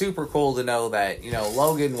it's super cool to know that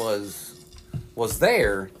Logan was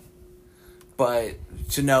there, but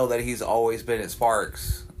to know that he's always been at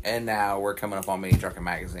Sparks, and now we're coming up on Mini Trucking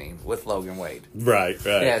Magazine with Logan Wade. Right.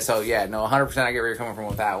 Yeah. So 100%. I get where you're coming from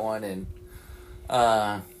with that one,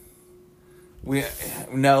 and we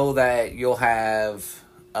know that you'll have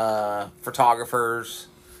photographers.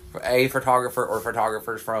 A photographer or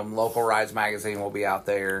photographers from Local Rides Magazine will be out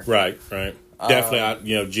there. Right.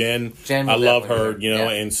 Definitely, Jen. I love her,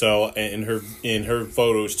 and so in her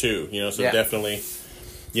photos too, So definitely,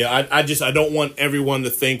 I don't want everyone to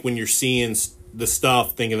think when you're seeing the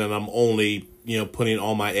stuff thinking that I'm only putting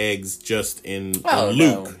all my eggs just in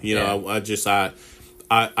Luke.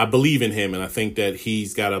 I believe in him, and I think that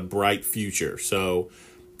he's got a bright future. So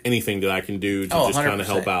anything that I can do to just kind of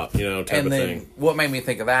help out, type of thing. What made me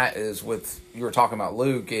think of that is you were talking about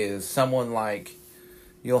Luke, is someone like,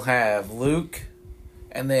 you'll have Luke,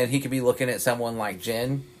 and then he could be looking at someone like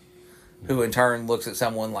Jen, who in turn looks at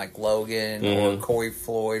someone like Logan or Corey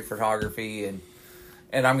Floyd Photography, and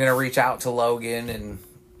I'm going to reach out to Logan and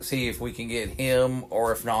see if we can get him,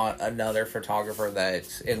 or if not, another photographer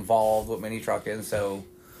that's involved with mini trucking. So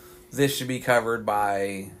this should be covered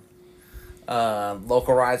by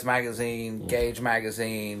Local Rides Magazine, Gauge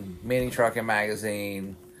Magazine, Mini Trucking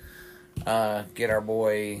Magazine. Get our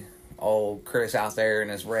boy old Chris out there in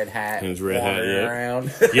his red hat,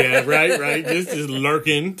 around. Yeah, right. Just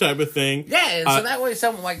lurking type of thing. Yeah, and so that way,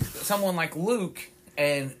 someone like Luke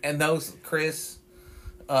and those Chris,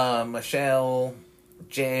 Michelle,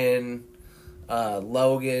 Jen,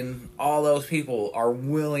 Logan, all those people are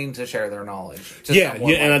willing to share their knowledge.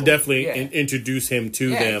 And I definitely introduce him to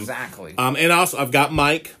them. Exactly. And also I've got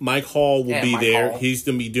Mike. Mike Hall will be there. Hall. He's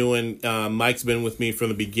going to be doing. Mike's been with me from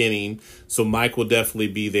the beginning, so Mike will definitely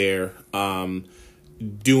be there,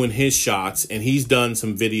 doing his shots, and he's done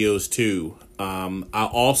some videos too. I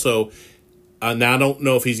also. Now I don't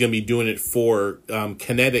know if he's going to be doing it for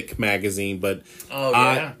Kinetic Magazine, but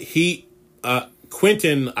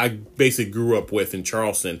Quentin, I basically grew up with in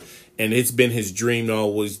Charleston, and it's been his dream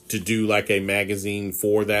always to do like a magazine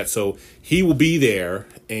for that. So he will be there,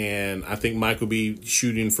 and I think Mike will be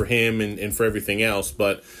shooting for him and for everything else.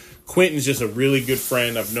 But Quentin's just a really good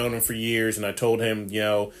friend. I've known him for years, and I told him,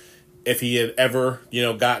 if he had ever,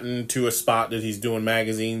 gotten to a spot that he's doing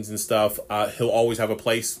magazines and stuff, he'll always have a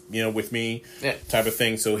place, with me, type of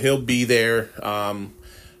thing. So he'll be there.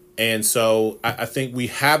 And so I think we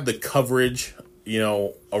have the coverage,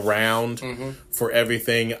 around for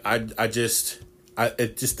everything. I just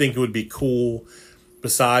think it would be cool,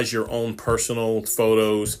 besides your own personal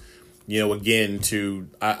photos, again,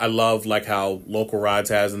 I love like how Local Rides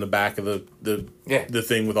has in the back of the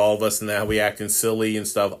thing with all of us and how we acting silly and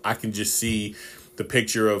stuff. I can just see the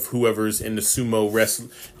picture of whoever's in the sumo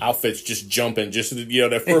wrestling outfits just jumping,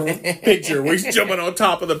 that first picture where he's jumping on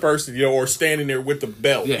top of the person, or standing there with the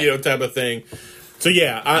belt, type of thing. So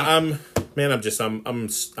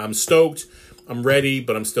I'm stoked. I'm ready,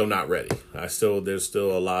 but I'm still not ready. There's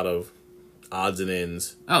still a lot of odds and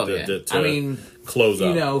ends. To close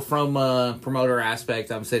up. From a promoter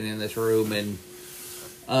aspect, I'm sitting in this room and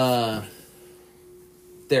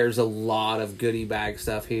there's a lot of goodie bag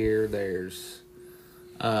stuff here. There's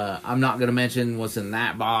I'm not going to mention what's in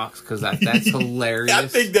that box because that's hilarious. I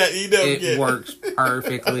think that it works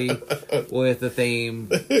perfectly with the theme,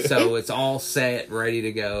 so it's all set, ready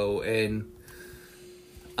to go. And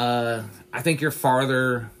I think you're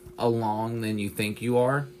farther along than you think you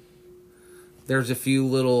are. There's a few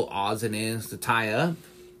little odds and ends to tie up,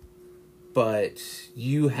 but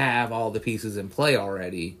you have all the pieces in play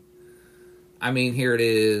already. I mean, here it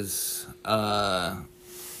is.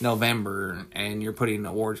 November, and you're putting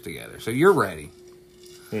awards together, so you're ready.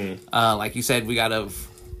 Like you said, we gotta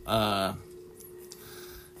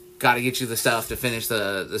get you the stuff to finish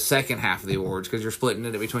the second half of the awards, because you're splitting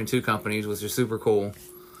it between two companies, which is super cool.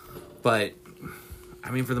 But I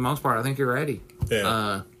mean, for the most part, I think you're ready.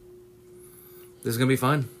 This is gonna be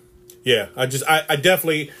fun. Yeah, I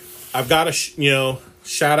definitely, I've got to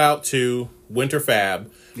shout out to Winter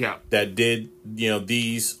Fab. Yeah, that did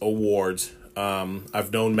these awards.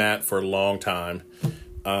 I've known Matt for a long time.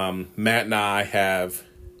 Matt and I have,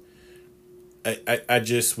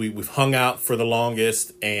 we've hung out for the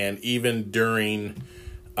longest, and even during,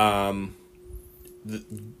 growing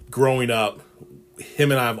up,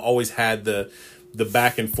 him and I have always had the the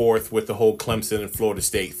back and forth with the whole Clemson and Florida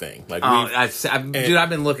State thing. Like, dude, I've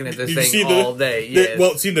been looking at this thing all day. Yes.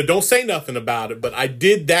 Well, see, don't say nothing about it, but I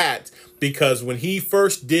did that because when he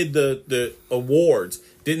first did the awards,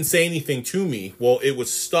 didn't say anything to me. Well, it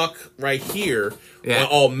was stuck right here,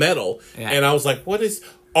 all metal, and I was like, "What is?"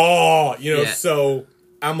 So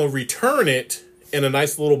I'm gonna return it in a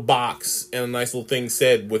nice little box and a nice little thing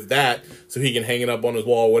said with that, so he can hang it up on his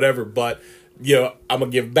wall or whatever. But I'm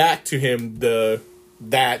gonna give back to him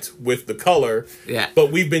that with the color. Yeah.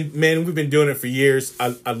 But we've been doing it for years.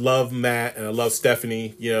 I love Matt and I love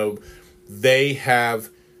Stephanie.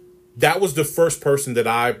 That was the first person that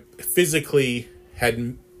I physically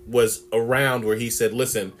was around where he said,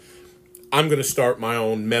 "Listen, I'm going to start my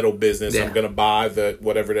own metal business. I'm going to buy that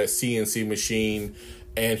CNC machine."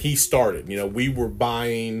 And he started. We were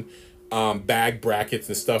buying bag brackets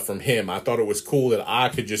and stuff from him. I thought it was cool that I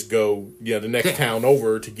could just go the next town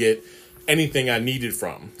over to get anything I needed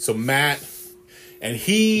from. So Matt and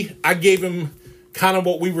I gave him kind of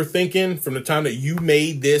what we were thinking from the time that you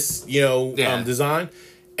made this design.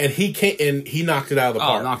 And he came and he knocked it out of the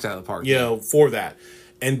park. Knocked it out of the park. For that.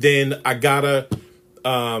 And then I got a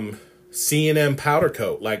C&M powder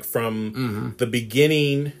coat, like from the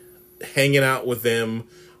beginning, hanging out with them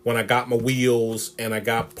when I got my wheels and I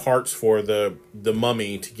got parts for the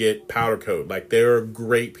Mummy to get powder coat. Like, they're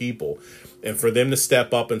great people. And for them to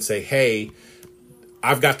step up and say, "Hey,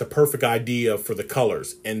 I've got the perfect idea for the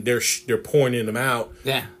colors," and they're pointing them out.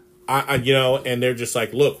 Yeah. And they're just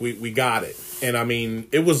like, "Look, we got it." And I mean,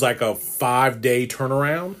 it was like a 5-day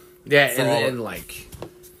turnaround. Yeah, and like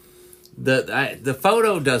the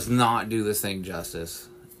photo does not do this thing justice.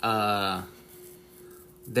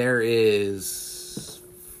 There is,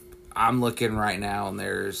 I'm looking right now, and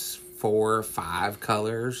there's 4 or 5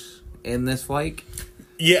 colors in this flake.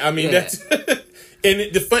 Yeah, I mean that's, and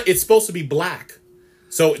it's supposed to be black.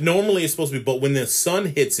 So normally it's supposed to be, but when the sun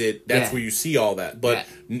hits it, that's where you see all that. But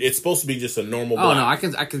it's supposed to be just a normal black. Oh no, I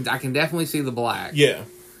can definitely see the black. Yeah.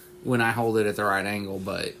 When I hold it at the right angle,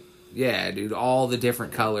 but yeah, dude, all the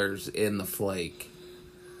different colors in the flake.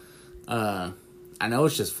 I know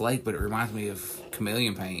it's just flake, but it reminds me of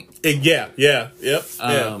chameleon paint. Yeah,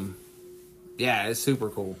 it's super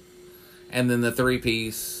cool. And then the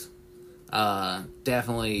 3-piece,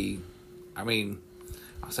 definitely. I mean,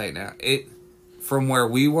 I'll say it now. From where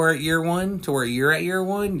we were at year 1 to where you're at year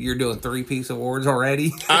 1, you're doing 3-piece awards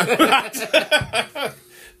already.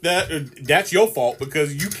 That's your fault,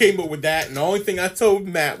 because you came up with that, and the only thing I told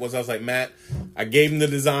Matt was, I was like, "Matt," I gave him the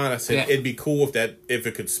design. I said it'd be cool if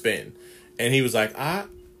it could spin, and he was like,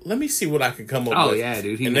 "Let me see what I could come up with." Oh yeah,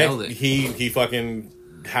 dude, he nailed it. He fucking,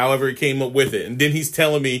 however he came up with it, and then he's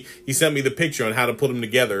telling me, he sent me the picture on how to put them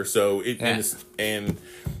together. So it's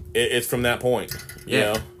from that point, you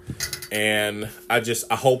know. And I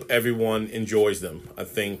hope everyone enjoys them. I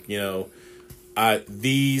think,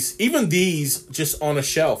 these just on a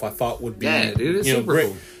shelf I thought would be, dude, it's super great.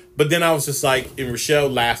 Cool. But then I was just like, and Rochelle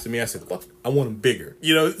laughed at me. I said, "Fuck, I want them bigger."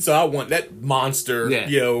 So I want that monster,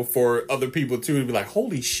 for other people too, to be like,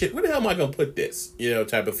 "Holy shit, where the hell am I going to put this?"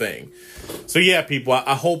 Type of thing. So yeah, people,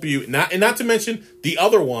 I hope you, not to mention the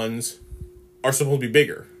other ones are supposed to be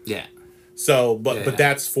bigger. Yeah. So, but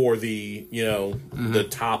that's for the, the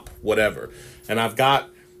top whatever. And I've got,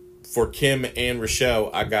 for Kim and Rochelle,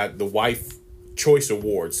 I got the Wife Choice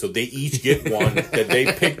Awards. So they each get one that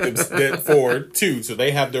they picked them for too. So they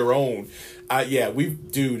have their own.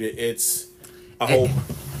 It's a whole.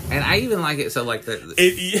 And I even like it. So like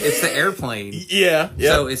it's the airplane. Yeah.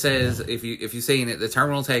 So it says, if you've seen it, the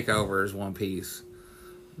Terminal Takeover is 1 piece.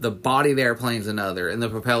 The body of the airplane's another, and the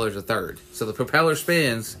propeller's a third. So the propeller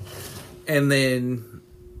spins, and then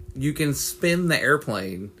you can spin the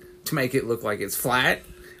airplane to make it look like it's flat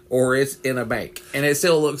or it's in a bank, and it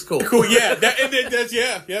still looks cool. Cool, yeah. And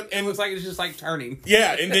it looks like it's just like turning.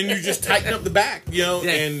 Yeah, and then you just tighten up the back,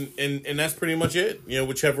 and that's pretty much it,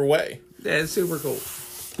 whichever way. Yeah, it's super cool.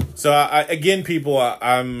 So again, people,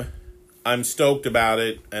 I'm stoked about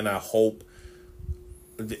it, and I hope,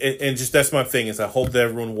 and just that's my thing, is I hope that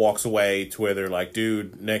everyone walks away to where they're like,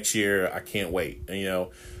 "Dude, next year I can't wait." And,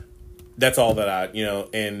 that's all that I,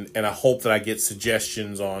 and I hope that I get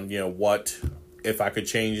suggestions on, what, if I could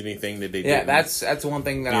change anything that they did. Yeah, that's one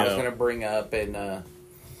thing that I was going to bring up, and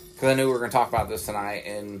because I knew we were going to talk about this tonight,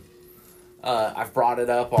 and I've brought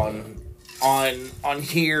it up on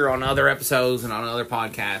here, on other episodes, and on other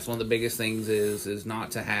podcasts. One of the biggest things is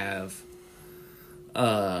not to have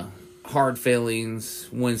hard feelings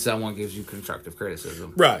when someone gives you constructive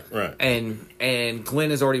criticism. Right. And Glenn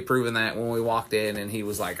has already proven that when we walked in, and he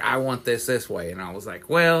was like, "I want this way," and I was like,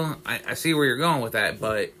 "Well, I see where you're going with that,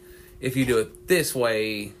 but if you do it this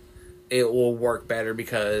way, it will work better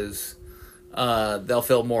because they'll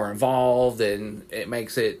feel more involved and it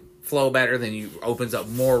makes it flow better. Then you opens up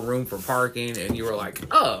more room for parking, and you were like,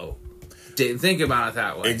 oh, didn't think about it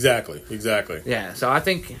that way. Exactly. Yeah, so I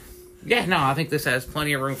think, I think this has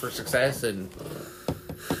plenty of room for success, and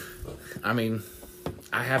I mean,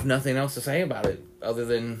 I have nothing else to say about it other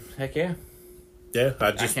than, heck yeah. Yeah,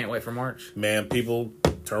 I can't wait for March. Man, people,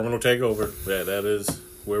 Terminal Takeover. That is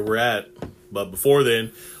where we're at. But before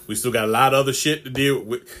then, we still got a lot of other shit to deal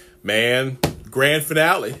with. Man, grand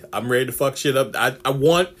finale. I'm ready to fuck shit up. I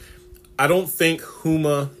don't think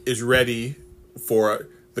Huma is ready for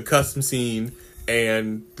the custom scene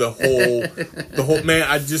and the whole man.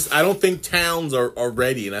 I don't think towns are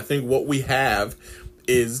ready. And I think what we have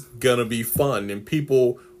is gonna be fun, and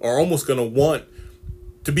people are almost gonna want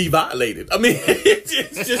to be violated. I mean,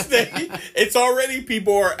 it's just that it's already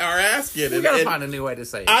people are asking. We gotta find a new way to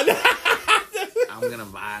say it. I'm gonna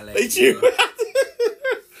violate you.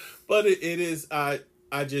 But it is.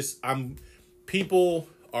 People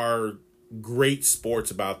are great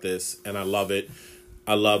sports about this, and I love it.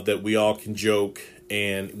 I love that we all can joke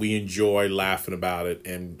and we enjoy laughing about it,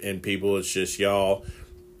 and people. It's just y'all.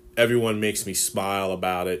 Everyone makes me smile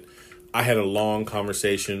about it. I had a long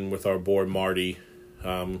conversation with our boy Marty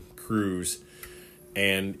Cruz,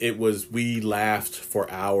 and we laughed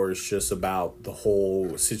for hours just about the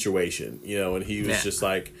whole situation, and he was just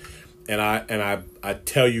like, and I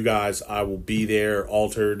tell you guys, I will be there.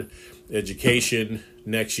 Altered Education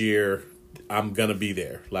next year, I'm gonna be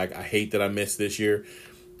there. Like, I hate that I missed this year.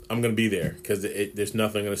 I'm gonna be there because there's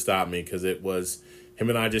nothing gonna stop me, because it was him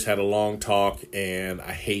and I just had a long talk, and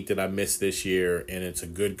I hate that I missed this year, and it's a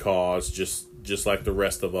good cause, just like the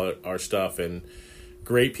rest of our stuff, and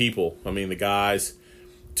great people. I mean, the guys,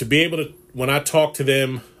 to be able to, when I talked to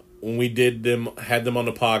them, when we had them on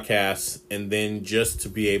the podcast, and then just to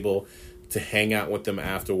be able to hang out with them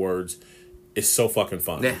afterwards is so fucking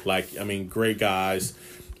fun. Yeah. Like, I mean, great guys.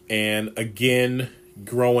 And again,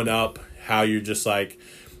 growing up, how you're just like,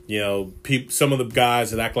 some of the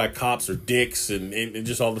guys that act like cops are dicks and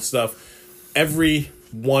just all the stuff. Every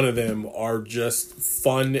one of them are just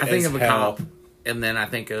fun as hell. I think of a cop, and then I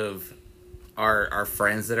think of our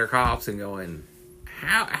friends that are cops and going,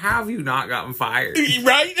 how have you not gotten fired?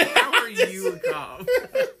 Right? How are you a cop?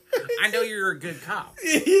 I know you're a good cop,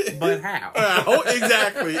 but how?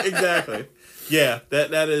 Exactly. Yeah,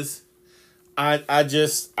 that is. You want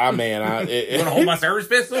to hold my service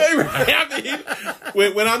pistol? I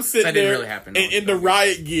mean, when I'm sitting there really happen, in the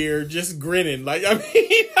riot gear, just grinning, like, I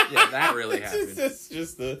mean, yeah, that really happened. It's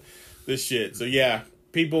just the shit. So yeah,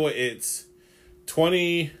 people, it's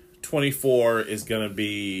 2024 is gonna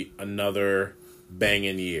be another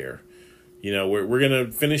banging year. We're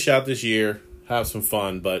gonna finish out this year, have some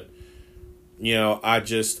fun, but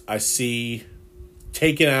I see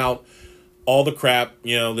taking out all the crap,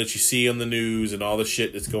 that you see on the news and all the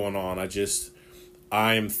shit that's going on.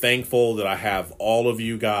 I am thankful that I have all of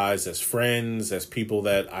you guys as friends, as people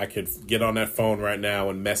that I could get on that phone right now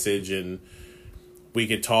and message, and we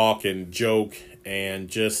could talk and joke, and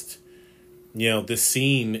just, this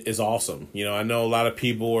scene is awesome. I know a lot of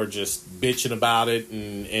people are just bitching about it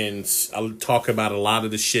and I'll talk about a lot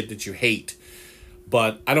of the shit that you hate,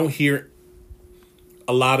 but I don't hear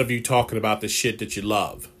a lot of you talking about the shit that you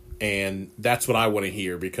love. And that's what I want to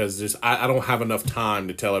hear, because I don't have enough time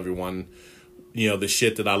to tell everyone, the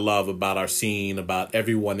shit that I love about our scene, about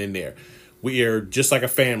everyone in there. We are just like a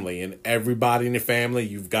family, and everybody in the family,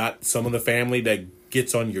 you've got some of the family that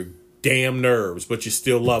gets on your damn nerves, but you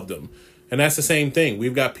still love them. And that's the same thing.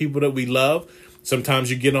 We've got people that we love.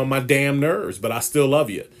 Sometimes you get on my damn nerves, but I still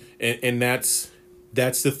love you. And that's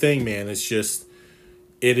the thing, man. It's just,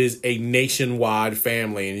 it is a nationwide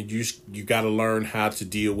family, and you got to learn how to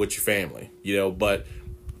deal with your family, but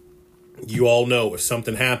you all know if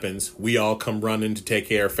something happens, we all come running to take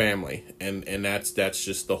care of family. And that's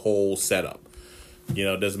just the whole setup.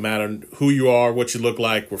 It doesn't matter who you are, what you look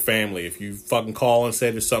like, we're family. If you fucking call and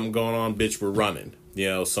say there's something going on, bitch, we're running.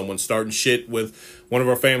 Someone's starting shit with one of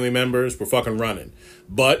our family members, we're fucking running.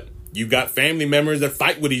 But you got family members that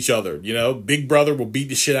fight with each other. Big brother will beat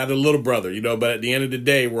the shit out of little brother, but at the end of the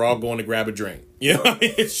day, we're all going to grab a drink.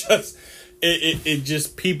 It's just, it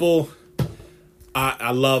just people,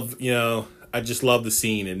 I love, I just love the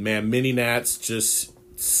scene. And man, Mini Nats just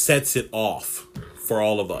sets it off for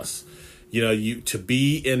all of us. To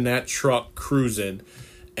be in that truck cruising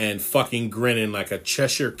and fucking grinning like a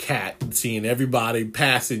Cheshire cat, seeing everybody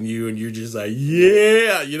passing you, and you're just like,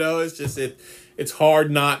 yeah, it's just, it's hard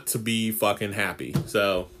not to be fucking happy.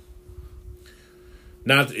 So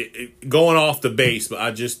not going off the base,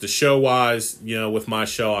 but the show wise, with my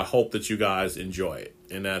show, I hope that you guys enjoy it,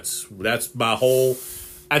 and that's my whole.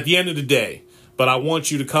 At the end of the day, but I want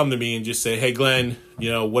you to come to me and just say, "Hey, Glenn,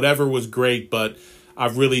 whatever was great, but I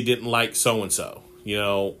really didn't like so and so."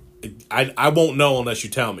 I won't know unless you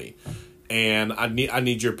tell me, and I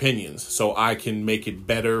need your opinions so I can make it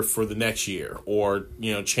better for the next year, or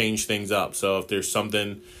change things up. So if there's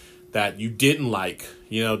something that you didn't like,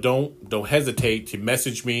 don't hesitate to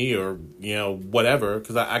message me or whatever,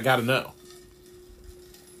 because I gotta know.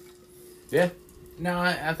 Yeah, no,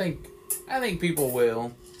 I think people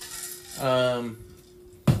will,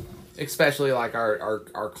 especially like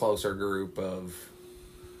our closer group of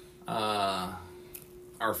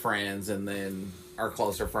our friends, and then our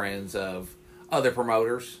closer friends of other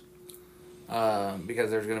promoters,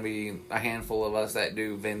 because there's going to be a handful of us that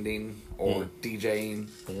do vending or DJing,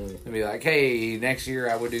 and be like, hey, next year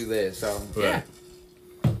I would do this. So yeah,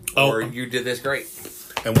 or you did this great.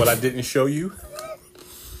 And what I didn't show you,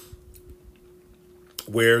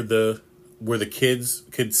 where the kids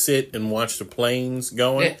could sit and watch the planes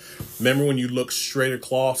going. Yeah. Remember when you look straight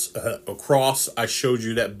across? I showed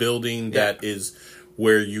you that building that is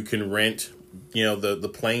where you can rent,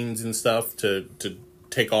 the planes and stuff to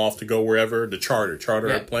take off to go wherever. The charter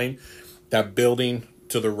a plane. That building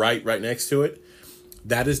to the right next to it.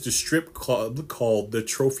 That is the strip club called the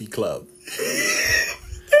Trophy Club.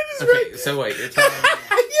 Okay, so wait, you're telling me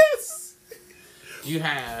yes, you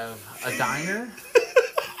have a diner.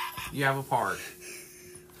 You have a park.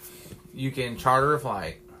 You can charter a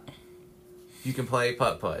flight. You can play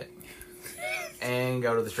putt-putt. And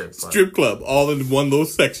go to the strip club. Strip club, all in one little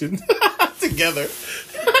section together.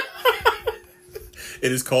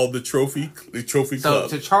 It is called the Trophy Club. So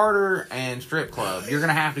to charter and strip club, you're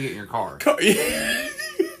gonna have to get in your car. Because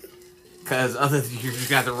you just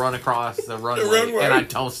got to run across the runway, and I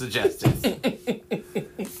don't suggest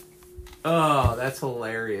it. Oh, that's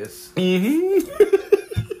hilarious.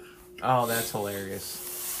 Oh, that's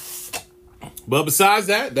hilarious. But besides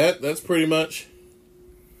that's pretty much.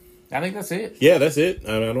 I think that's it. Yeah, that's it.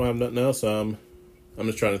 I don't have nothing else. I'm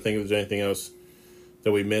just trying to think if there's anything else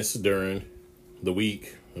that we missed during the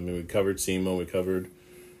week. I mean, we covered SEMA. We covered.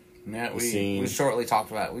 Yeah, we shortly talked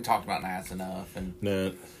about Nats enough, and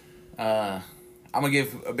Nat. I'm gonna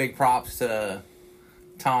give a big props to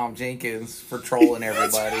Tom Jenkins for trolling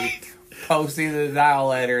everybody, posting the denial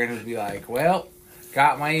letter, and be like, "Well,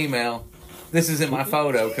 got my email. This isn't my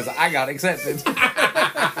photo because I got accepted."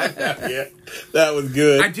 Yeah, that was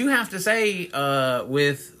good. I do have to say,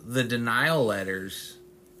 with the denial letters,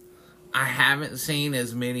 I haven't seen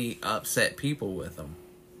as many upset people with them.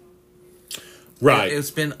 Right. It's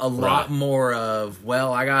been a lot more of,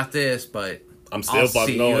 well, I got this, but I'm still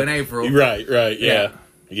see you in April. Right, yeah.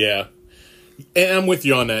 And I'm with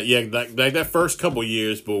you on that. Yeah, like that first couple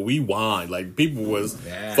years, but we whined. Like, people was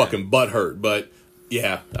fucking butthurt. But,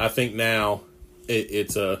 yeah, I think now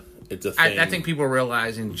it's a thing. I think people are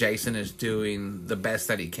realizing Jason is doing the best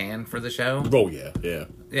that he can for the show. Oh, yeah.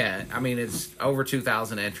 Yeah, I mean, it's over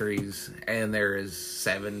 2,000 entries, and there is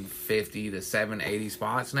 750 to 780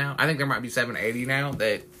 spots now. I think there might be 780 now.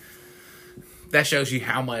 That shows you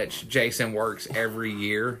how much Jason works every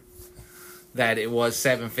year. That it was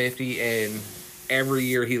 750, and every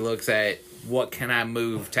year he looks at what can I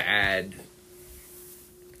move to add,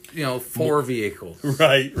 4 vehicles.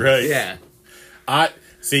 Right. Yeah.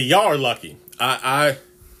 See, y'all are lucky. I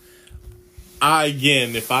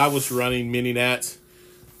again, if I was running mini nats,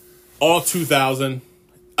 all 2,000,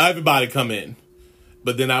 everybody come in.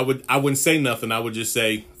 But then I wouldn't say nothing. I would just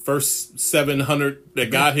say, first 700 that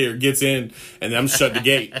got here gets in, and I'm shut the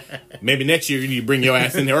gate. Maybe next year you need to bring your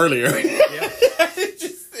ass in earlier.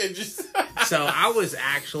 It just So I was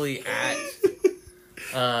actually at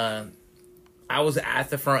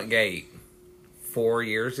the front gate 4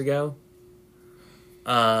 years ago.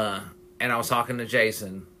 And I was talking to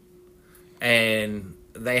Jason, and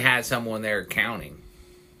they had someone there counting,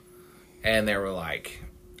 and they were like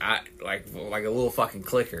a little fucking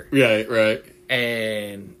clicker. Right.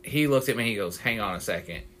 And he looked at me, he goes, "Hang on a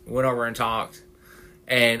second." Went over and talked,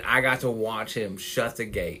 and I got to watch him shut the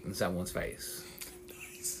gate in someone's face.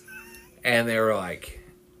 Nice. And they were like,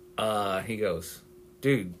 he goes,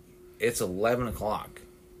 "Dude, it's 11 o'clock.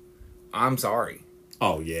 I'm sorry.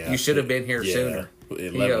 Oh, yeah. You should have been here sooner."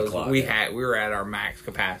 11 o'clock. We were at our max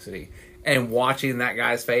capacity, and watching that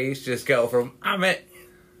guy's face just go from I'm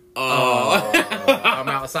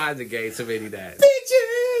outside the gates of any dad.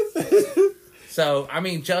 Bitches. So I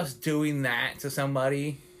mean, just doing that to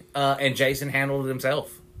somebody, and Jason handled it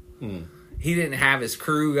himself. He didn't have his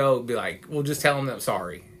crew be like, "Well, just tell him that I'm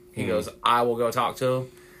sorry." He goes, I will go talk to him.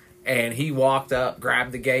 And he walked up,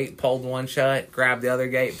 grabbed the gate, pulled one shut, grabbed the other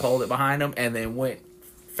gate, pulled it behind him, and then went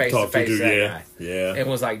face to face with that guy. Yeah. And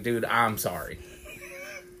was like, dude, I'm sorry.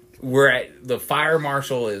 The fire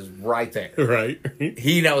marshal is right there. Right.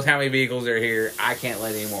 He knows how many vehicles are here. I can't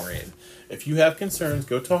let any more in. If you have concerns,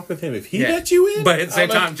 go talk with him. If he let you in. But at the same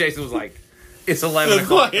time, Jason was like, it's 11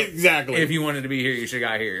 o'clock. Exactly. If you wanted to be here, you should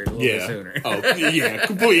have got here a little bit sooner. Oh, yeah.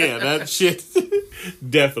 Completely. Yeah, that shit.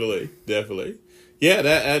 Definitely. Yeah,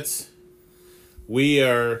 that's... We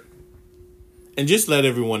are... And just let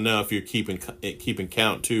everyone know, if you're keeping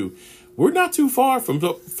count, too, we're not too far from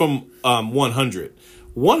 100.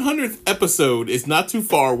 100th episode is not too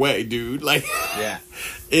far away, dude. Like, yeah,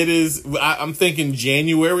 it is. I'm thinking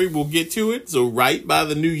January we'll get to it. So right by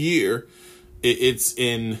the new year, it's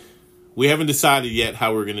in. We haven't decided yet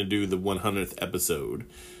how we're going to do the 100th episode.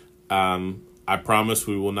 I promise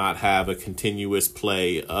we will not have a continuous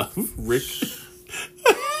play of Rick.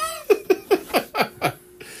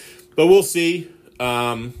 But we'll see.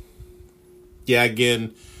 Yeah,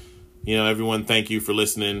 again, everyone, thank you for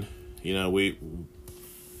listening. We're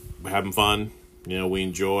having fun. We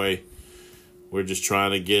enjoy. We're just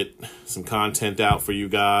trying to get some content out for you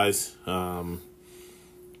guys. Again,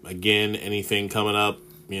 anything coming up,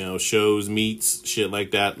 shows, meets, shit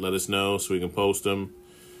like that, let us know so we can post them.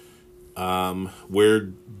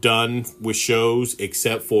 We're done with shows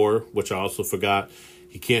except for, which I also forgot,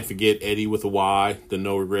 you can't forget Eddie with a Y, the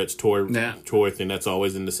No Regrets toy thing. That's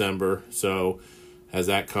always in December. So as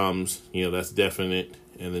that comes, that's definite.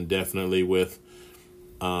 And then definitely with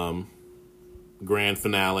grand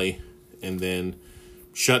finale, and then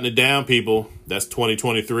shutting it down, people. That's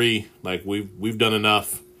 2023. Like we've done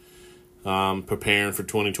enough preparing for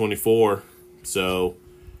 2024. So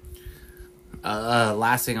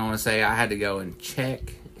last thing I want to say, I had to go and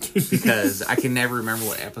check because I can never remember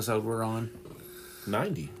what episode we're on.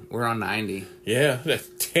 90. We're on 90. Yeah, that's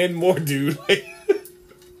 10 more, dude.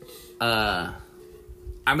 I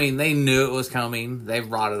mean, they knew it was coming. They've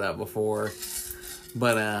brought it up before.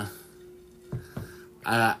 But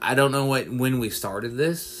I don't know when we started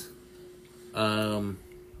this. But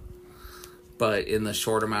in the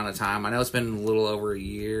short amount of time, I know it's been a little over a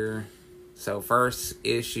year. So first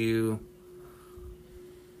issue,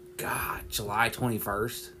 July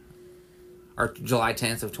 21st. Or July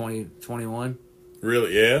 10th of 2021.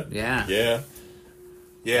 Really? Yeah? Yeah.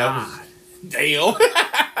 Yeah. Damn.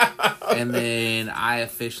 And then I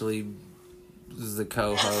officially was the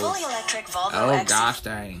co-host. Fully electric Volvo Oh, gosh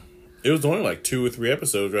dang. It was only like 2 or 3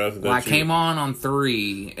 episodes right after that. Well, I came on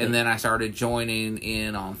 3, and then I started joining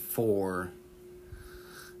in on 4.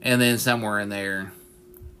 And then somewhere in there...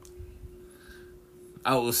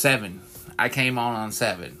 Oh, it was 7. I came on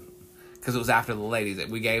 7. Because it was after the ladies.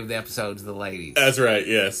 We gave the episode to the ladies. That's right,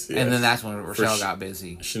 yes. And then that's when Rochelle got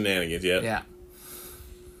busy. Shenanigans, yeah. Yeah.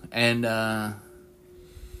 And,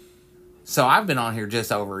 so I've been on here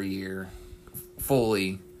just over a year,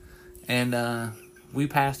 fully. And, we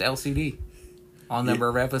passed LCD on number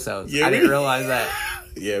of episodes. Yeah, I didn't realize that.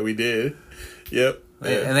 Yeah, we did. Yep.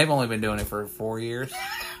 And they've only been doing it for 4 years.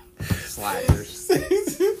 Slackers.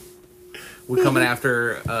 We're coming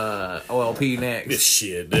after OLP next. This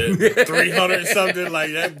shit, dude. 300 something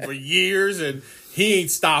like that for years, and he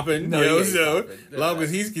ain't stopping. No, he ain't stopping. As long as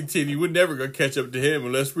he's continuing, we're never gonna catch up to him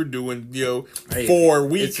unless we're doing 4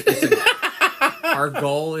 weeks. Our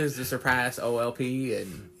goal is to surpass OLP,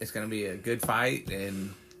 and it's gonna be a good fight,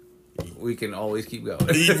 and we can always keep going.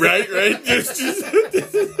 Right.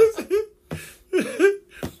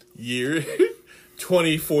 Year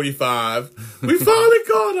 2045, we finally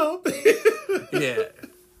caught up. Yeah.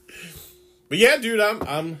 But yeah, dude,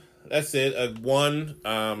 I'm. That's it.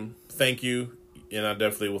 Thank you, and I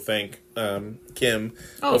definitely will thank Kim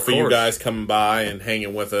for you guys coming by and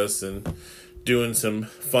hanging with us and doing some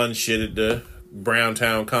fun shit at the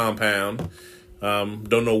Browntown compound.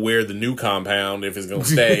 Don't know where the new compound, if it's gonna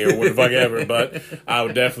stay or what the fuck ever, but I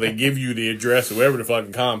would definitely give you the address of wherever the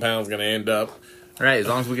fucking compound's gonna end up. All right, as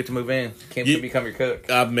long as we get to move in, Kim can become your cook.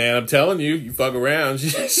 Man, I'm telling you, you fuck around,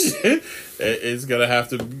 it's gonna have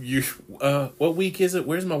to. What week is it?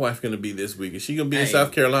 Where's my wife gonna be this week? Is she gonna be in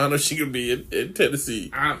South Carolina, or is she gonna be in Tennessee?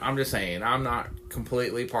 I'm just saying, I'm not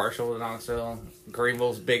completely partial to Knoxville.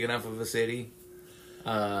 Greenville's big enough of a city.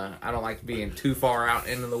 I don't like being too far out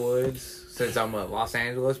into the woods since I'm a Los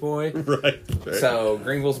Angeles boy. Right. So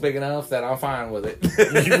Greenville's big enough that I'm fine with it.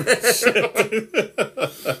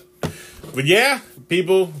 But yeah,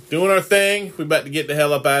 people doing our thing. We about to get the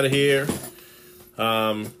hell up out of here.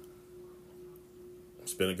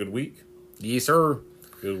 It's been a good week. Yes, sir.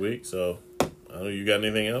 Good week. So I don't know. You got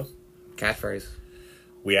anything else? Catchphrase.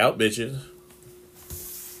 We out, bitches.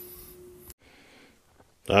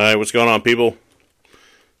 All right, what's going on, people?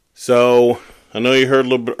 So, I know you heard a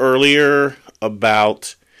little bit earlier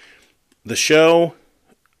about the show.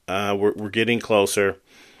 We're getting closer.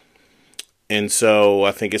 And so,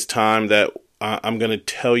 I think it's time that I'm going to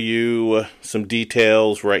tell you some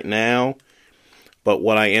details right now. But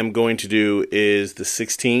what I am going to do is the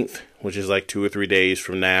 16th, which is like 2 or 3 days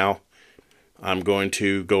from now, I'm going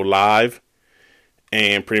to go live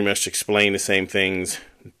and pretty much explain the same things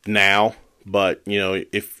now. But, you know,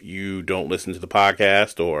 if you don't listen to the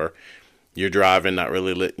podcast or you're driving, not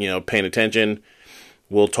really, paying attention,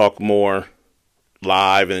 we'll talk more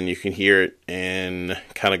live and you can hear it and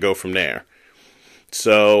kind of go from there.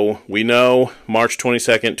 So we know March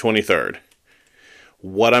 22nd, 23rd.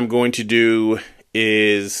 What I'm going to do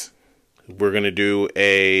is we're going to do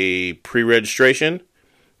a pre-registration.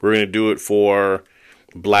 We're going to do it for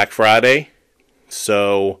Black Friday.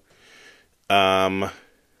 So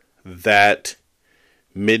that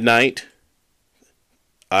midnight,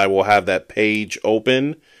 I will have that page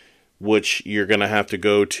open, which you're going to have to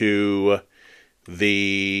go to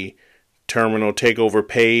the Terminal Takeover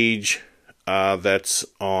page that's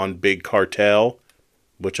on Big Cartel,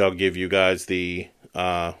 which I'll give you guys the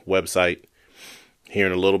website here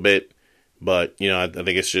in a little bit. But, I think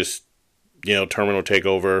it's just, Terminal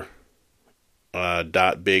Takeover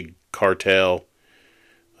 .bigcartel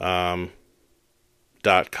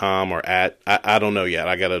 .com or at, I don't know yet.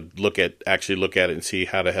 I gotta actually look at it and see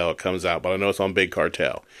how the hell it comes out. But I know it's on Big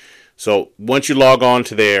Cartel. So once you log on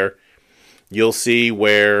to there, you'll see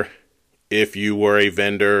where if you were a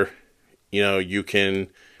vendor, you can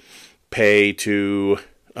pay to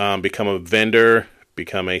become a vendor,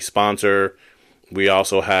 become a sponsor. We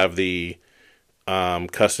also have the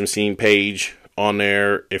custom scene page on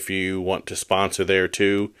there if you want to sponsor there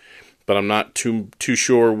too. But I'm not too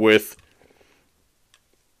sure with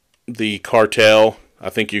the cartel. I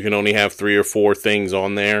think you can only have 3 or 4 things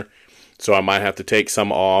on there. So I might have to take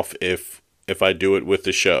some off if I do it with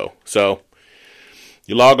the show. So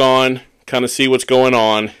you log on, kind of see what's going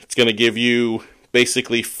on. It's going to give you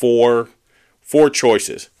basically four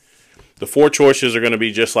choices. The 4 choices are going to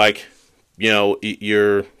be just like,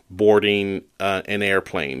 you're boarding an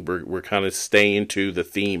airplane. We're kind of staying to the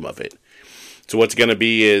theme of it. So what's going to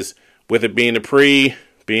be is, with it being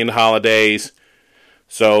being the holidays,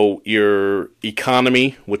 so your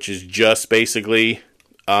economy, which is just basically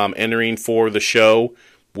entering for the show,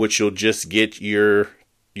 which you'll just get your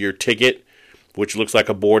ticket, which looks like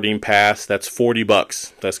a boarding pass. That's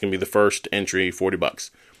 $40. That's gonna be the first entry,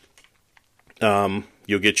 $40.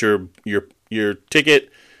 You'll get your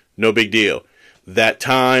ticket, no big deal. That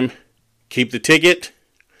time, keep the ticket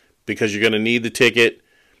because you're gonna need the ticket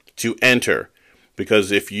to enter.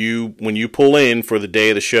 Because when you pull in for the day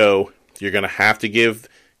of the show, you're going to have to give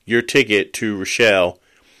your ticket to Rochelle.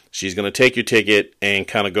 She's going to take your ticket and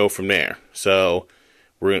kind of go from there. So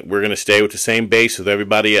we're going to stay with the same base with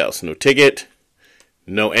everybody else. No ticket,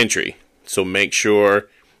 no entry. So make sure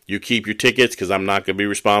you keep your tickets because I'm not going to be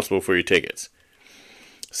responsible for your tickets.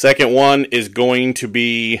 Second one is going to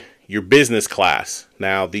be your business class.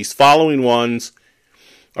 Now, these following ones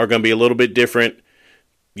are going to be a little bit different.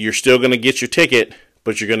 You're still going to get your ticket,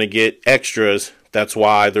 but you're going to get extras. That's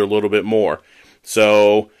why they're a little bit more.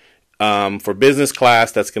 So for business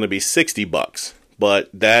class, that's going to be $60. But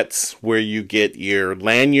that's where you get your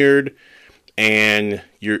lanyard and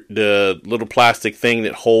the little plastic thing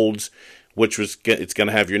that holds, it's going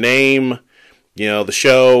to have your name, the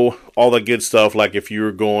show, all the good stuff. Like if you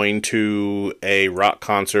were going to a rock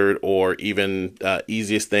concert, or even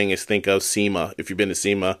easiest thing is think of SEMA. If you've been to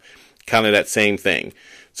SEMA, kind of that same thing.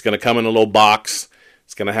 It's going to come in a little box.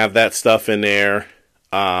 It's going to have that stuff in there.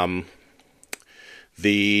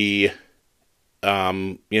 The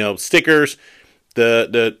stickers,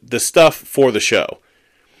 the stuff for the show.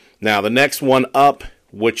 Now the next one up,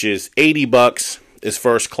 which is $80, is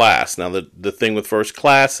first class. Now the thing with first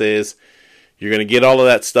class is you're going to get all of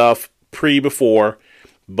that stuff before,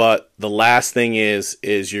 but the last thing is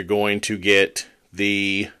you're going to get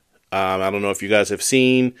the I don't know if you guys have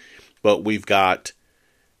seen, but we've got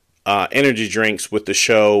energy drinks with the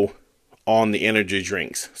show on the energy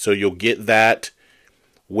drinks. So you'll get that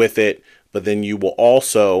with it, but then you will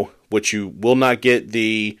also, which you will not get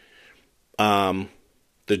the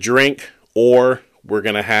drink, or we're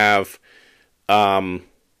going to have what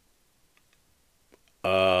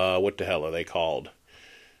the hell are they called?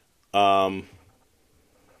 They're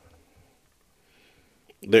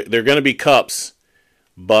going to be cups,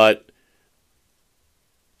 but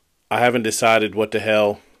I haven't decided what the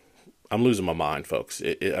hell I'm losing my mind, folks.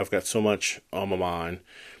 I've got so much on my mind.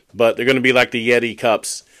 But they're going to be like the Yeti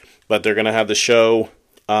cups, but they're going to have the show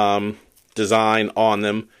design on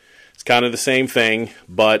them. It's kind of the same thing,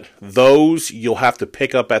 but those you'll have to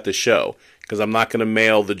pick up at the show because I'm not going to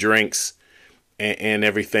mail the drinks and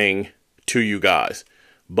everything to you guys.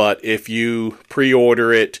 But if you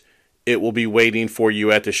pre-order it, it will be waiting for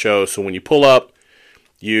you at the show. So when you pull up,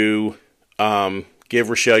 you give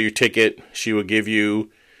Rochelle your ticket. She will give you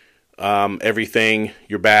everything,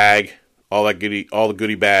 your bag, all the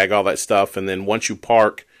goodie bag, all that stuff. And then once you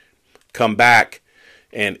park, come back,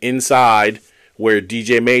 and inside where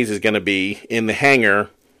DJ Mays is going to be in the hangar,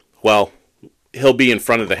 well, he'll be in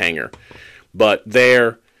front of the hangar, but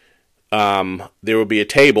there will be a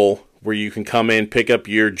table where you can come in, pick up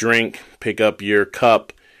your drink, pick up your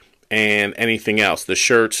cup, and anything else. The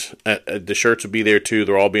shirts will be there too.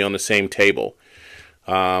 They'll all be on the same table.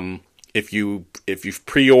 If you've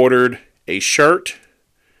pre-ordered a shirt,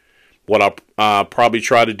 what I'll probably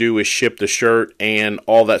try to do is ship the shirt and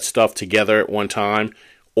all that stuff together at one time.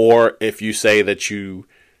 Or if you say that you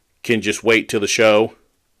can just wait till the show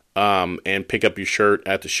and pick up your shirt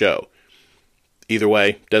at the show. Either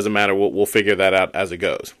way, doesn't matter. We'll figure that out as it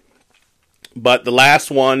goes. But the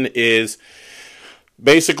last one is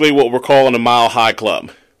basically what we're calling a Mile High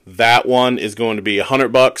Club. That one is going to be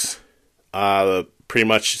 $100. Pretty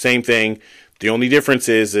much same thing. The only difference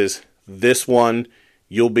is this one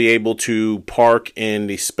you'll be able to park in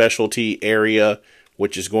the specialty area,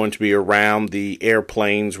 which is going to be around the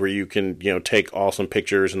airplanes where you can, take awesome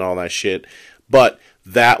pictures and all that shit. But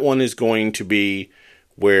that one is going to be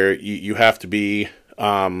where you have to be,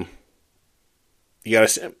 you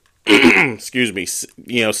gotta, excuse me,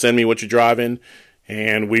 send me what you're driving,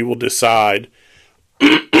 and we will decide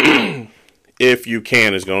if you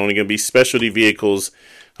can. It's only going to be specialty vehicles.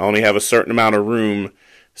 I only have a certain amount of room,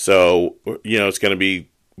 so it's going to be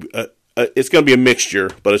a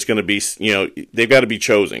mixture, but it's going to be they've got to be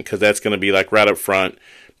chosen because that's going to be like right up front.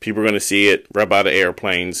 People are going to see it right by the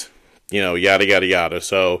airplanes, yada yada yada.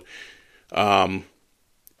 So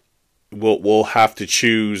we'll have to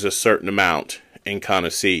choose a certain amount and kind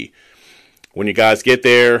of see when you guys get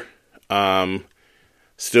there.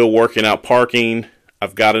 Still working out parking.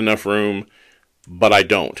 I've got enough room, but I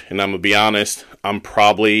don't. And I'm going to be honest, I'm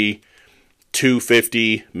probably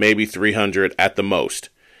 250, maybe 300 at the most.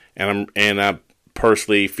 And I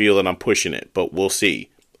personally feel that I'm pushing it, but we'll see.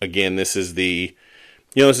 Again, this is this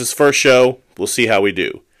is first show. We'll see how we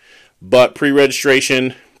do. But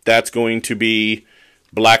pre-registration, that's going to be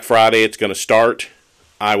Black Friday. It's going to start.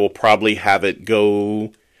 I will probably have it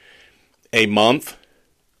go a month.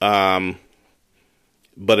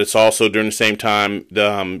 But it's also during the same time,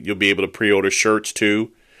 you'll be able to pre-order shirts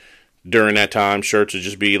too. During that time, shirts will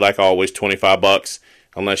just be like always $25,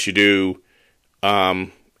 unless you do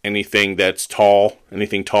anything that's tall.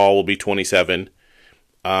 Anything tall will be $27.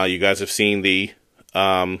 You guys have seen the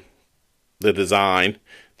design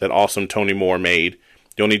that awesome Tony Moore made.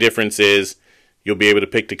 The only difference is you'll be able to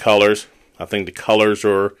pick the colors. I think the colors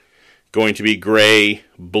are going to be gray,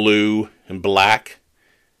 blue, and black.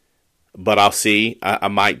 But I'll see. I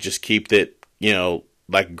might just keep it,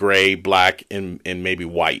 like gray, black, and maybe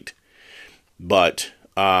white. But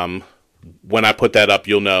when I put that up,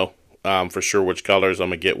 you'll know for sure which colors I'm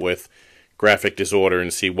going to get with Graphic Disorder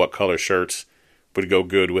and see what color shirts would go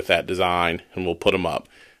good with that design, and we'll put them up.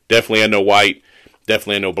 Definitely I know white,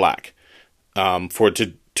 definitely I know black for it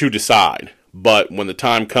to decide. But when the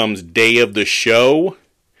time comes, day of the show,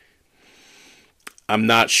 I'm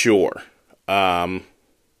not sure.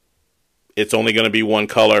 It's only going to be one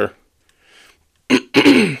color.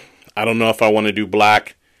 I don't know if I want to do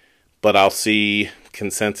black, but I'll see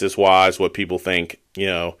consensus-wise what people think.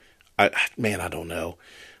 I don't know.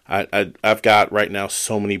 I've got right now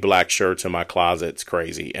so many black shirts in my closet. It's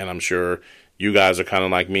crazy, and I'm sure you guys are kind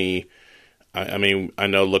of like me. I mean, I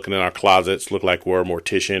know looking in our closets look like we're a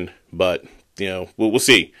mortician, but we'll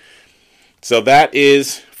see. So that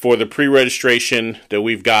is for the pre-registration that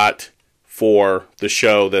we've got for the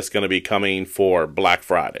show that's going to be coming for Black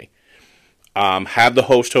Friday. Have the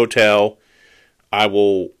host hotel. I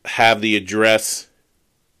will have the address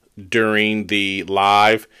during the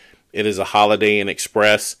live. It is a Holiday Inn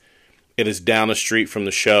Express. It is down the street from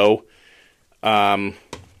the show.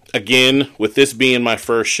 Again, with this being my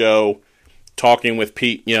first show, talking with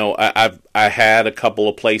Pete, I had a couple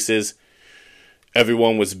of places.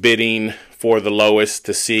 Everyone was bidding for the lowest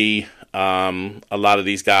to see. A lot of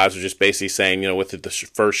these guys are just basically saying, with the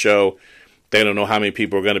first show, they don't know how many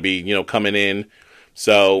people are going to be, coming in.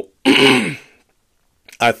 So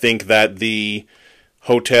I think that the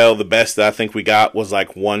hotel, the best that I think we got was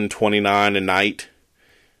like $129 a night,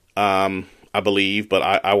 I believe. But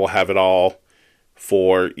I will have it all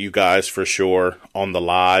for you guys for sure on the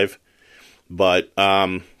live. But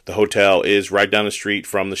the hotel is right down the street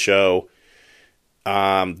from the show.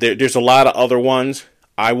 There's a lot of other ones.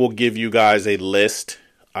 I will give you guys a list.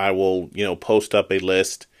 I will, post up a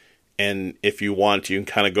list. And if you want, you can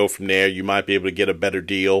kind of go from there. You might be able to get a better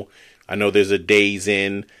deal. I know there's a Days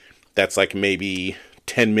Inn that's like maybe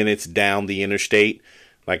 10 minutes down the interstate,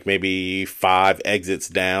 like maybe 5 exits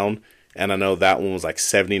down. And I know that one was like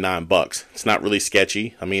 $79. It's not really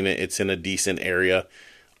sketchy. I mean, it's in a decent area.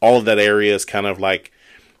 All of that area is kind of like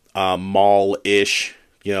mall-ish,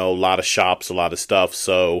 a lot of shops, a lot of stuff.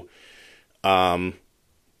 So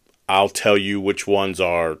I'll tell you which ones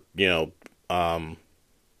are,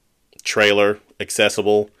 trailer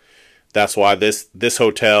accessible. That's why this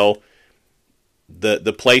hotel,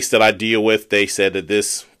 the place that I deal with, they said that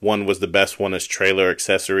this one was the best one as trailer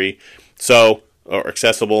accessory. So, or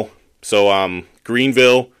accessible. So,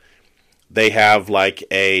 Greenville, they have like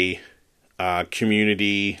a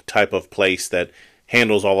community type of place that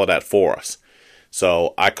handles all of that for us.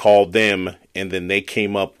 So I called them, and then they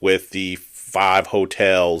came up with the 5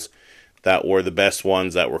 hotels that were the best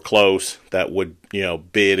ones that were close, that would,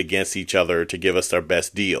 bid against each other to give us their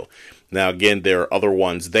best deal. Now, again, there are other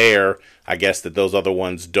ones there. I guess that those other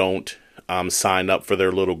ones don't sign up for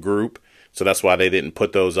their little group. So that's why they didn't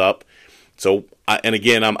put those up. So, and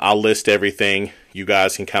again, I'll list everything. You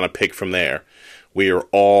guys can kind of pick from there. We are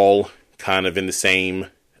all kind of in the same,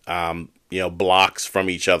 blocks from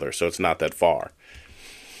each other. So it's not that far.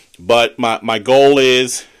 But my goal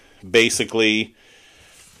is basically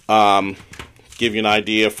give you an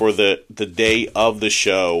idea for the day of the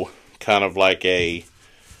show, kind of like a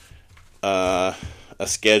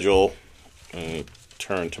schedule. Let me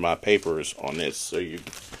turn to my papers on this so you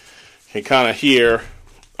can kind of hear.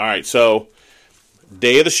 All right, so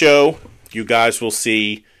day of the show, you guys will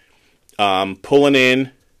see pulling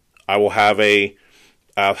in. I will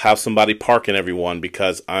have somebody parking everyone,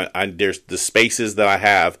 because there's the spaces that I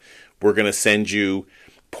have. We're going to send you,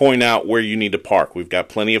 point out where you need to park. We've got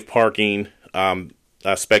plenty of parking,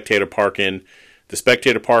 spectator parking. The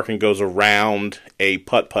spectator parking goes around a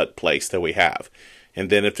putt-putt place that we have. And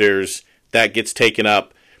then if that gets taken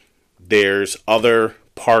up, there's other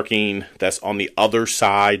parking that's on the other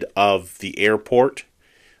side of the airport.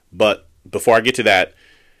 But before I get to that,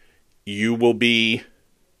 you will be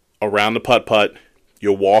around the putt-putt.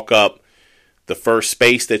 You'll walk up. The first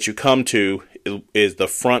space that you come to is the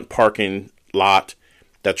front parking lot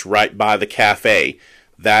that's right by the cafe.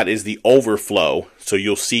 That is the overflow. So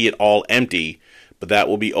you'll see it all empty, but that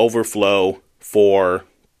will be overflow for,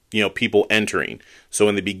 people entering. So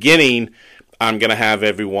in the beginning, I'm going to have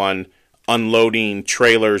everyone unloading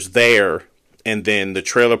trailers there, and then the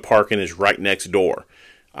trailer parking is right next door.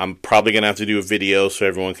 I'm probably going to have to do a video so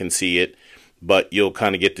everyone can see it, but you'll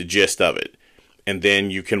kind of get the gist of it. And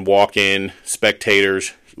then you can walk in.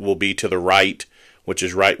 Spectators will be to the right, which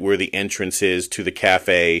is right where the entrance is to the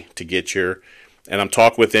cafe to get your. And I'm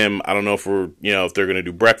talking with them. I don't know if if they're going to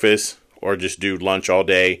do breakfast or just do lunch all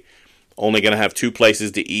day. Only going to have 2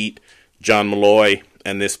 places to eat: John Malloy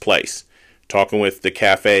and this place. Talking with the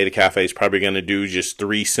cafe. The cafe is probably going to do just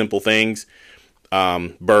 3 simple things: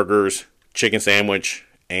 burgers, chicken sandwich,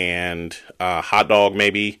 and hot dog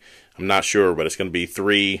maybe. I'm not sure, but it's going to be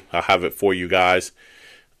 3. I'll have it for you guys.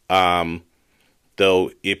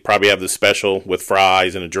 Though it probably have the special with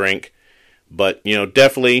fries and a drink. But,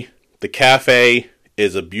 definitely the cafe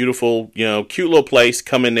is a beautiful, cute little place.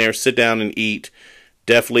 Come in there, sit down and eat.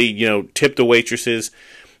 Definitely, tip the waitresses.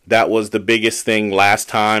 That was the biggest thing last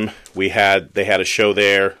time. They had a show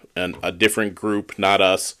there, and a different group, not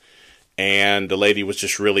us. And the lady was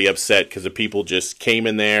just really upset because the people just came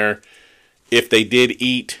in there. If they did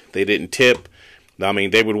eat, they didn't tip. I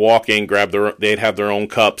mean, they would walk in, they'd have their own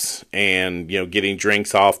cups, and, getting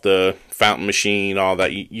drinks off the fountain machine, all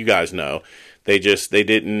that. You guys know. They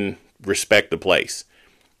didn't respect the place.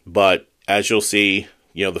 But as you'll see,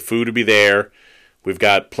 the food will be there. We've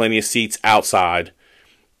got plenty of seats outside.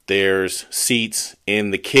 There's seats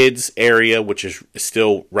in the kids area, which is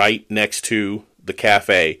still right next to the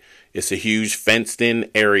cafe. It's a huge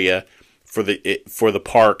fenced-in area for the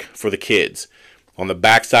park for the kids. On the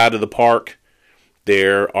back side of the park,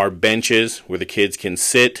 there are benches where the kids can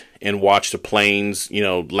sit and watch the planes,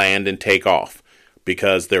 land and take off,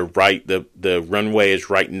 because they're right. The runway is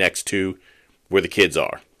right next to where the kids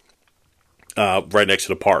are, right next to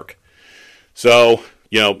the park. So,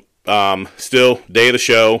 still day of the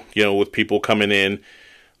show, with people coming in,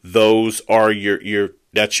 those are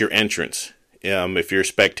that's your entrance. if you're a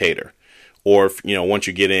spectator, or if, once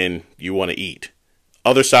you get in, you want to eat.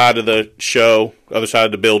 Other side of the show, other side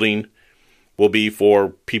of the building, will be for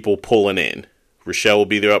people pulling in. Rochelle will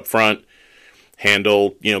be there up front,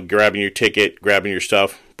 handle, grabbing your ticket, grabbing your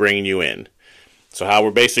stuff, bringing you in. So how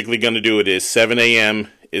we're basically going to do it is 7 a.m.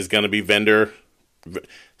 is going to be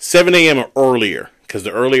 7 a.m. or earlier, because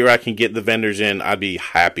the earlier I can get the vendors in, I'd be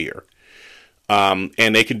happier.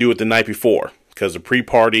 And they can do it the night before, because the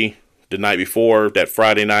pre-party the night before, that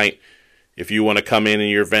Friday night, if you want to come in and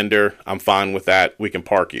you're a vendor, I'm fine with that. We can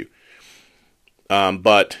park you.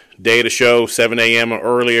 But day of the show, 7 a.m. or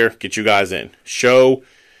earlier, get you guys in. Show,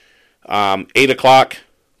 8 o'clock,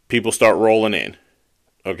 people start rolling in.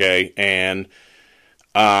 Okay, and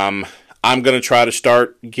I'm going to try to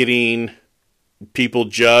start getting people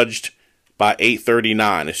judged by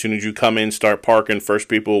 8:39. As soon as you come in, start parking, first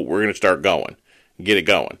people, we're going to start going. Get it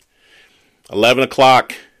going. 11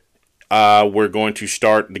 o'clock, we're going to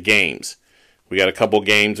start the games. We got a couple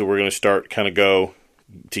games that we're going to start kind of go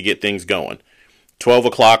to get things going. 12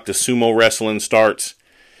 o'clock, the sumo wrestling starts.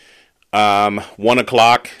 1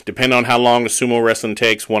 o'clock, depending on how long the sumo wrestling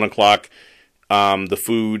takes, 1 o'clock, the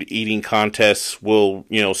food eating contests will,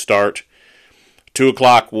 start. 2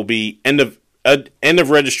 o'clock will be end of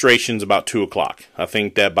registrations about 2 o'clock. I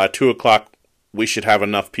think that by 2 o'clock, we should have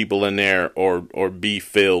enough people in there or be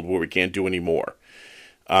filled where we can't do any more.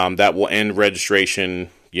 That will end registration,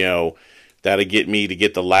 that'll get me to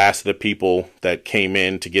get the last of the people that came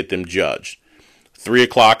in to get them judged. 3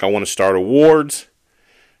 o'clock, I want to start awards.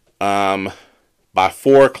 By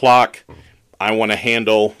 4 o'clock, I want to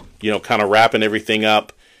handle, kind of wrapping everything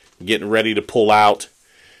up, getting ready to pull out.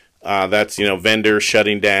 That's, vendors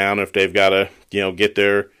shutting down if they've got to, get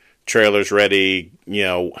their trailers ready.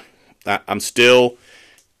 I'm still,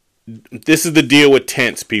 this is the deal with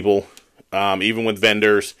tents, people. Even with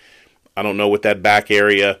vendors, I don't know what that back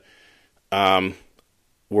area, we're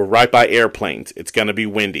right by airplanes. It's going to be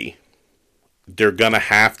windy. They're going to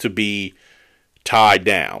have to be tied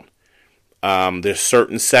down. There's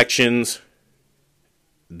certain sections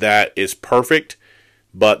that is perfect,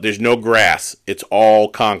 but there's no grass. It's all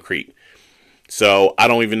concrete. So I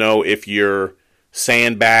don't even know if your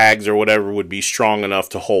sandbags or whatever would be strong enough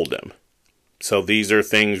to hold them. So these are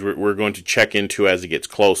things we're going to check into as it gets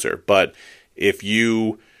closer. But if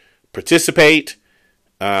you participate,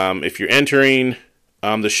 if you're entering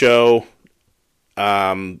the show,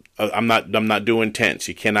 I'm not doing tents.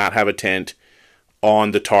 You cannot have a tent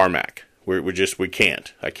on the tarmac. We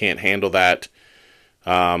can't. I can't handle that.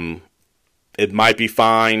 It might be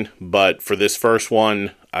fine, but for this first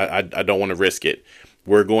one, I don't want to risk it.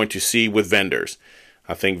 We're going to see with vendors.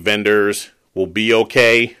 I think vendors will be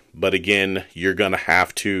okay, but again, you're going to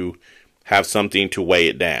have something to weigh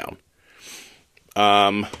it down.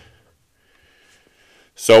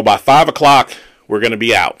 So by 5 o'clock, we're going to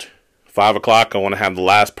be out. 5 o'clock, I want to have the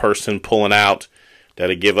last person pulling out.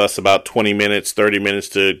 That'll give us about 20 minutes, 30 minutes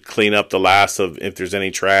to clean up the last of, if there's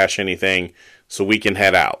any trash, anything, so we can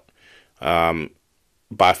head out.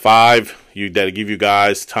 By 5, that'll give you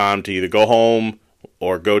guys time to either go home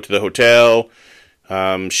or go to the hotel,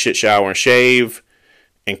 shit, shower, and shave,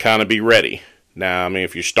 and kind of be ready. Now,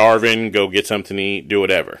 if you're starving, go get something to eat, do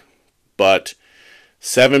whatever. But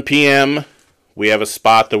 7 p.m., we have a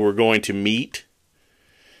spot that we're going to meet.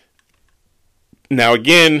 Now,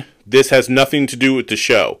 again, this has nothing to do with the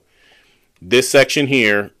show. This section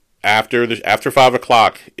here, after 5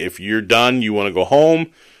 o'clock, if you're done, you want to go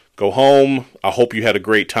home, go home. I hope you had a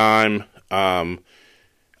great time. Again,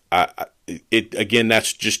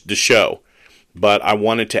 that's just the show. But I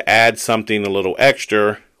wanted to add something a little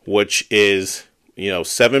extra, which is,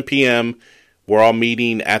 7 p.m., we're all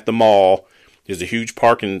meeting at the mall. There's a huge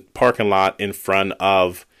parking lot in front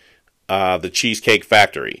of the Cheesecake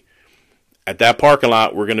Factory. At that parking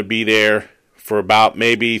lot, we're going to be there for about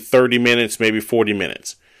maybe 30 minutes, maybe 40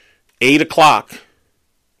 minutes. 8 o'clock,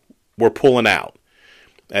 we're pulling out.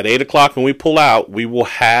 At 8 o'clock when we pull out, we will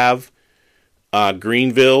have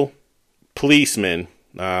Greenville policemen.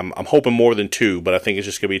 I'm hoping more than 2, but I think it's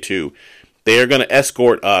just going to be 2. They are going to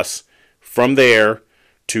escort us from there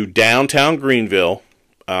to downtown Greenville.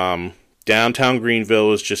 Downtown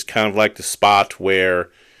Greenville is just kind of like the spot where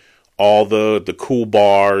all the cool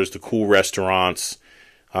bars, the cool restaurants,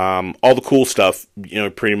 all the cool stuff,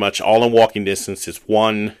 pretty much all in walking distance. It's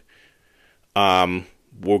one, we're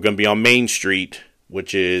going to be on Main Street,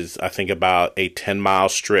 which is, I think, about a 10-mile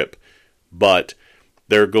strip. But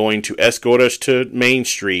they're going to escort us to Main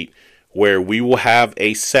Street, where we will have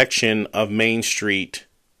a section of Main Street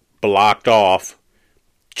blocked off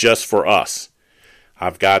just for us.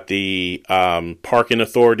 I've got the parking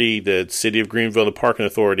authority, the City of Greenville, the parking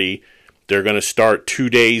authority. They're going to start 2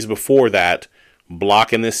 days before that,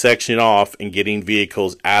 blocking this section off and getting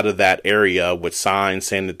vehicles out of that area with signs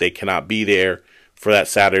saying that they cannot be there for that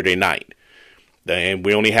Saturday night. And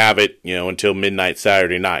we only have it, until midnight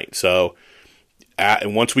Saturday night. So,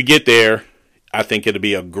 and once we get there, I think it'll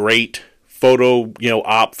be a great photo,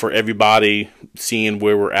 op for everybody, seeing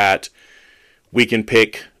where we're at. We can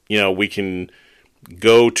pick, we can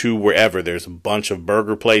go to wherever. There's a bunch of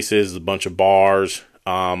burger places, a bunch of bars.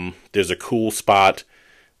 There's a cool spot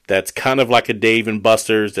that's kind of like a Dave and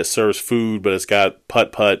Buster's that serves food, but it's got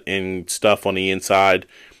putt-putt and stuff on the inside.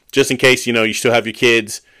 Just in case, you still have your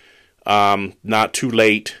kids, not too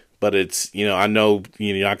late, but it's, I know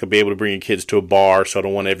you're not going to be able to bring your kids to a bar, so I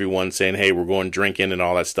don't want everyone saying, hey, we're going drinking and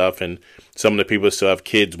all that stuff, and some of the people that still have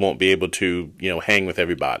kids won't be able to, hang with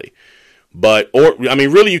everybody.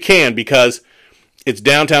 Really you can, because it's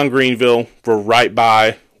downtown Greenville. We're right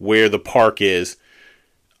by where the park is.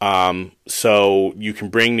 So you can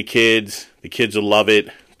bring the kids will love it.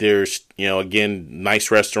 There's, again,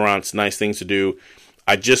 nice restaurants, nice things to do.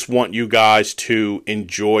 I just want you guys to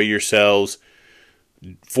enjoy yourselves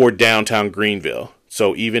for downtown Greenville.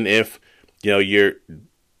 So even if,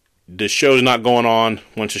 the show's not going on,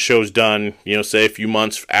 once the show's done, say a few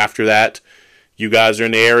months after that, you guys are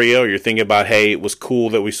in the area, or you're thinking about, hey, it was cool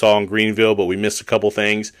that we saw in Greenville, but we missed a couple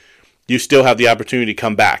things, you still have the opportunity to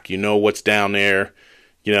come back. You know what's down there.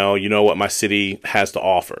 You know what my city has to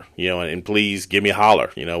offer, and please give me a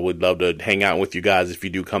holler. We'd love to hang out with you guys if you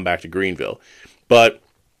do come back to Greenville. But,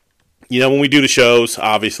 when we do the shows,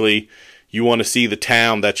 obviously, you want to see the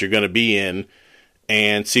town that you're going to be in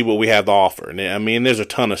and see what we have to offer. And there's a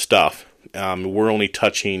ton of stuff. We're only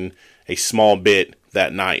touching a small bit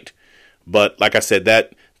that night. But like I said,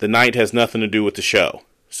 that the night has nothing to do with the show.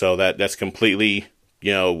 So that's completely,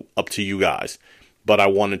 up to you guys. But I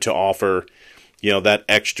wanted to offer, that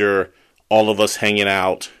extra, all of us hanging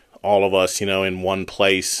out, all of us, in one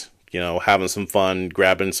place, having some fun,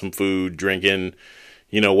 grabbing some food, drinking,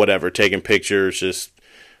 whatever, taking pictures. Just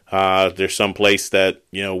there's some place that,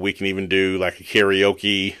 we can even do like a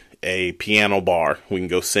karaoke, a piano bar. We can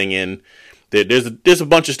go sing in. There's a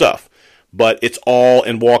bunch of stuff, but it's all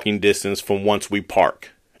in walking distance from once we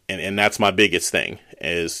park. And that's my biggest thing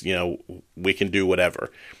is, we can do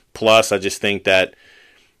whatever. Plus, I just think that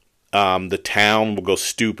the town will go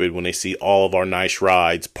stupid when they see all of our nice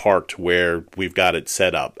rides parked where we've got it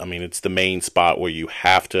set up. It's the main spot where you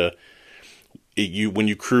have to, when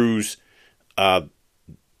you cruise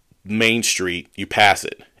Main Street, you pass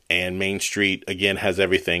it. And Main Street, again, has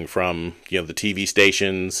everything from, the TV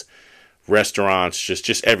stations, restaurants,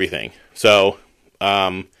 just everything. So,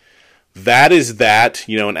 that is that,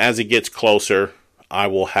 and as it gets closer, I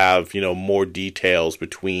will have, more details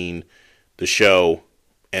between the show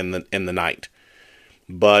and the night.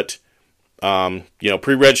 But,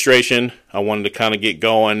 pre-registration, I wanted to kind of get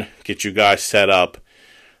going, get you guys set up,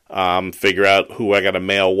 figure out who I got to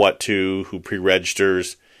mail what to, who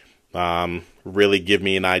pre-registers, really give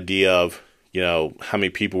me an idea of, how many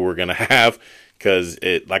people we're going to have. Because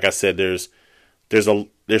like I said, there's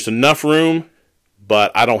enough room,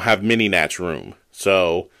 but I don't have mini Nats room.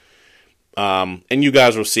 So, and you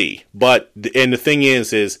guys will see. But, and the thing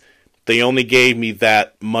is they only gave me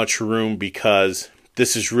that much room because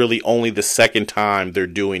this is really only the second time they're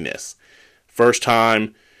doing this. First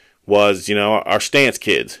time was, our Stance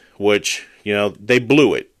kids, which, they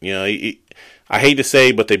blew it. I hate to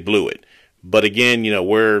say, but they blew it. But again,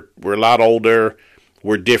 we're a lot older.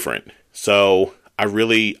 We're different. So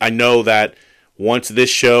I know that once this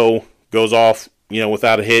show goes off,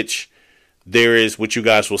 without a hitch, there is, what you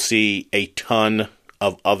guys will see, a ton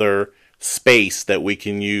of other space that we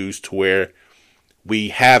can use to where we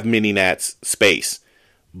have mini Nats space,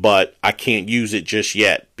 but I can't use it just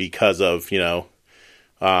yet because of,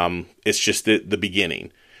 it's just the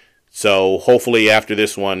beginning. So hopefully after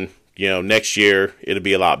this one, next year it'll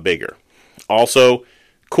be a lot bigger. Also,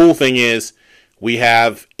 cool thing is we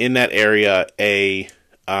have in that area a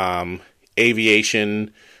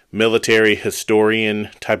aviation military historian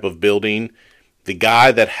type of building. The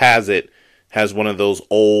guy that has it has one of those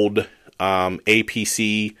old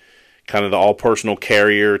APC, kind of the all-personal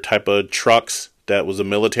carrier type of trucks that was a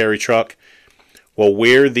military truck. Well,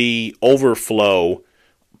 where the overflow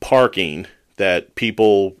parking that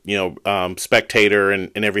people, spectator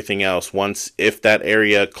and everything else, if that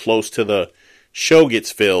area close to the show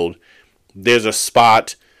gets filled, there's a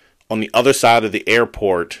spot on the other side of the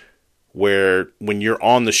airport where when you're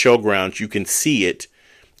on the showgrounds, you can see it.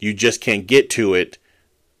 You just can't get to it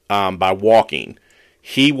by walking.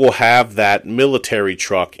 he will have that military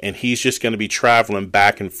truck, and he's just going to be traveling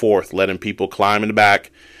back and forth, letting people climb in the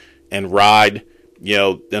back and ride,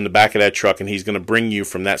 in the back of that truck, and he's going to bring you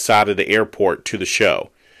from that side of the airport to the show.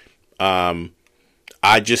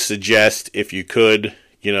 I just suggest, if you could,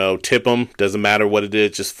 tip him. Doesn't matter what it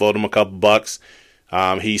is, just float him a couple bucks.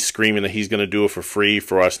 He's screaming that he's going to do it for free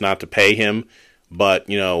for us not to pay him. But,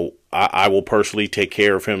 I will personally take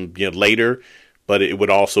care of him later. But it would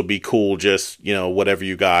also be cool just, whatever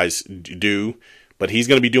you guys do. But he's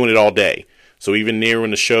going to be doing it all day. So even near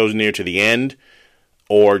when the show's near to the end,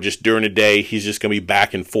 or just during the day, he's just going to be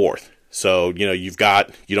back and forth. So, you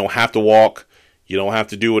don't have to walk. You don't have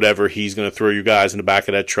to do whatever. He's going to throw you guys in the back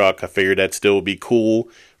of that truck. I figured that still would be cool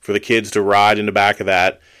for the kids to ride in the back of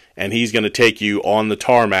that. And he's going to take you on the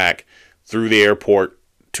tarmac through the airport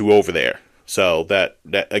to over there. So that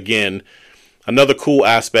again, another cool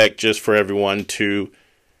aspect just for everyone to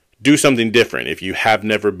do something different. If you have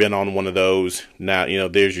never been on one of those, now,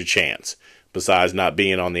 there's your chance, besides not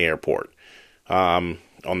being on the airport, on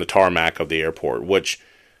the tarmac of the airport, which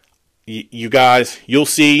you guys, you'll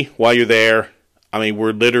see while you're there. I mean,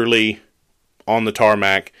 we're literally on the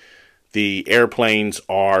tarmac. The airplanes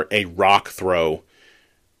are a rock throw,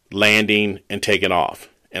 landing and taking off.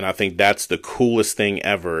 And I think that's the coolest thing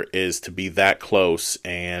ever, is to be that close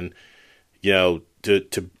and, to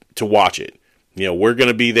watch it. We're going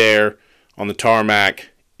to be there on the tarmac.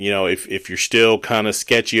 If you're still kind of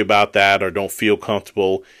sketchy about that or don't feel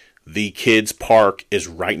comfortable, the kids' park is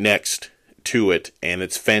right next to it, and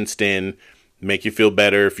it's fenced in. Make you feel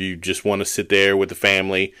better if you just want to sit there with the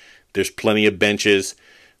family. There's plenty of benches,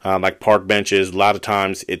 like park benches. A lot of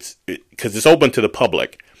times because it's open to the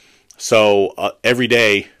public. So every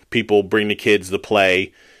day people bring the kids to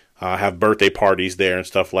play, have birthday parties there and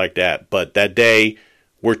stuff like that. But that day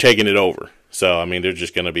we're taking it over. So, I mean, they're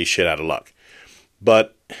just going to be shit out of luck.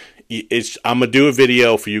 But I'm going to do a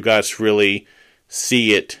video for you guys to really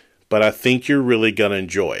see it. But I think you're really going to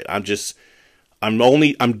enjoy it.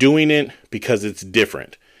 I'm doing it because it's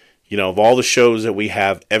different. Of all the shows that we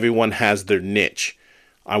have, everyone has their niche.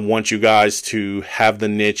 I want you guys to have the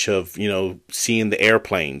niche of, seeing the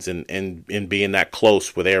airplanes and being that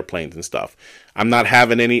close with airplanes and stuff. I'm not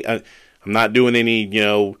doing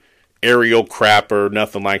any, aerial crap or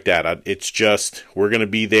nothing like that. It's just, we're going to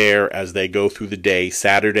be there as they go through the day.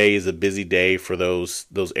 Saturday is a busy day for those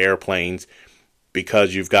airplanes,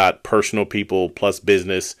 because you've got personal people plus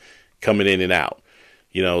business coming in and out.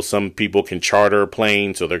 Some people can charter a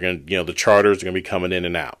plane, so they're going to, the charters are going to be coming in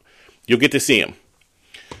and out. You'll get to see them.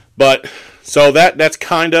 But so that's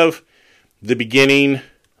kind of the beginning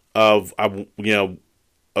of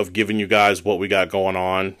giving you guys what we got going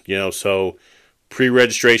on. So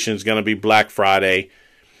pre-registration is going to be Black Friday.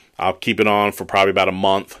 I'll keep it on for probably about a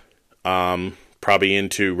month. Probably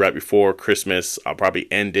into right before Christmas. I'll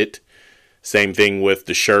probably end it. Same thing with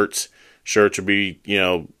the shirts. Shirts will be,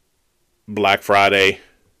 Black Friday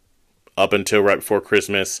up until right before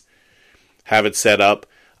Christmas. Have it set up.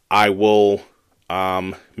 I will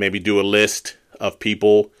maybe do a list of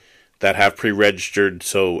people that have pre-registered,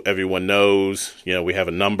 so everyone knows, we have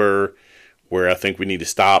a number where I think we need to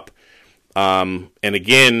stop. And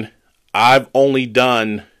again, I've only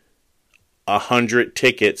done 100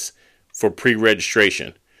 tickets for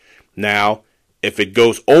pre-registration. Now, if it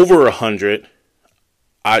goes over 100,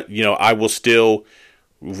 I will still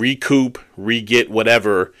recoup, re-get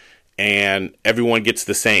whatever, and everyone gets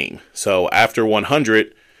the same. So after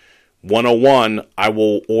 100, 101, I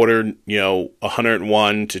will order,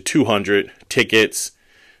 101 to 200 tickets.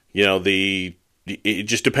 It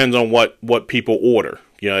just depends on what people order.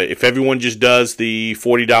 If everyone just does the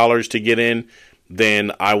 $40 to get in,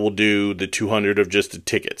 then I will do the 200 of just the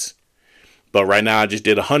tickets. But right now I just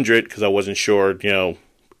did 100 because I wasn't sure,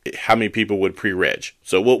 how many people would pre-reg.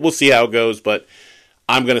 So we'll see how it goes, but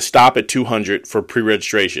I'm going to stop at 200 for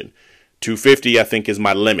pre-registration. 250 I think is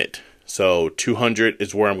my limit. So 200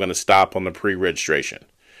 is where I'm going to stop on the pre-registration.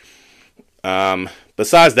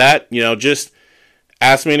 Besides that, just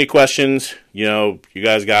ask me any questions. You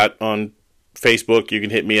guys got on Facebook, you can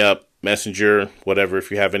hit me up, Messenger, whatever,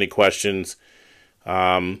 if you have any questions.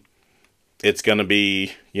 It's going to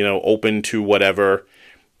be, open to whatever.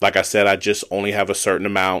 Like I said, I just only have a certain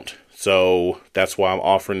amount. So that's why I'm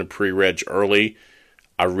offering the pre-reg early.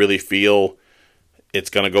 I really feel it's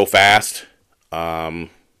going to go fast.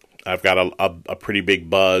 I've got a pretty big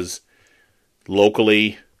buzz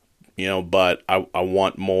locally, but I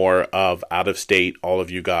want more of out of state, all of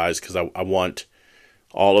you guys, because I want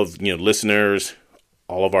all of, listeners,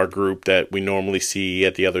 all of our group that we normally see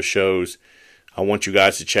at the other shows. I want you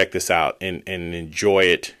guys to check this out and enjoy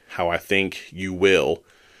it how I think you will.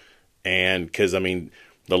 And because, I mean,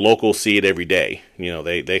 the locals see it every day. You know,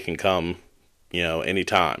 they can come, you know,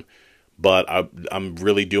 anytime. But I'm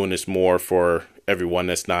really doing this more for everyone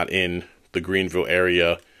that's not in the Greenville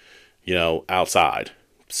area, you know, outside.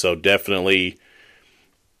 So definitely,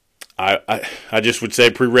 I just would say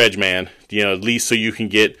pre-reg, man. You know, at least so you can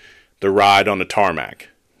get the ride on the tarmac.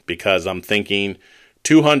 Because I'm thinking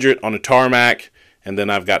 200 on the tarmac, and then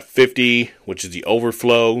I've got 50, which is the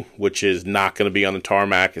overflow, which is not going to be on the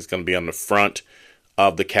tarmac. It's going to be on the front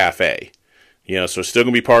of the cafe. You know, so it's still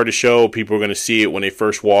going to be part of the show. People are going to see it when they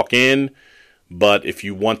first walk in. But if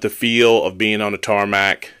you want the feel of being on the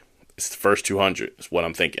tarmac, it's the first 200 is what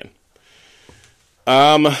I'm thinking.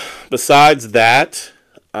 Besides that,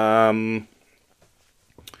 that's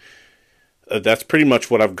pretty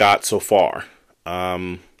much what I've got so far.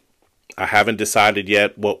 I haven't decided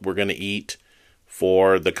yet what we're going to eat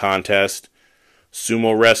for the contest.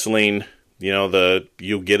 Sumo wrestling, you know,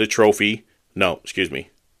 you'll get a trophy. No, excuse me.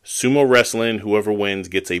 Sumo wrestling, whoever wins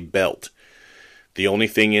gets a belt. The only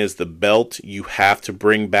thing is the belt you have to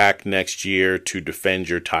bring back next year to defend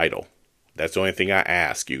your title. That's the only thing I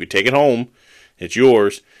ask. You can take it home. It's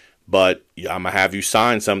yours. But I'm going to have you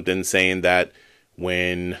sign something saying that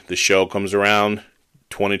when the show comes around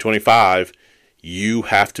 2025, you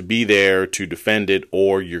have to be there to defend it,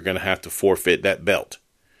 or you're going to have to forfeit that belt.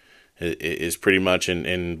 It is pretty much,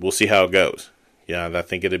 and we'll see how it goes. Yeah, I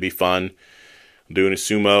think it'll be fun. I'm doing a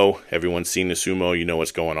sumo. Everyone's seen the sumo. You know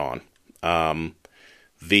what's going on.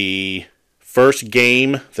 The first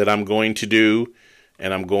game that I'm going to do,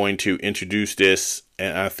 and I'm going to introduce this,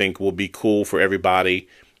 and I think will be cool for everybody.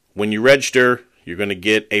 When you register, you're going to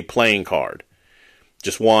get a playing card.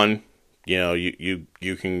 Just one. You know,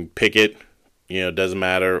 you can pick it. You know, it doesn't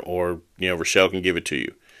matter, or, you know, Rochelle can give it to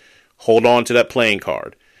you. Hold on to that playing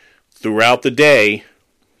card. Throughout the day,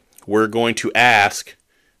 we're going to ask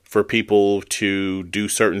for people to do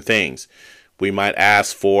certain things. We might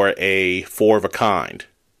ask for a 4 of a kind.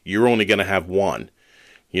 You're only going to have one.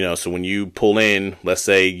 You know, so when you pull in, let's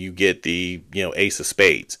say you get the, you know, ace of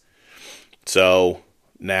spades. So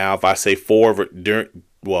now if I say 4 of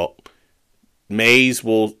Maze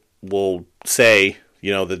will say,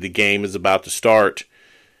 you know, that the game is about to start.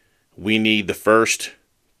 We need the first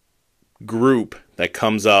group that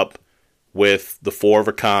comes up with the 4 of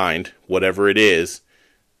a kind, whatever it is.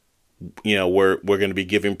 You know, we're going to be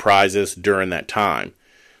giving prizes during that time.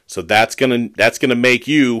 So that's gonna make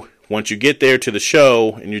you, once you get there to the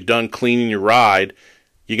show and you're done cleaning your ride,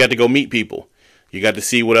 you got to go meet people. You got to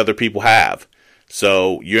see what other people have.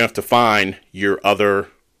 So you have to find your other,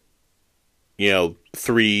 you know,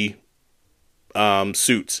 3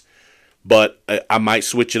 suits. But I might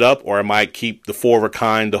switch it up, or I might keep the 4 of a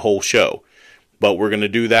kind the whole show. But we're going to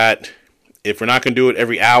do that. If we're not going to do it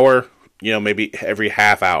every hour, you know, maybe every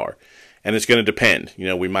half hour. And it's going to depend. You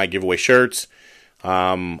know, we might give away shirts.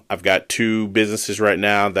 I've got 2 businesses right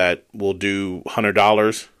now that will do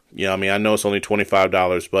 $100. You know, I mean, I know it's only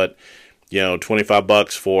 $25, but, you know,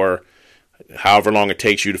 $25 for however long it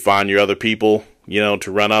takes you to find your other people, you know,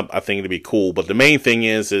 to run up. I think it'd be cool. But the main thing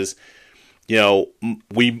is, you know,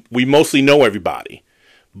 we mostly know everybody,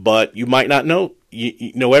 but you might not know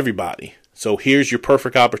you know everybody. So here's your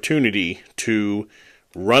perfect opportunity to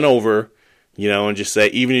run over, you know, and just say,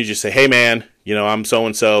 even you just say, hey man, you know, I'm so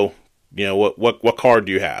and so, you know, what card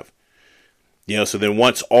do you have? You know, so then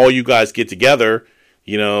once all you guys get together,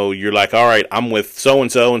 you know, you're like, all right, I'm with so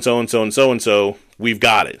and so and so and so and so and so. We've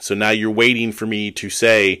got it. So now you're waiting for me to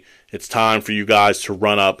say it's time for you guys to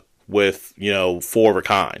run up with, you know, 4 of a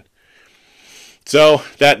kind. So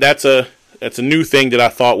that's a new thing that I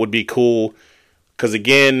thought would be cool, because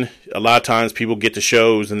again, a lot of times people get to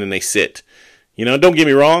shows and then they sit. You know, don't get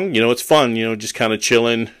me wrong, you know, it's fun, you know, just kind of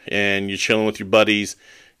chilling, and you're chilling with your buddies,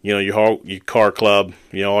 you know, your car club,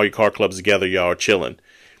 you know, all your car clubs together, y'all are chilling.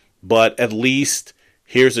 But at least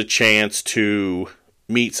here's a chance to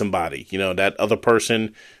meet somebody. You know, that other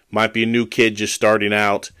person might be a new kid just starting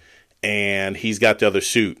out, and he's got the other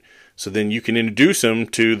suit. So then you can introduce him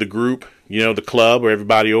to the group, you know, the club or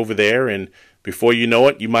everybody over there, and before you know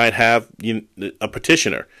it, you might have a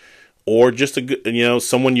petitioner, or just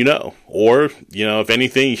someone you know, or, you know, if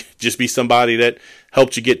anything, just be somebody that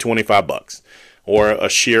helped you get $25, or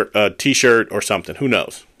a t-shirt or something. Who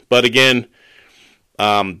knows? But again,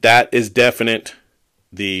 that is definite.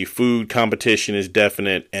 The food competition is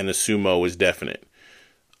definite, and the sumo is definite.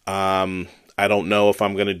 I don't know if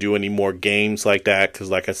I'm going to do any more games like that, because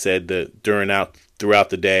like I said, throughout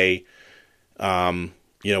the day,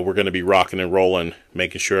 you know, we're going to be rocking and rolling,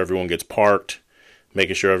 making sure everyone gets parked,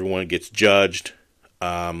 making sure everyone gets judged.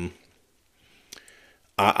 I'm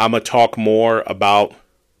I'm going to talk more about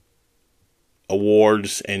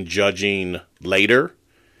awards and judging later.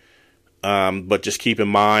 But just keep in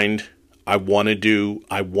mind, I want to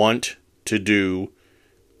do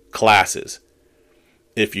classes.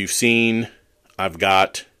 If you've seen, I've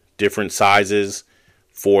got different sizes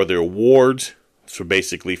for the awards. So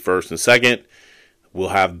basically first and second, we'll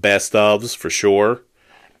have best ofs for sure.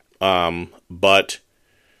 But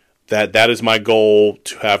that is my goal,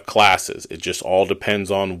 to have classes. It just all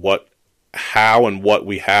depends on how and what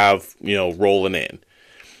we have, rolling in,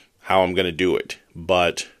 how I'm going to do it.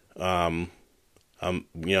 But, I'm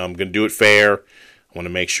going to do it fair. I want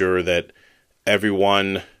to make sure that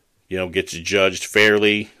everyone, gets judged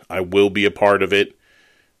fairly. I will be a part of it.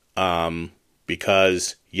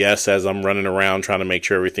 Because yes, as I'm running around trying to make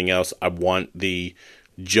sure everything else, I want the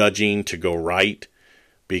judging to go right,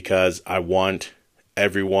 because I want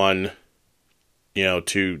everyone,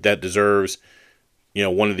 that deserves,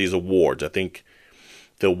 one of these awards. I think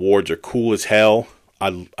the awards are cool as hell.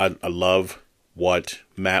 I love what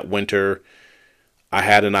Matt Winter, I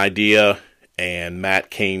had an idea and Matt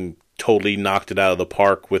totally knocked it out of the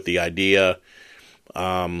park with the idea.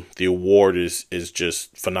 The award is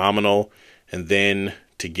just phenomenal. And then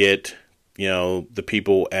to get, the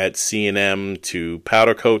people at C&M to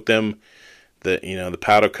powder coat them, the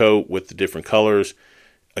powder coat with the different colors,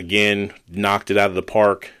 again, knocked it out of the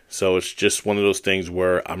park. So it's just one of those things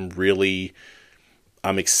where I'm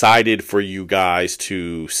excited for you guys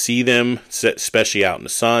to see them, especially out in the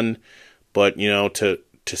sun. But,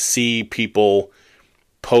 to see people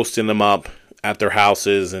posting them up at their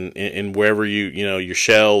houses and wherever your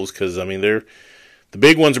shelves, because, the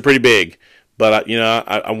big ones are pretty big. But,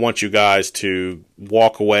 I want you guys to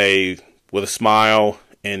walk away with a smile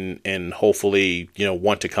and hopefully,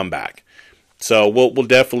 want to come back. So we'll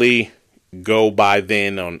definitely go by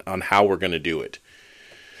then on how we're going to do it.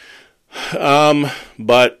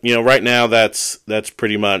 But, right now that's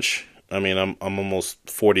pretty much, I'm almost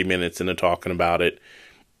 40 minutes into talking about it.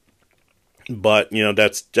 But,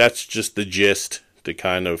 that's just the gist, to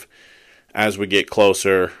kind of, as we get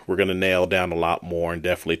closer, we're going to nail down a lot more and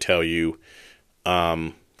definitely tell you,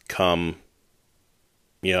 come,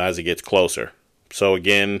 as it gets closer. So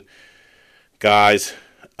again, guys,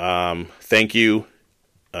 thank you.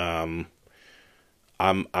 I'm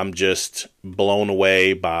just blown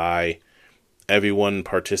away by everyone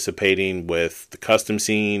participating with the custom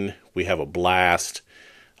scene. We have a blast.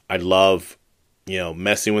 I love,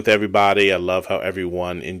 messing with everybody. I love how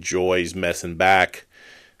everyone enjoys messing back.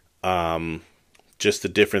 Just the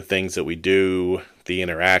different things that we do, the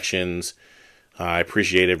interactions. I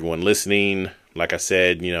appreciate everyone listening. Like I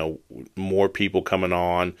said, more people coming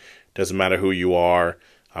on. Doesn't matter who you are.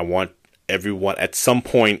 I want everyone, at some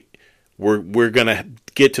point, we're going to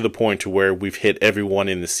get to the point to where we've hit everyone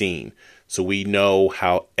in the scene. So we know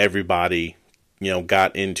how everybody,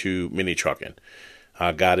 got into mini trucking,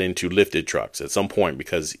 got into lifted trucks at some point,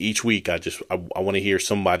 because each week I want to hear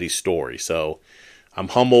somebody's story. So I'm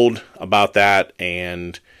humbled about that,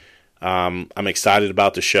 and I'm excited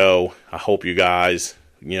about the show. I hope you guys,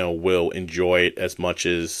 will enjoy it as much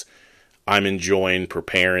as I'm enjoying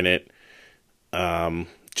preparing it.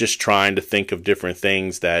 Just trying to think of different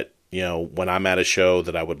things that, when I'm at a show,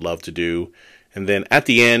 that I would love to do. And then at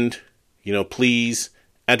the end, please,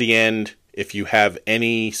 at the end, if you have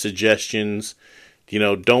any suggestions,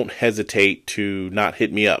 don't hesitate to not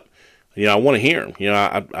hit me up. I want to hear them.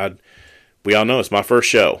 We all know it's my first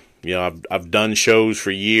show. I've done shows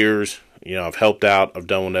for years. I've helped out. I've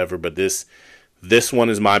done whatever. But this one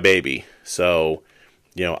is my baby. So,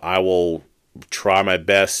 I will try my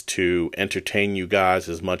best to entertain you guys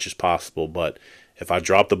as much as possible. But if I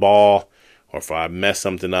drop the ball or if I mess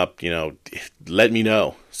something up, let me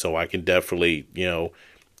know so I can definitely,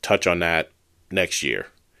 touch on that next year.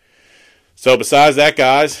 So besides that,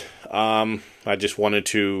 guys, I just wanted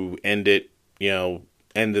to end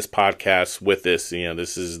this podcast with this.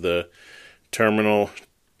 This is the Terminal,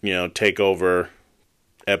 Takeover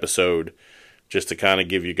episode, just to kind of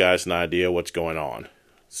give you guys an idea what's going on.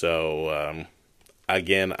 So,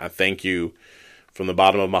 again, I thank you from the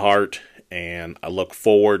bottom of my heart, and I look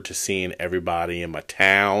forward to seeing everybody in my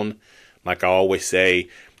town. Like I always say,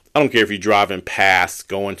 I don't care if you're driving past,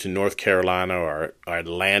 going to North Carolina or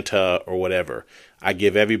Atlanta or whatever. I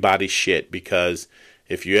give everybody shit, because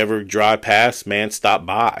if you ever drive past, man, stop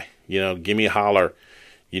by. Give me a holler.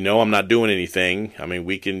 I'm not doing anything.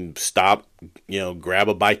 We can stop, grab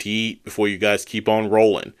a bite to eat before you guys keep on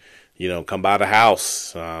rolling. Come by the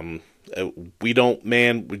house. We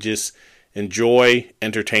just enjoy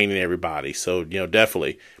entertaining everybody. So,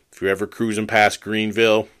 definitely, if you're ever cruising past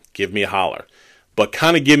Greenville, give me a holler. but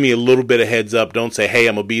kind of give me a little bit of heads up. Don't say, hey,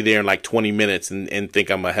 I'm going to be there in like 20 minutes and think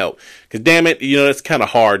I'm going to help. Because damn it, it's kind of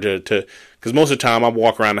hard to because most of the time I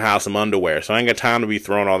walk around the house in underwear. So I ain't got time to be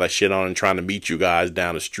throwing all that shit on and trying to meet you guys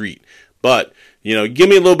down the street. But, give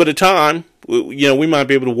me a little bit of time. We might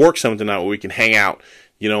be able to work something out where we can hang out,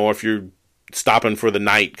 or if you're stopping for the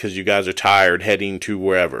night because you guys are tired heading to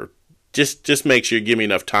wherever. Just make sure you give me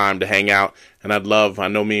enough time to hang out. And I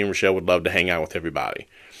know me and Rochelle would love to hang out with everybody.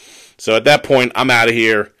 So at that point, I'm out of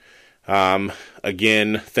here.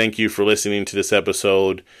 Again, thank you for listening to this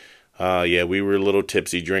episode. We were a little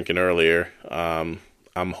tipsy drinking earlier. I'm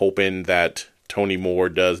hoping that Tony Moore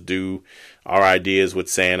does do our ideas with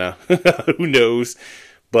Santa. Who knows?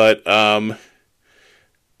 But, that's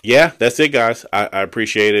it, guys. I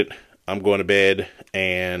appreciate it. I'm going to bed,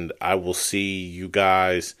 and I will see you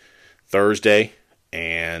guys Thursday,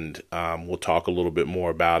 and we'll talk a little bit more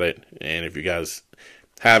about it. And if you guys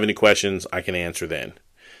have any questions, I can answer then.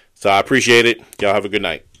 So I appreciate it. Y'all have a good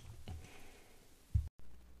night.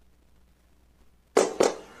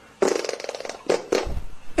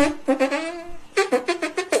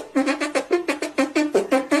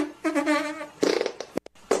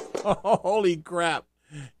 Holy crap.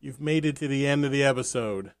 You've made it to the end of the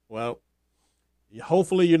episode. Well,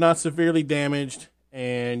 hopefully you're not severely damaged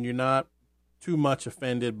and you're not too much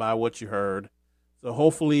offended by what you heard. So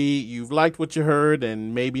hopefully you've liked what you heard,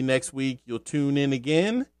 and maybe next week you'll tune in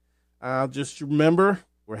again. Just remember,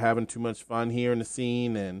 we're having too much fun here in the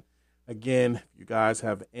scene. And again, if you guys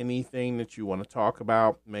have anything that you want to talk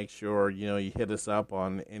about, make sure, you hit us up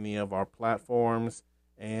on any of our platforms.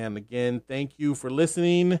 And again, thank you for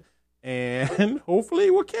listening, and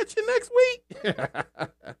hopefully we'll catch you next week.